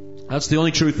 That's the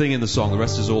only true thing in the song. The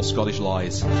rest is all Scottish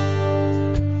lies. I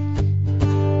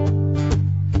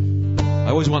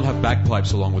always want to have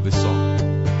bagpipes along with this song.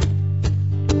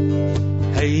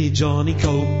 Hey Johnny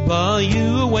Cope, are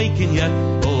you awakened yet?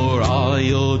 Or are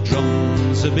your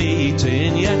drums a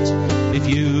beating yet? If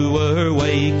you were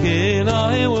waking,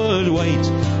 I would wait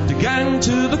to gang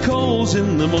to the coals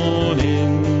in the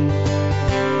morning.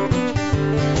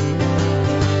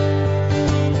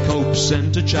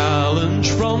 Sent a challenge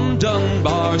from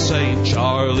Dunbar, saying,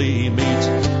 Charlie, meet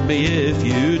me if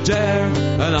you dare,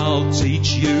 and I'll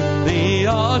teach you the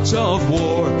art of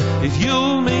war, if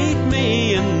you'll meet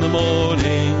me in the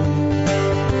morning.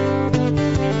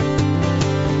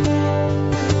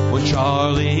 When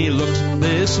Charlie looked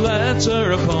this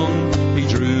letter upon, he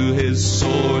drew his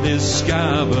sword, his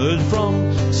scabbard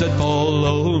from, said,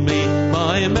 follow me,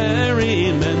 my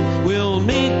merry men, we'll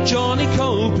meet Johnny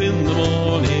Cope in the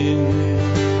morning.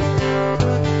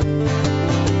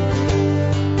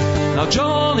 Now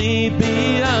Johnny,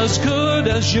 be as good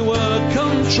as you were,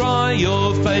 come try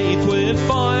your faith with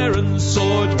fire and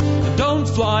sword, and don't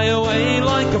fly away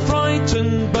like a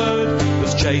frightened bird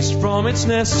that's chased from its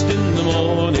nest in the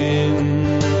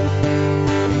morning.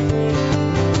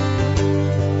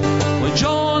 When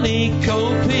Johnny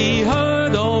Cope he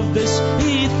heard of this,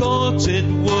 he thought it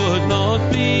would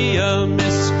not be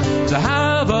amiss to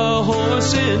have a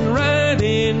horse in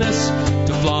readiness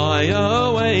to fly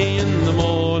away in the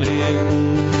morning.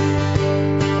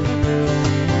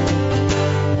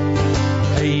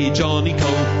 Hey Johnny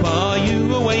Cope, are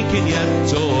you awakened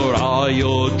yet? Or are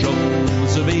your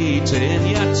drums a beating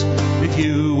yet? If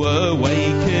you were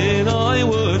waking, I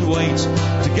would wait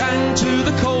to gang to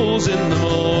the coals in the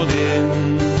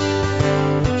morning.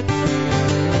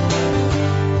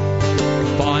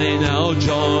 By now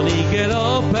Johnny, get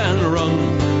up and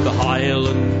run, the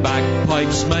Highland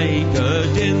bagpipes make a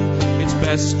din, it's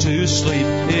best to sleep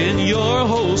in your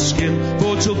whole skin,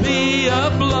 for 'twill be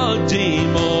a bloody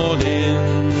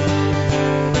morning.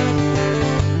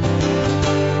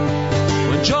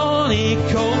 When Johnny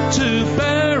Cope to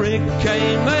Berwick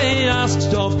came, they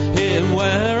asked of him,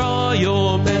 where are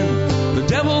your men? The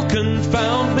devil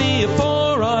confound me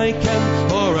afore I can,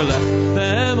 for I left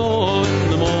them all in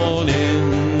the morning.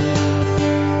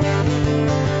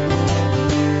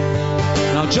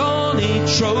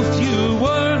 troth you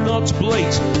were not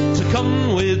blate to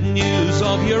come with news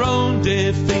of your own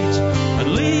defeat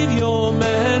and leave your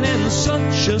men in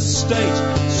such a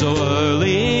state so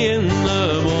early in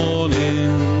the morning.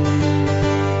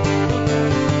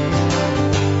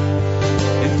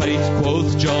 In faith,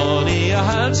 quoth Johnny, I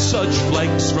had such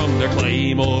flakes from their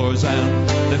claymores and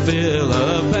they fill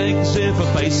of pegs if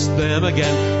I face them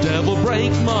again. Devil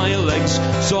break my legs,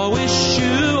 so I wish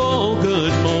you all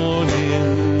good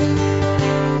morning.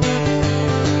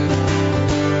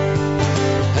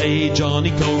 Hey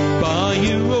Johnny Cope, are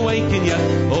you awaking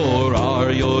yet, or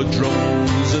are your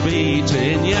drums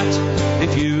a-beating yet?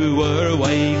 If you were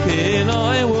waking,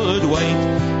 I would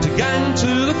wait to gang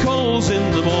to the coals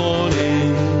in the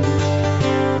morning.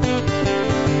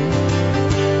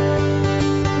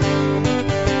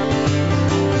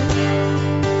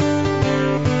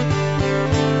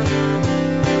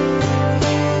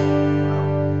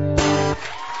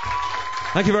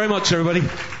 Thank you very much, everybody.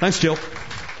 Thanks, Jill.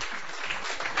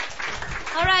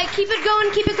 All right, keep it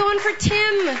going for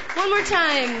Tim. One more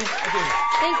time.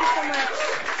 Thank you so much.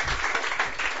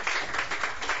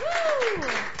 Woo.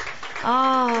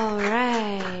 All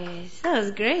right, that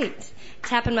was great.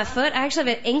 Tapping my foot. I actually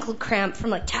have an ankle cramp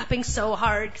from like tapping so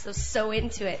hard because I was so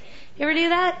into it. You ever do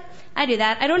that? I do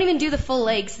that. I don't even do the full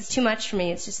legs. It's too much for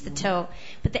me. It's just the toe.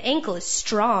 But the ankle is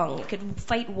strong. It could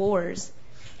fight wars.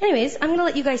 Anyways, I'm going to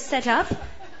let you guys set up.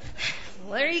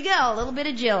 Well, there you go, a little bit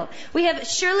of Jill. We have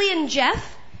Shirley and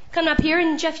Jeff coming up here.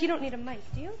 And Jeff, you don't need a mic,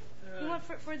 do you? You want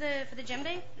for the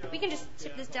djembe? We can just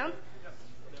tip this down.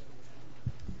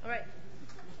 All right.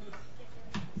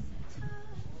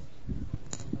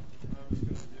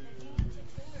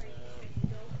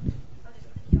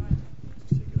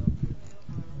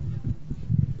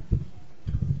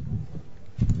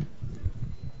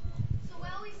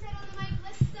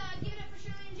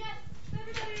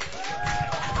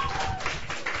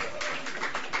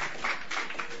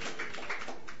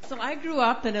 So I grew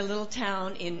up in a little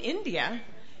town in India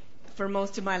for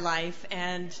most of my life,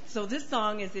 and so this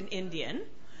song is in Indian.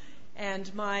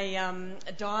 And my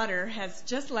daughter has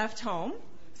just left home,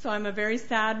 so I'm a very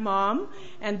sad mom.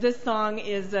 And this song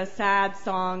is a sad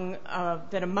song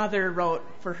that a mother wrote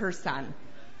for her son.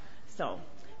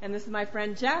 And this is my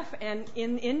friend Jeff, and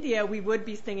in India we would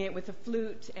be singing it with a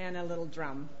flute and a little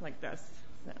drum like this.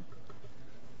 So.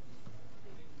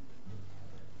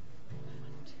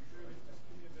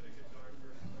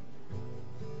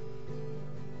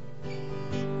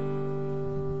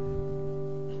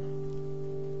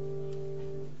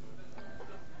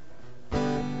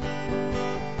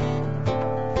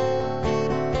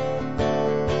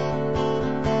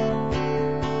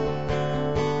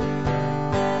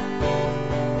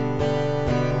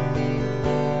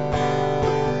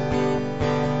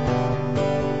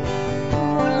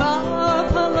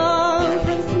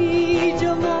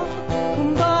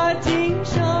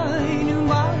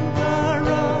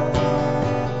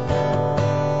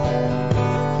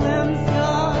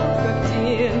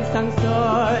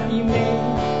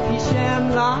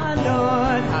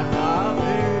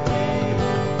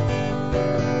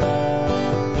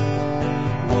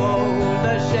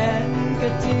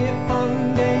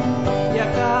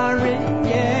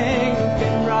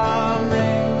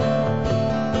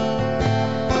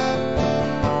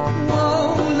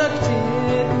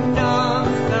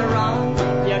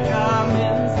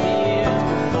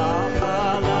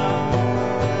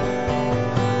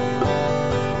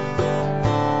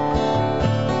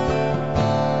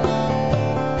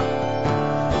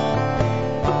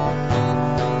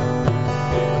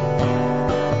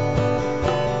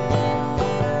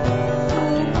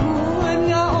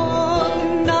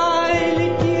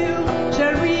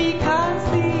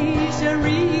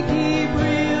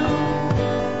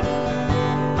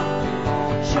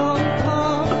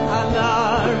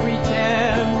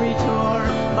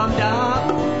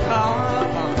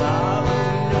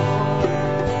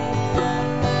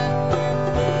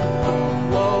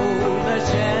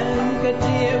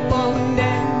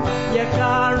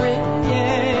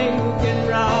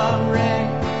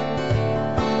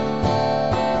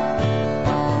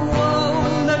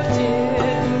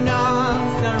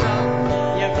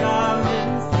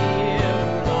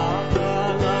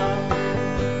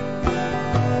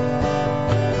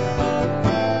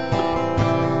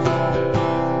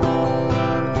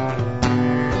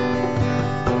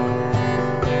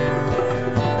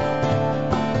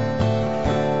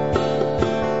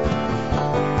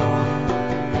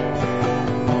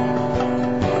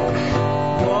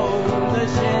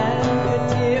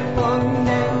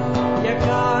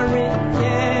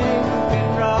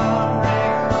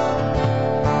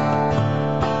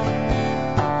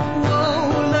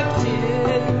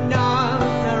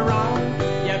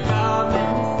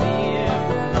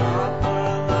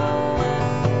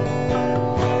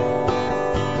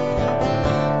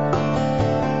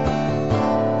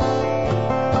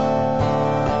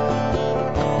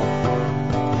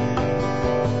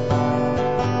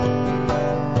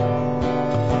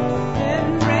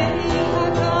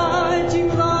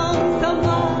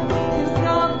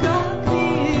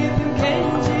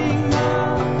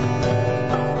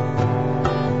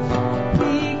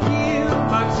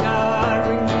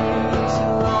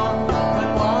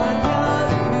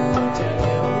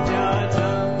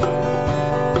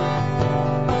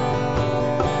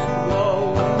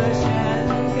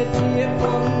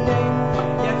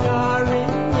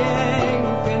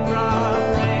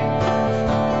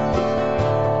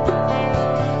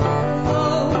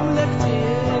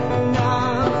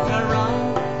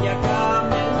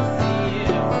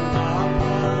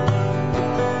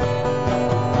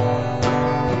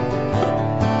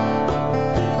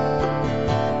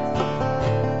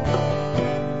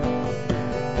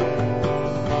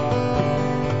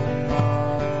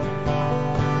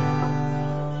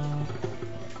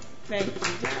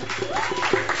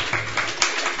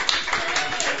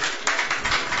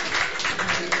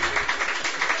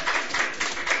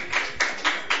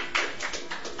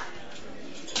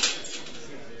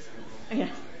 Yeah.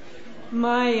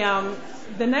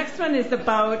 The next one is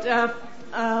about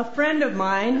a friend of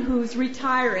mine who's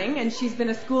retiring, and she's been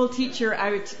a school teacher.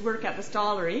 I work at the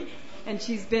Stollery, and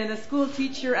she's been a school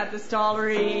teacher at the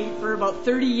Stollery for about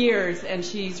 30 years, and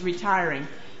she's retiring.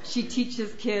 She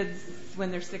teaches kids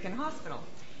when they're sick in hospital.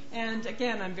 And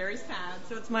again, I'm very sad,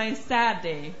 so it's my sad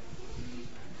day.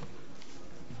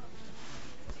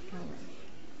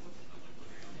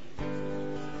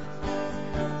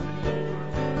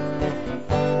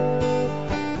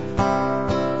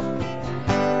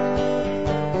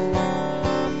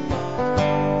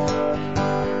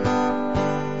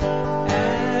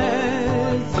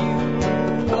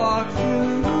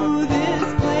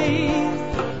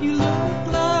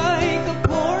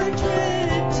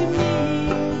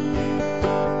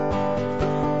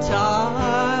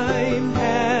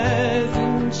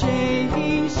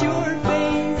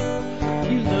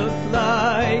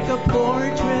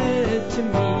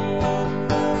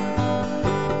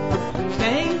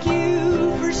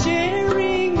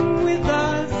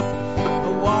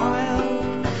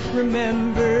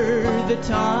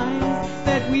 Times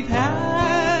that we've had,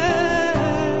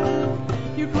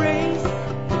 your grace,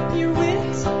 your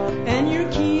wit, and your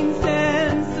keen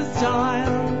sense of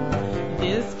style.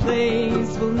 This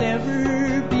place will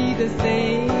never be the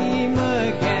same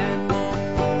again.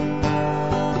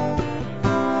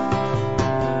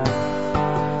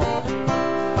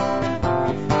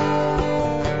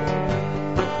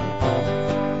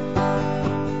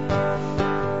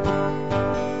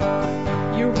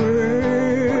 Your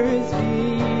words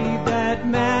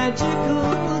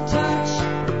magical touch,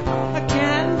 a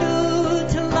candle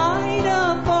to light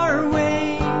up our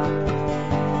way.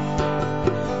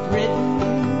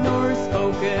 Written or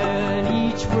spoken,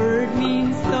 each word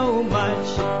means so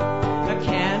much, a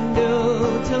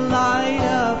candle to light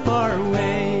up our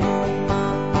way.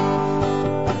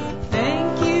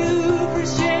 Thank you for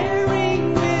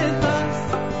sharing with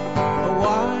us a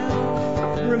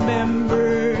while.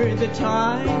 Remember the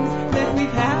times that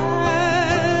we've had.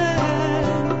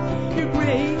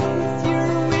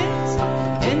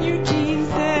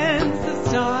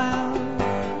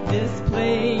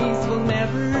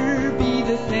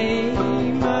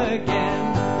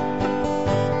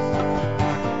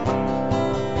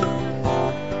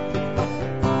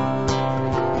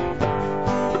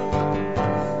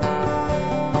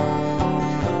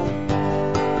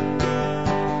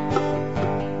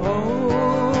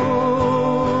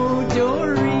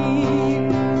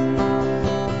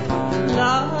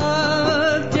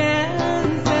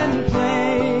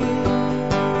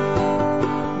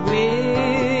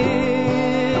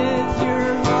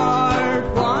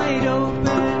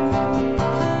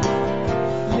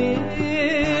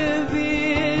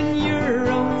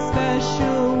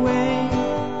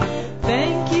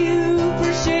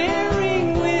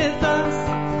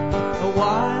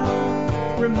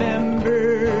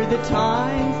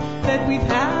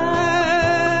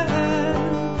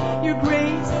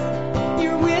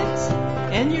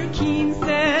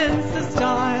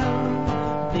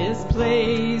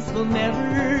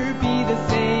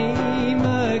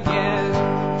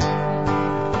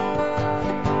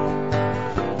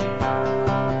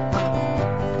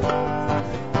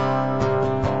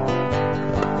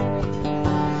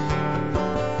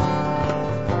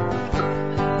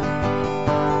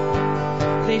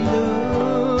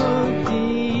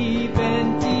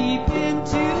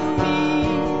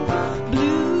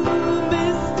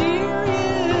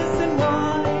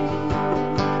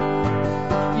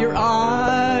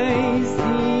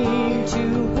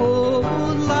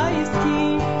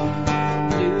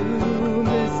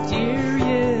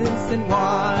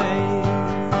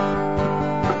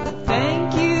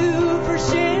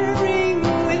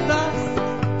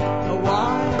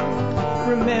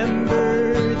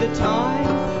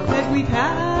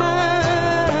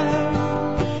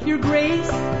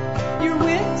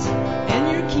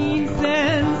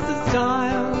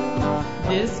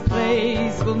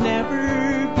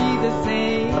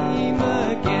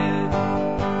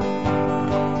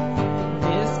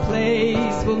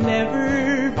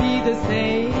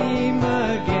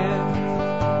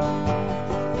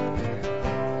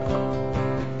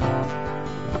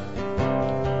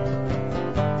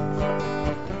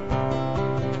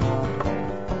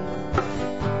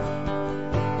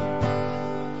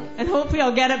 Hopefully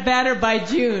I'll get it better by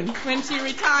June when she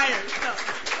retires. So.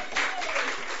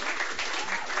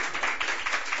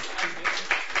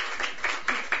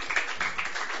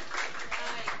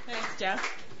 Thanks, Jeff.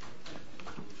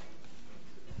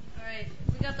 All right,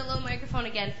 we got the low microphone. microphone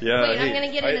again. Yeah, Wait, hey, I'm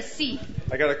gonna get in a seat.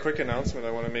 I got a quick announcement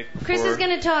I want to make. Chris is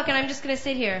gonna talk, and I'm just gonna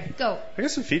sit here. Go. I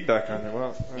got some feedback on there.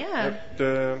 Wow. Yeah.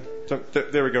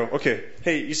 There we go. Okay.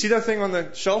 Hey, you see that thing on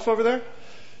the shelf over there?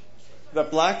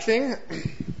 That black thing?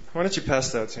 Why don't you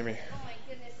pass that to me? Oh my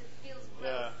goodness, it feels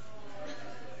gross. Yeah.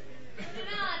 Put it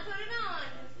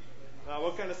on.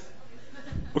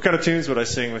 What kind of tunes would I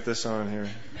sing with this on here?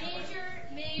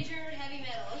 Major heavy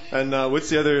metal. And what's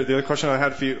the other question I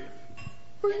had for you?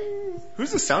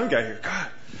 Who's the sound guy here? God.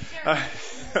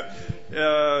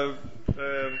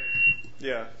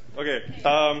 Yeah. Okay.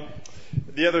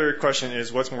 The other question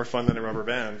is, what's more fun than a rubber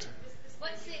band?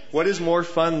 What is more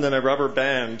fun than a rubber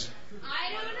band?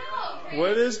 I don't know.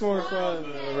 What is more fun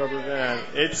than a rubber band?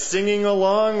 It's singing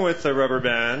along with a rubber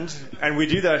band, and we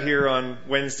do that here on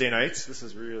Wednesday nights. This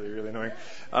is really, really annoying.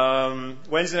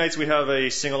 Wednesday nights we have a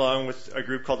sing-along with a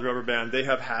group called the Rubber Band. They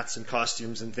have hats and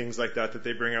costumes and things like that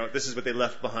they bring out. This is what they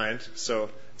left behind, so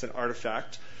it's an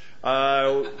artifact.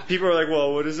 People are like,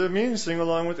 well, what does it mean, sing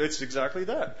along with? It's exactly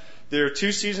that. They're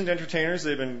two seasoned entertainers.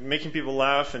 They've been making people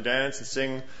laugh and dance and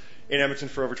sing in Edmonton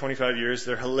for over 25 years.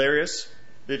 They're hilarious.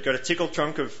 They've got a tickle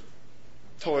trunk of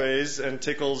toys and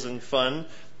tickles and fun,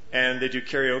 and they do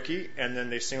karaoke, and then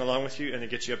they sing along with you, and they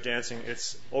get you up dancing.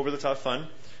 It's over-the-top fun.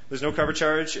 There's no cover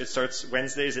charge. It starts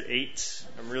Wednesdays at 8.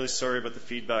 I'm really sorry about the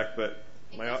feedback, but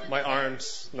my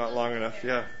arm's not long enough.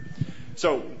 Yeah.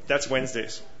 So that's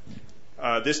Wednesdays.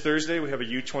 This Thursday, we have a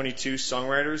U22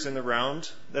 songwriters in the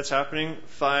round that's happening.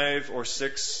 5 or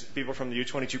 6 people from the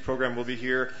U22 program will be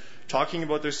here talking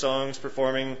about their songs,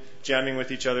 performing, jamming with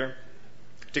each other.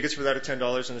 Tickets for that are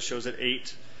 $10, and the show's at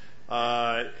 8.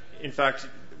 In fact,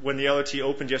 when the LRT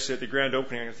opened yesterday at the grand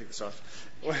opening, I'm going to take this off.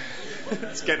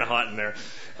 It's getting hot in there.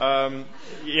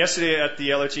 Yesterday at the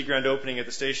LRT grand opening at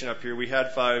the station up here, we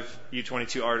had 5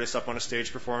 U22 artists up on a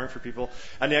stage performing for people,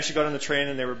 and they actually got on the train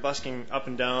and they were busking up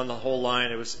and down the whole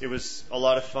line. It was a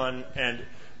lot of fun, and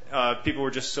people were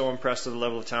just so impressed with the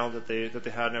level of talent that they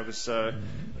had, and it was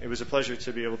a pleasure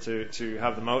to be able to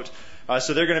have them out.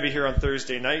 So they're going to be here on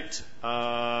Thursday night.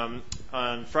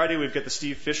 On Friday, we've got the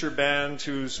Steve Fisher Band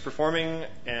who's performing,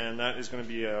 and that is going to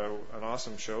be an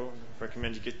awesome show. I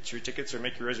recommend you get your tickets or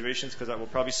make your reservations because that will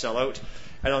probably sell out.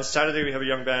 And on Saturday, we have a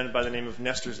young band by the name of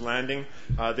Nestor's Landing.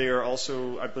 They are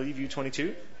also, I believe,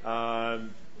 U22.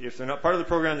 If they're not part of the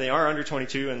program, they are under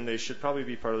 22, and they should probably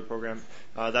be part of the program.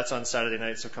 That's on Saturday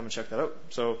night, so come and check that out.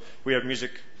 So we have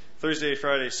music Thursday,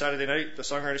 Friday, Saturday night, the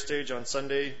songwriter stage on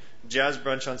Sunday, jazz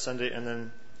brunch on Sunday, and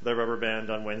then the Rubber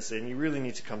Band on Wednesday. And you really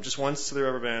need to come just once to the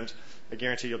Rubber Band. I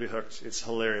guarantee you'll be hooked. It's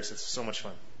hilarious. It's so much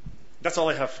fun. That's all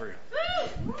I have for you. Woo!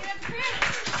 Alright, I'm going to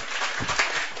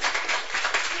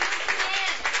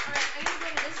go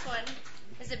to this one.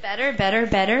 Is it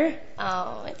better?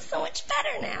 Oh, it's so much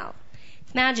better now.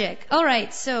 Magic. All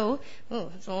right, so,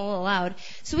 it's a little loud.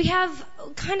 So we have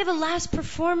kind of a last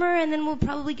performer, and then we'll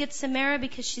probably get Samara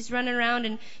because she's running around,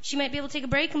 and she might be able to take a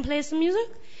break and play some music.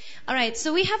 All right,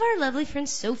 so we have our lovely friend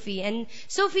Sophie, and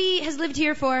Sophie has lived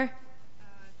here for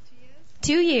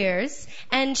 2 years,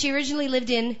 and she originally lived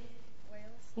in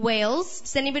Wales.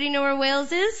 Does anybody know where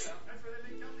Wales is?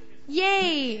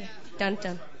 Yay! Dun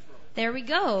dun. There we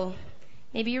go.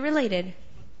 Maybe you're related.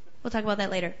 We'll talk about that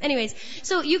later. Anyways,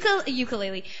 so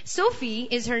ukulele. Sophie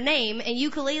is her name, and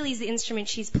ukulele is the instrument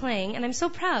she's playing, and I'm so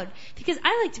proud because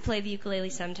I like to play the ukulele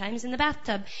sometimes in the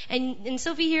bathtub. And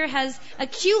Sophie here has a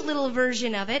cute little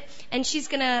version of it, and she's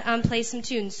gonna play some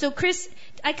tunes. So Chris,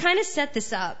 I kind of set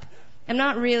this up. I'm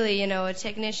not really, a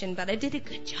technician, but I did a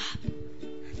good job.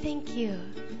 Thank you.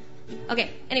 Okay.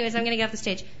 Anyways, I'm gonna get off the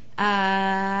stage.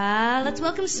 Let's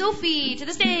welcome Sophie to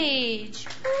the stage.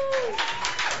 Woo.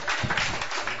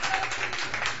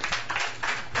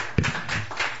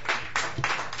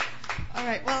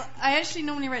 Alright, well, I actually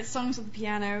normally write songs with the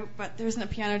piano, but there isn't a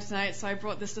piano tonight, so I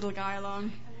brought this little guy along.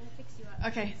 I'm gonna fix you up.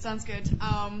 Okay, sounds good.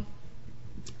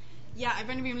 Yeah, I've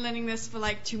only been learning this for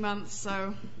like 2 months,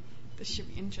 so this should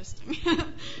be interesting.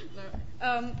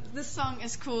 This song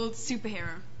is called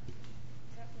Superhero.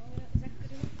 Is that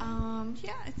good enough?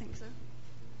 Yeah, I think so.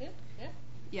 Yeah?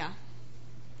 Yeah.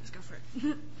 Let's go for it.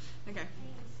 Okay.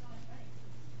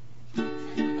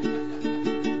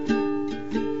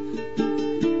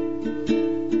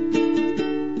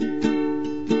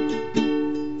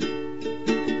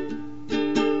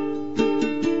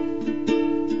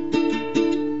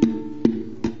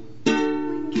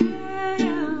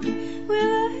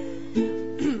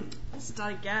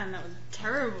 Again, that was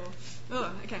terrible.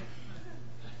 Oh, okay.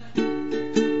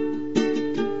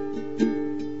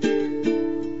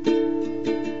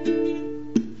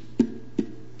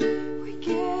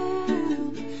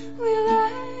 We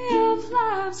live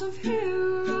lives of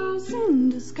heroes and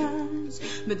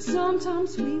But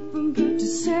sometimes we forget to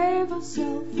save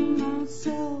ourselves from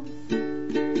ourselves.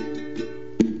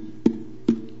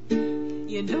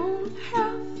 You don't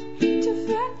have to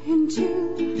fit into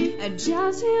a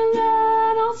jazzy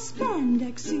little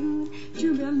spandex suit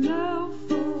to be loved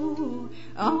for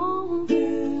all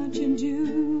that you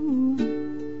do.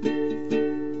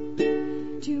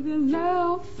 To be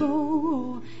loved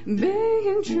for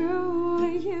being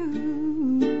truly you.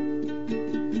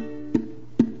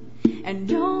 And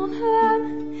don't let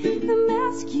the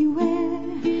mask you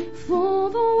wear fool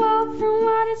the world from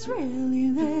what is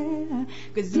really there.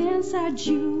 'Cause inside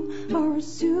you are a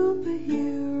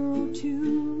superhero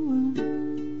too.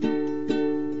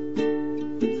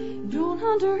 Don't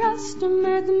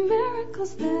underestimate the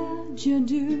miracles that you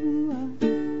do.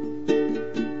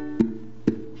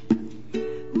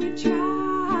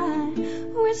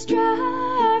 We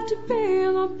strive to be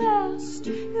the best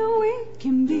that we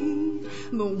can be.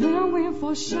 But when we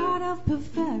fall short of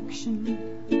perfection,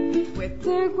 we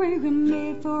think we were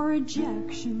made for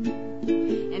rejection.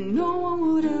 And no one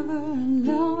would ever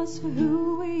love us for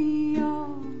who we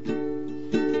are.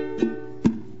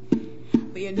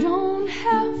 But you don't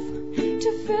have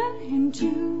to fit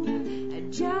into a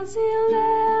jazzy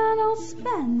little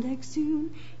spandex suit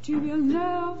to be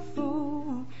loved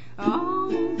for all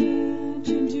that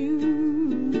you do.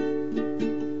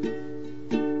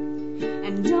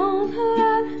 And don't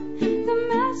let the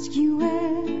mask you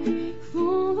wear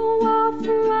fool the world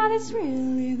for what is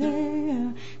really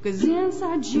there. 'Cause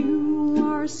inside you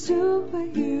are a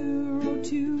superhero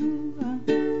too.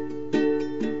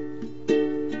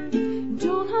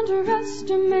 Don't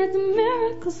underestimate the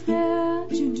miracles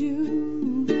that you do.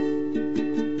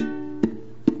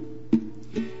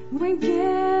 We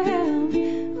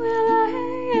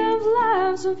live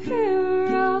lives of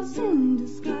heroes in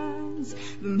disguise.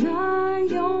 But my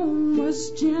own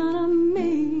worst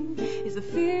enemy is the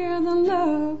fear that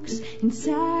lurks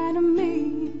inside of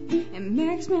me. It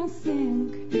makes me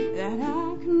think that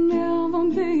I can never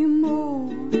be more.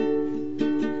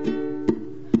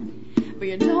 But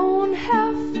you don't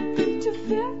have to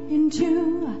fit into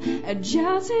a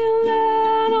jazzy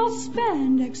little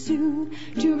spandex suit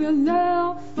to be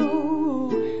loved for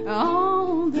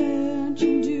all that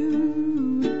you do.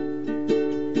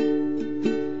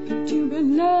 To be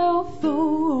loved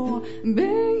for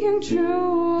being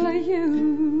truly you.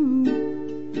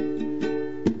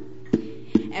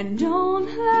 And don't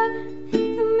let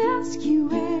the mask you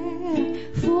wear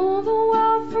fool the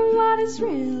world from what is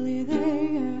really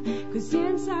there. 'Cause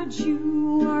inside you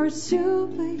are a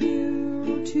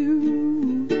superhero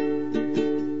too.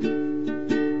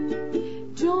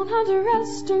 Don't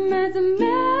underestimate the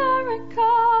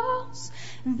miracles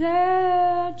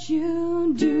that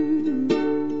you do.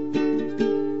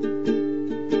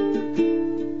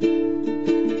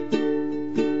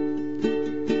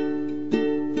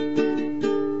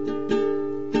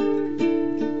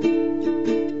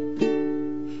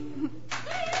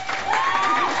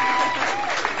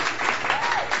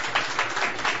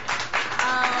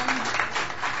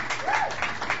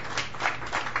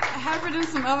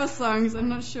 Other songs, I'm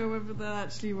not sure whether they'll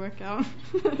actually work out.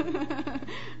 Whatever you want.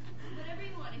 If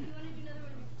you want to do another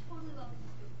one, totally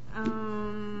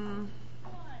welcome.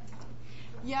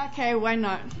 Yeah, okay, why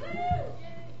not?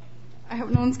 I hope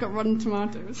no one's got rotten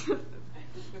tomatoes.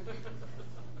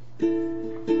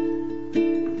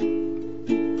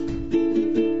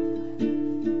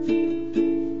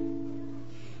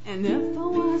 And if I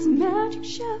was a magic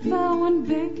chef, I would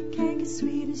bake a cake as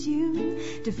sweet as you,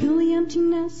 to fill the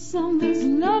emptiness of this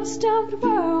love-stuffed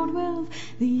world with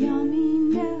the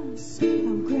yumminess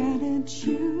of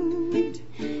gratitude.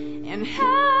 And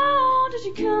how did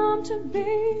you come to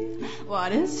be?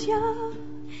 What is your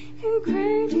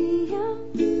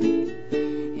ingredient?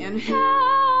 And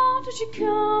how did you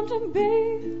come to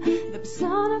be the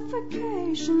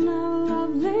personification of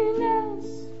loveliness?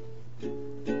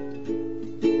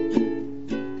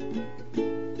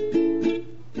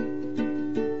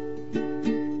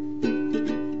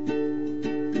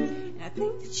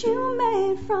 You were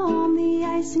made from the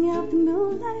icing of the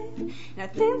moonlight, and I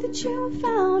think that you were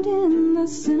found in the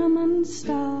cinnamon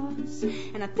stars,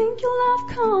 and I think your love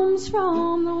comes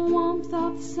from the warmth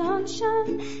of the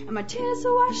sunshine, and my tears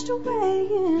are washed away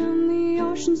in the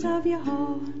oceans of your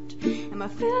heart, and my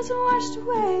fears are washed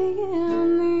away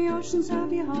in the oceans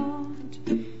of your heart.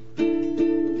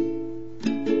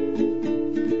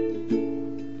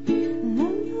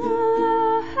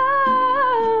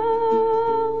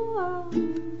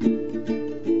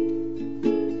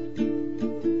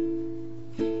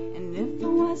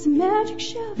 was a magic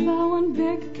chef, I wouldn't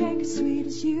bake a cake as sweet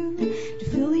as you. To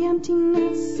fill the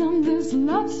emptiness of this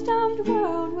love-starved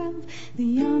world with the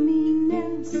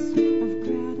yumminess of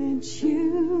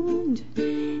gratitude.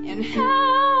 And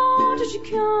how did you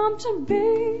come to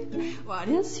be? What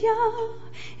is your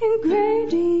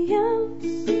ingredients?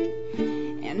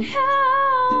 And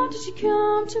how did you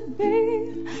come to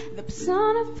be the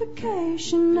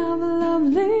personification of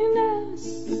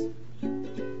loveliness?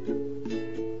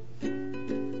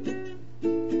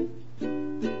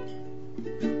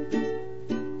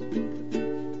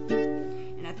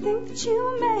 And I think that you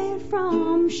were made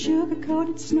from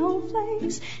sugar-coated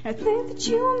snowflakes. And I think that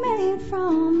you were made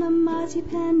from the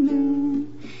marzipan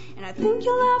moon. And I think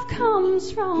your love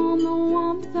comes from the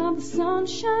warmth of the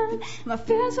sunshine. My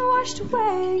fears are washed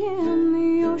away in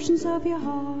the oceans of your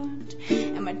heart.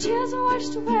 And my tears are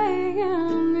washed away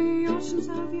in the oceans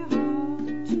of your heart.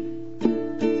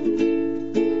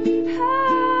 Oh.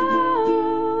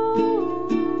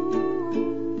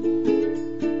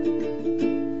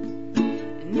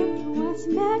 And if I was a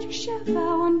magic chef,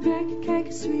 I wouldn't bake a cake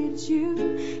as sweet as you.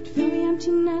 To fill the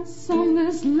emptiness of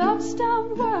this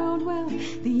love-starved world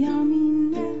with the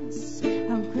yumminess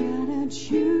of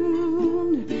gratitude.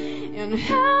 And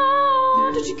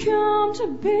how did you come to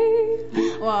be?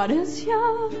 What is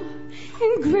your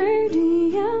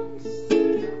ingredients?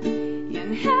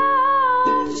 And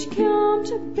how did you come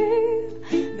to be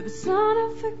the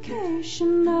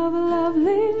personification of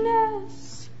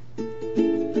loveliness?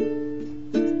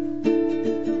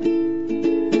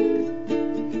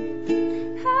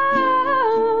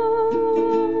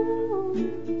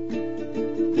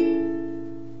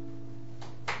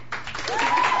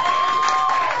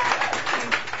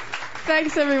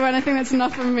 Thanks, everyone. I think that's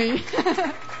enough from me.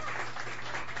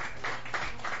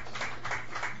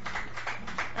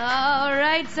 All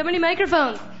right, so many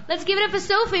microphones. Let's give it up for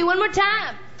Sophie one more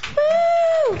time.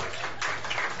 Woo!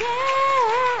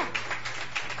 Yeah!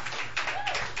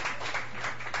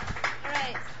 All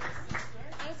right,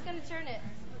 I'm just going to turn it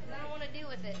because I don't want to deal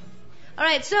with it. All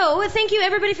right, so thank you,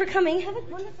 everybody, for coming. Have a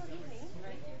wonderful evening.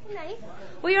 Good night.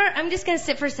 I'm just going to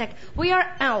sit for a sec. We are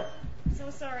out. So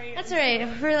sorry. That's all right.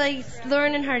 We're like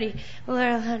Lauren and Hardy.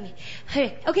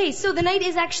 Okay, so the night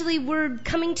is actually, we're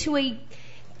coming to a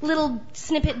little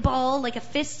snippet ball, like a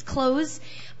fist close.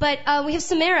 But we have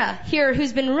Samara here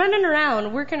who's been running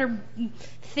around, working her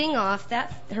thing off,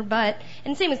 her butt.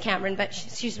 And same with Cameron, but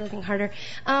she's working harder.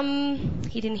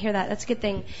 He didn't hear that. That's a good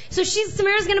thing. So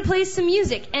Samara's going to play some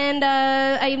music, and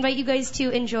I invite you guys to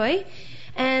enjoy.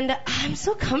 And I'm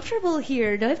so comfortable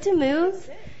here. Do I have to move?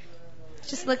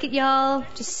 Just look at y'all.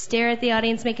 Just stare at the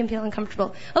audience, make them feel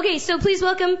uncomfortable. Okay, so please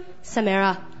welcome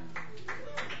Samara.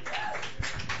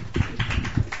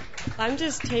 I'm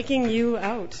just taking you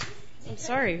out. I'm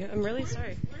sorry. I'm really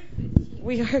sorry.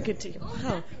 We are good to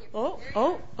go.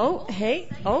 Oh, hey.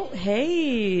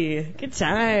 Good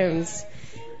times.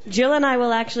 Jill and I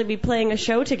will actually be playing a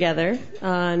show together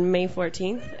on May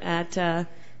 14th at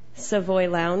Savoy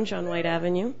Lounge on White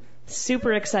Avenue.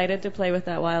 Super excited to play with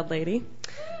that wild lady.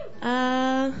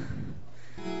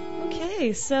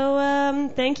 Okay,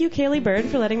 so thank you, Kaylee Bird,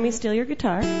 for letting me steal your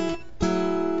guitar. And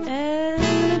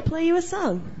I'm going to play you a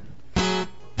song.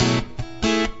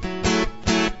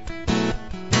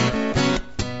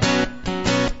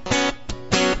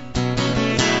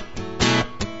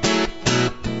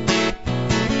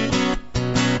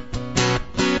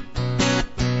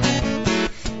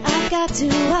 I've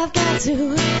got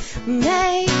to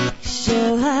make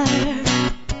sure.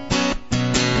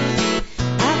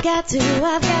 I've got to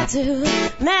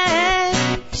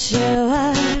make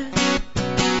sure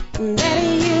that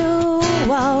you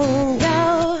won't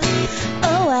go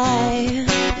away.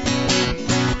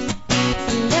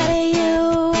 That you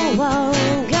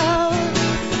won't go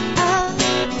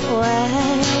away.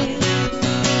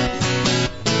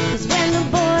 'Cause when the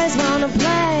boys wanna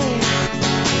play,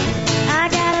 I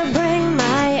gotta bring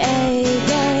my A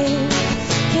game.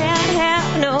 Can't have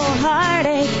no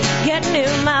heartache getting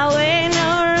in my way.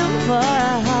 For a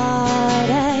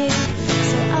heartache.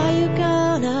 So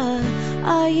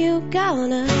are you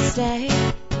gonna stay?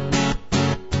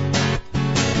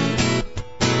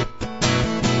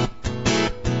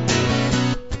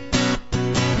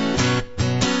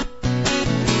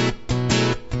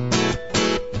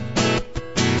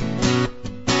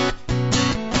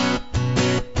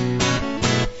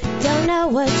 Don't know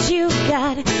what you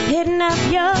got hidden up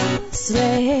your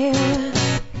sleeve.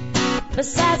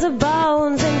 Besides the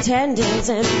bones and tendons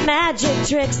and magic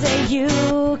tricks that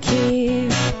you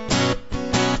keep.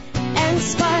 And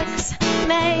sparks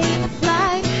may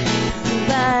fly,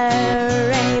 the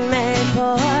rain may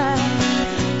pour.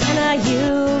 And are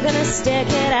you stick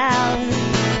it out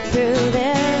through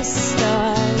this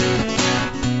storm.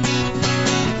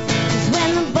 'Cause when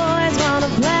the boys wanna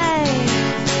play,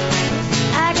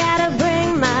 I gotta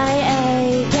bring my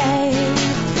A game.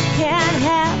 Can't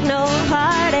have no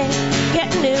heartache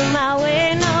getting in my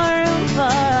way, no room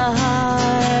for a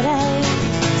heartache.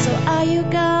 So are you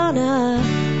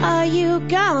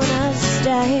gonna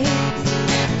stay?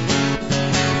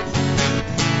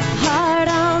 Heart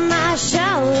on my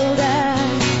shoulder,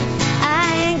 I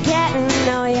ain't getting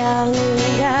no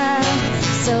younger.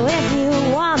 So if you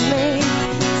want me,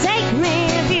 take me.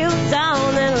 If you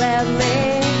don't, then let me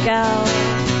go.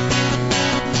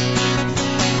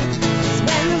 'Cause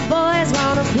when the boys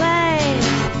wanna play,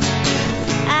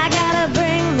 I gotta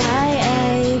bring my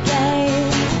A game.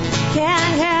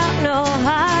 Can't have no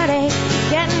heartache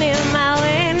getting in my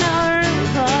way, no room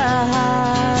for a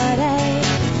heartache.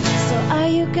 So are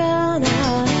you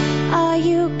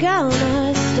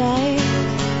gonna stay?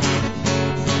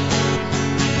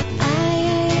 I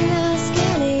ain't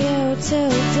asking you to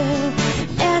do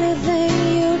anything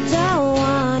you don't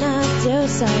wanna do.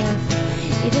 So if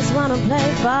you just wanna play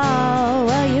ball,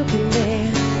 well you can be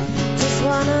just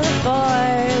one of the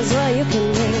boys. Well you can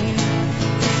be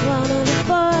just one of the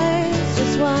boys,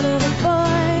 just one of the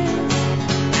boys.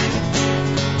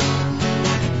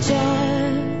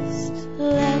 Just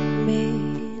let me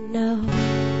know.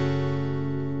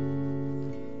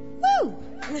 Woo!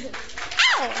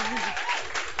 Ow!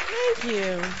 Thank you.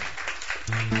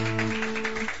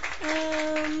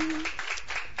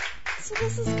 So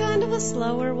this is kind of a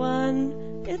slower one.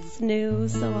 It's new,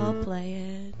 so I'll play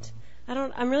it.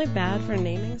 I'm really bad for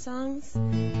naming songs.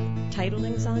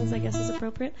 Titling songs, I guess, is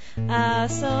appropriate.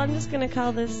 So I'm just gonna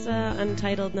call this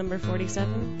Untitled number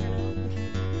 47 for now.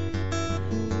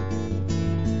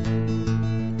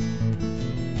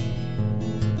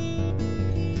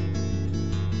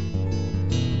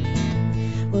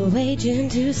 We're waging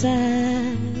two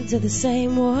sides of the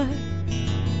same war,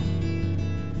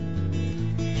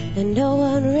 and no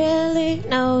one really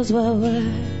knows what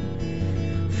we're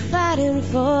fighting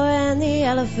for. And the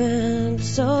elephant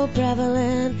so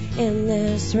prevalent in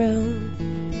this room,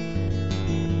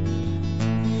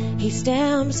 he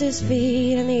stamps his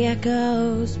feet and the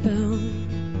echoes boom.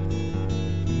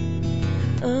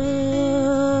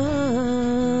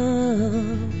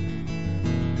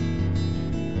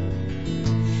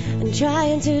 And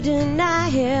trying to deny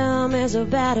him is a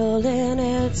battle in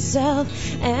itself,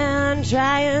 and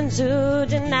trying to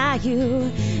deny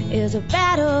you is a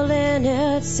battle in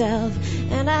itself.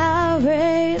 And I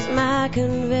raise my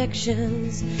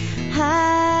convictions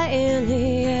high in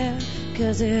the air,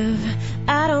 'cause if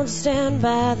I don't stand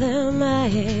by them, I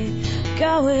ain't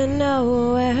going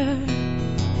nowhere.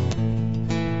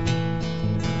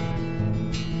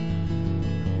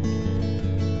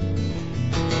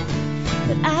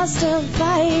 But I still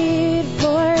fight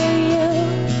for you.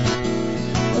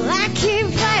 Well, I keep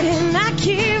fighting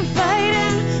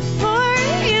for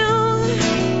you.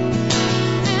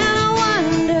 And I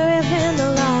wonder if in the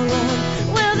long run,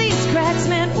 will these cracks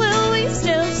mend? Will we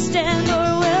still stand,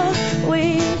 or will we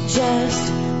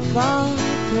just fall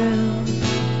through?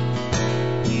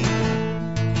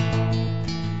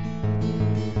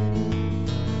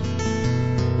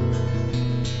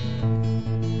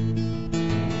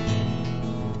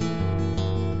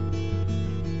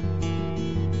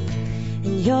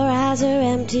 Your eyes are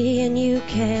empty and you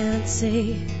can't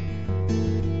see.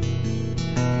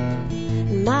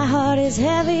 My heart is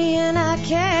heavy and I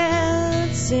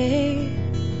can't see.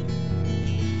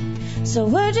 So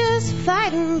we're just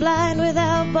fighting blind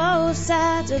without both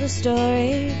sides of the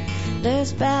story.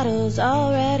 This battle's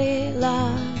already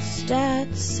lost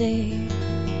at sea.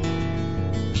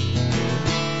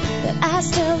 But I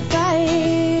still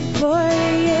fight for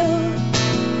you.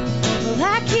 Well,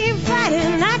 I keep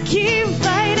fighting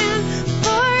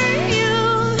for you.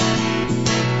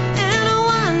 And I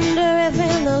wonder if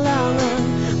in the long run,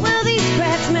 will these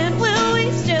cracks mend? Will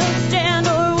we still stand,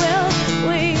 or will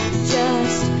we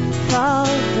just fall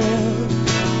through?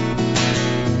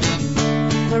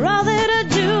 For all that I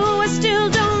do, I still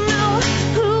don't know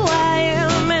who I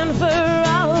am, and for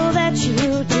all that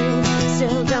you do,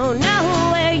 still don't know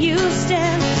where you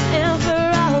stand, and for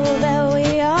all that we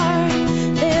are,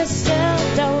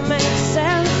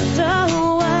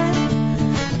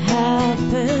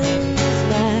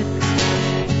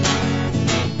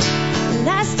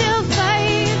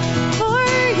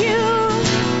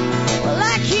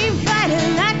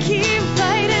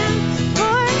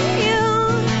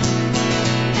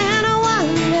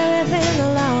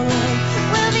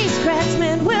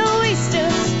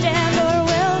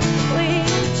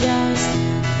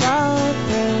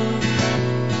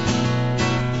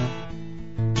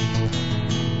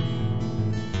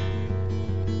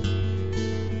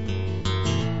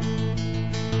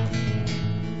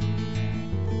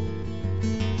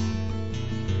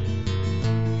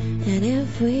 And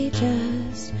if we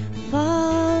just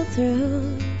fall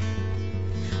through,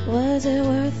 was it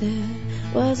worth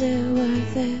it? Was it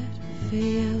worth it for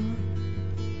you?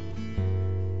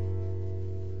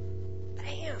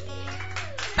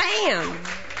 Bam!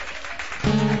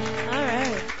 All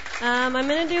right. I'm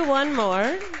going to do one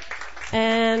more.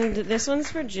 And this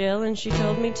one's for Jill, and she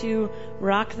told me to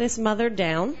rock this mother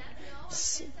down.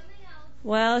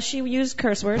 Well, she used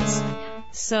curse words,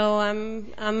 so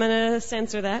I'm gonna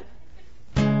censor that.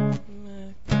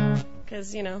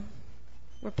 'Cause, you know,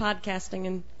 we're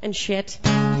podcasting and shit.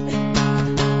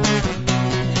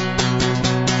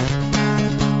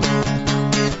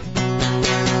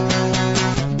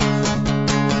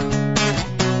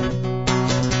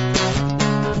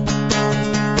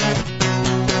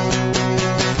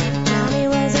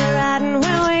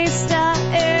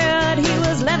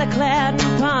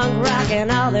 And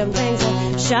all them things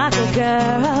that shock a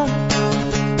girl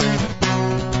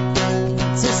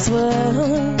to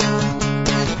swoon.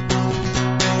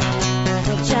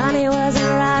 Well, Johnny wasn't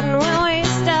riding when we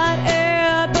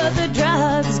started, but the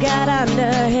drugs got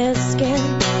under his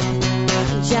skin.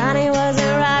 Johnny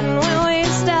wasn't riding when we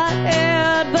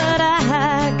started, but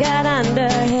I got under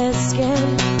his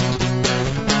skin.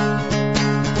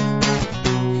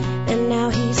 And now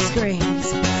he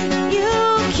screams, "You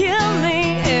kill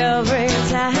me every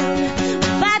time.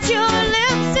 Bite your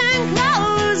lips and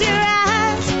close your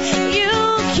eyes. You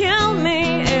kill me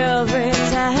every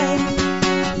time."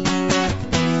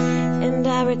 And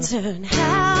I return,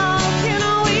 "How can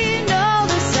we know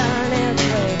the sun if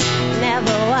we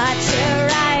never watch it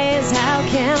rise? How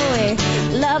can we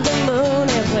love the moon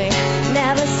if we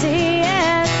never see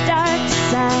its dark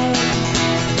side?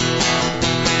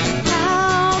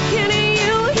 How can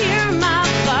you hear my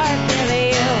bark if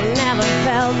you never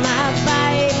felt my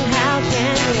bite? How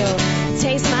can you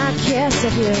taste my kiss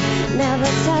if you never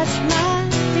touch my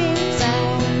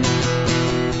desire?"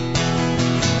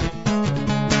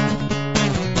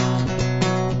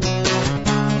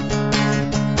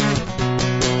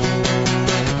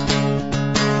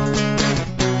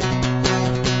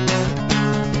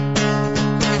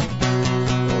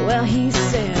 Well, he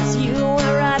says, "You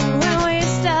were riding when we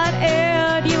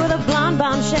started. You were the blonde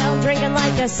bombshell, drinking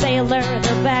like a sailor at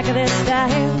the back of this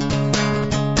dive.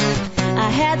 I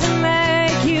had to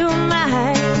make you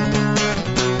mine."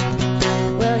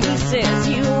 Well, he says,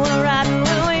 "You were riding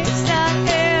when we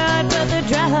started, but the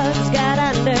drugs got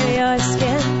under your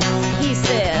skin." He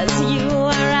says, "You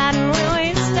were riding when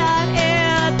we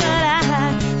started, but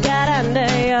I got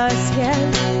under your skin."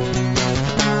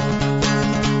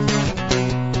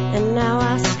 And now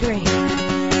I scream,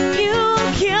 "You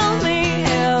kill me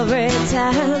every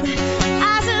time.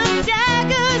 Eyes of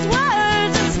daggers,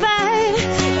 words of spite.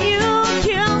 You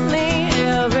kill me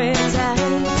every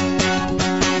time."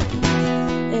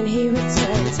 And he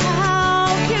returns, "How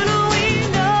can we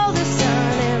know the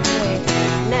sun if we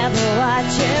never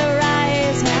watch it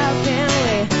rise? How can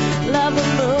we love the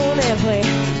moon if we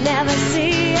never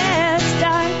see its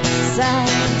dark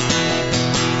side?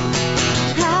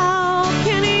 How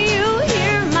can you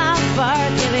hear my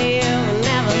bark if you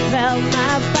never felt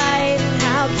my bite?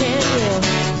 How can you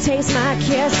taste my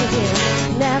kiss if you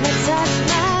never touch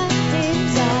my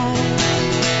desire?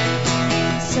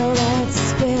 So let's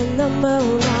spin the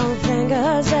moon on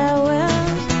fingers that will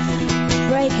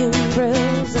break and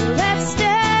bruise, and let's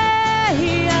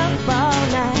stay up all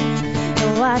night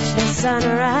and watch the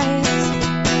sunrise.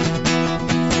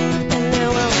 And then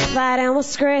we'll fight and we'll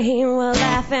scream, we'll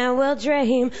laugh and we'll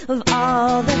dream of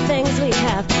all the things we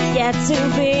have yet to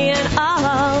be and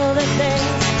all the things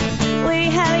we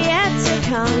have yet to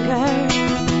conquer.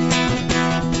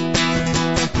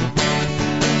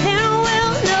 Then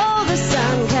we'll know the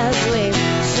sun 'cause we've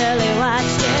surely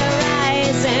watched it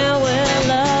rise, and we'll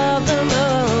love the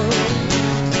moon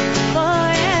for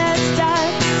its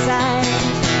dark side.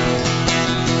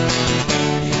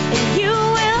 And you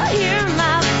will hear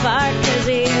my bark 'cause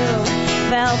you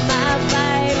felt my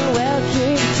bite. We'll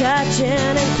keep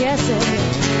touching and kissing,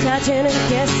 touching and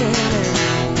kissing.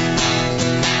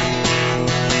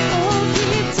 Oh,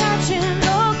 keep touching,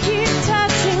 oh, keep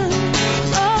touching,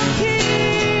 oh,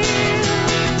 keep.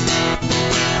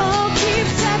 Oh, keep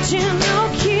touching, oh,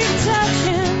 keep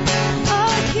touching,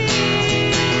 oh,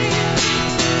 keep.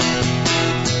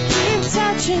 Keep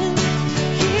touching,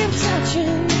 keep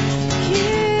touching,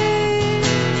 keep.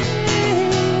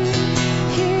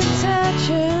 Keep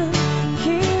touching,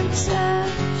 keep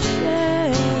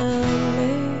touching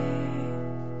me.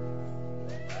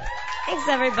 Thanks,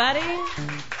 everybody.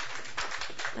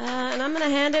 And I'm going to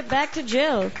hand it back to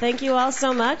Jill. Thank you all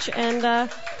so much, and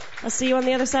I'll see you on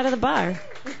the other side of the bar.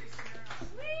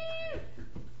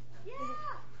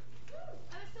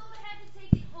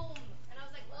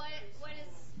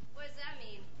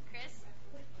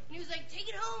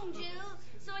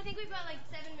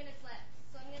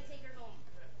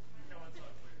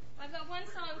 got one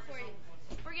song for you.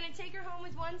 We're going to take her home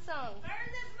with one song. Burn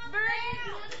this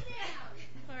down.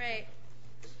 All right.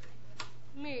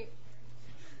 Me.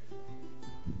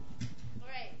 All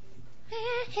right.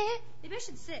 Maybe I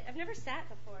should sit. I've never sat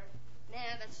before. Nah,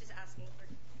 that's just asking for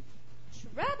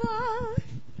trouble.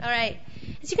 All right.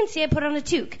 As you can see, I put on a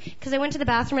toque because I went to the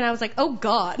bathroom and I was like, oh,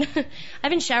 God. I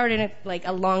haven't showered in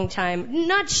a long time.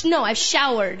 No, I've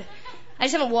showered. I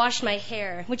just haven't washed my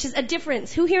hair, which is a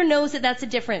difference. Who here knows that that's a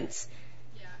difference?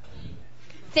 Yeah.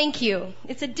 Thank you.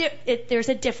 There's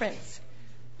a difference.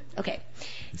 Okay.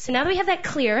 So now that we have that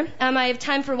clear, I have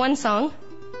time for one song.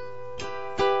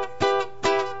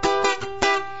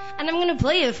 And I'm going to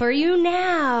play it for you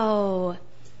now.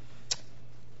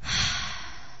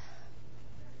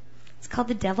 It's called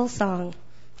the Devil Song,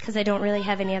 because I don't really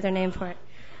have any other name for it.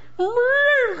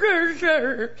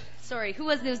 Sorry, who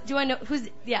was this? Do I know? Who's?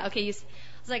 Yeah, okay, I was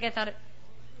like, I thought it.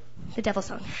 The Devil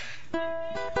Song. There's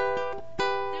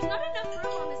not enough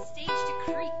room on the stage to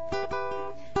creep.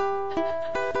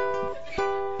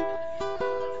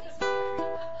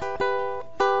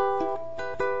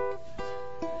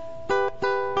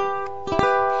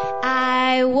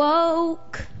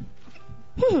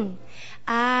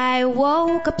 I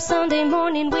woke up Sunday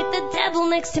morning with the devil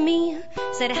next to me.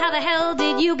 Said, how the hell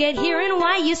did you get here and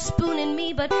why you spooning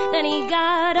me? But then he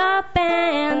got up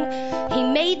and he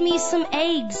made me some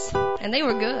eggs, and they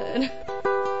were good.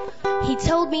 He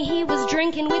told me he was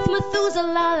drinking with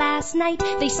Methuselah last night.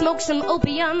 They smoked some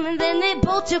opium and then they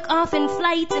both took off in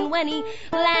flight. And when he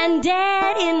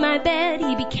landed in my bed,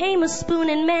 he became a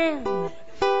spooning man.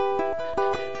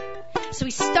 So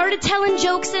he started telling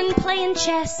jokes and playing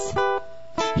chess.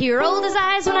 He rolled his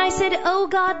eyes when I said, oh,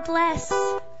 God bless.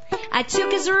 I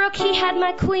took his rook, he had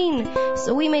my queen.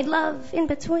 So we made love in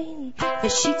between the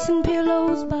sheets and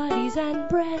pillows, bodies and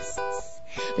breasts.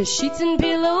 The sheets and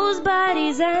pillows,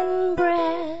 bodies and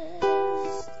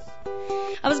breasts.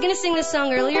 I was going to sing this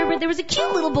song earlier, but there was a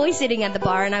cute little boy sitting at the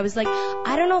bar, and I was like,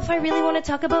 I don't know if I really want to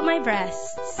talk about my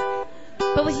breasts.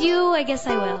 But with you, I guess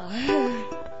I will.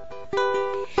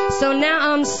 So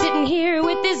now I'm sitting here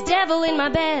with this devil in my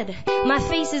bed. My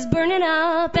face is burning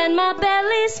up and my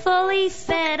belly's fully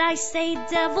fed. I say,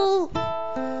 devil,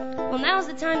 well, now's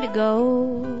the time to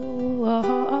go.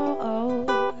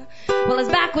 Well, his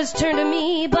back was turned to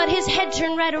me, but his head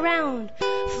turned right around.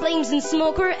 Flames and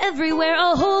smoke were everywhere,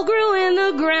 a hole grew in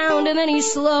the ground. And then he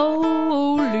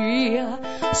slowly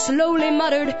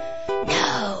muttered,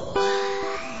 no.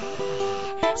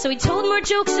 So he told more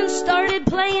jokes and started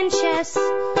playing chess.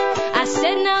 I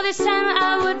said now this time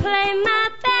I would play my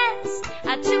best.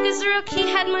 I took his rook, he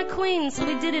had my queen, so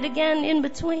we did it again in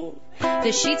between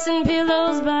the sheets and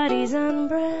pillows, bodies and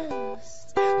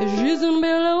breasts. The sheets and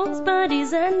pillows,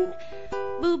 bodies and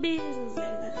boobies.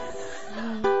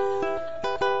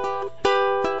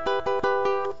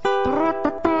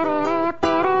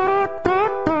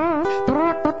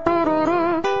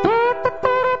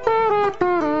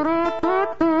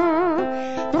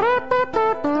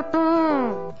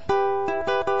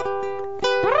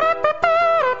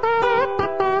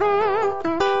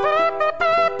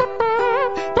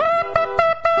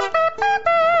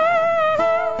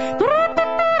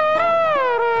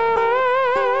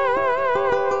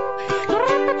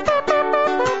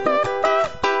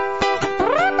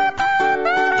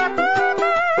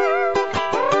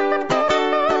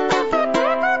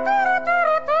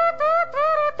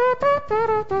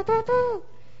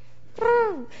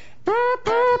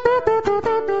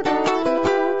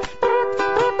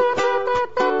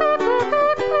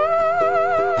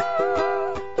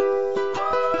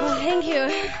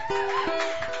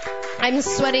 I'm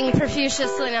sweating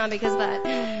profusely now because of that.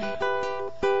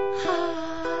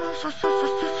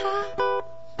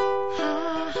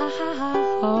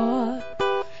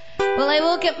 Well, I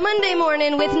woke up Monday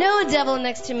morning with no devil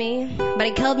next to me, but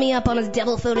he called me up on his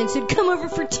devil phone and said, come over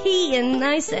for tea. And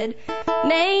I said,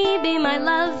 maybe, my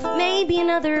love, maybe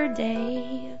another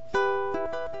day.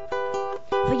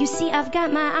 Well, you see, I've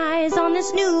got my eyes on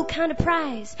this new kind of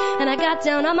prize. And I got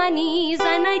down on my knees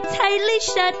and I tightly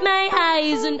shut my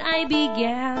eyes and I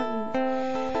began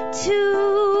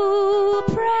to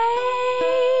pray.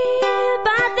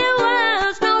 But there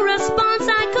was no response,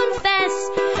 I confess.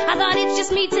 I thought it's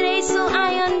just me today, so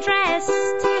I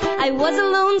undressed. I was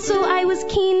alone, so I was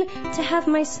keen to have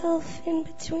myself in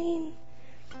between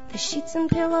the sheets and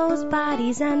pillows,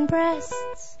 bodies and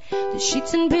breasts. The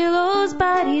sheets and pillows,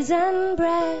 bodies and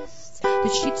breasts. The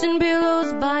sheets and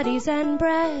pillows, bodies and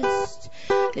breasts.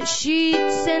 The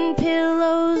sheets and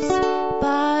pillows,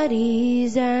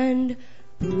 bodies and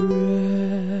breasts.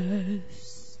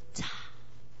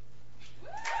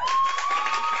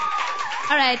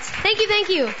 All right. Thank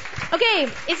you. Okay,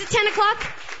 is it 10 o'clock?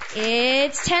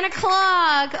 It's 10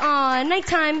 o'clock. Aw,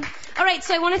 nighttime. All right,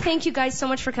 so I want to thank you guys so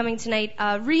much for coming tonight.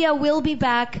 Rhea will be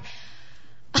back.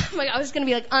 Oh my God, I was going to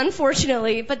be like,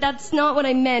 unfortunately, but that's not what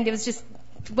I meant. It was just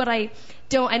what I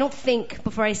don't think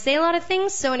before I say a lot of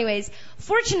things. So anyways,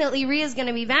 fortunately, Rhea's going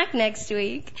to be back next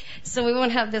week, so we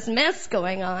won't have this mess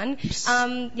going on.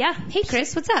 Yeah. Hey,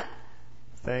 Chris, what's up?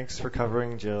 Thanks for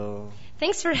covering Jill.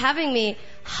 Thanks for having me,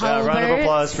 Yeah, round of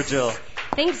applause for Jill.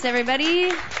 Thanks, everybody.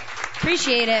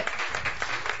 Appreciate it.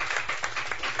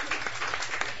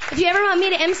 If you ever want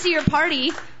me to MC your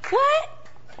party, what?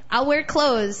 I'll wear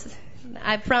clothes.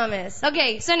 I promise.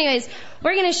 Okay, so anyways,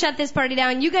 we're going to shut this party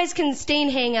down. You guys can stay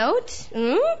and hang out.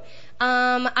 And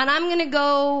I'm going to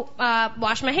go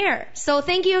wash my hair. So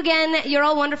thank you again. You're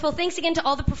all wonderful. Thanks again to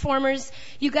all the performers.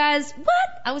 You guys, what?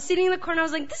 I was sitting in the corner. I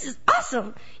was like, this is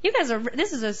awesome.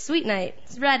 This is a sweet night.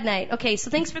 It's a rad night. Okay, so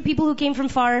thanks for people who came from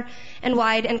far and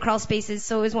wide and crawl spaces.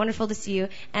 So it was wonderful to see you.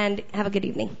 And have a good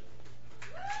evening.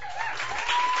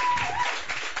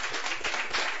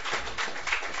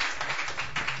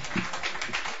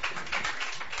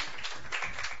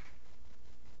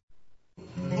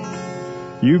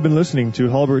 You've been listening to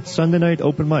Halbert's Sunday Night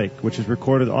Open Mic, which is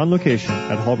recorded on location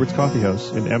at Halbert's Coffee House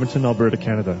in Edmonton, Alberta,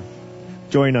 Canada.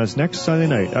 Join us next Sunday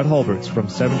night at Halbert's from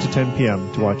 7 to 10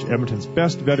 p.m. to watch Edmonton's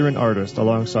best veteran artists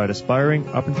alongside aspiring,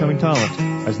 up-and-coming talent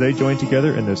as they join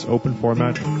together in this open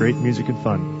format of great music and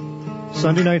fun.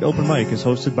 Sunday Night Open Mic is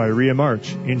hosted by Rhea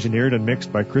March, engineered and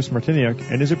mixed by Chris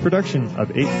Martiniak, and is a production of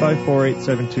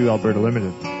 854872 Alberta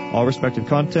Limited. All respective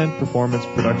content, performance,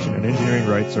 production, and engineering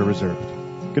rights are reserved.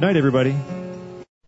 Good night, everybody.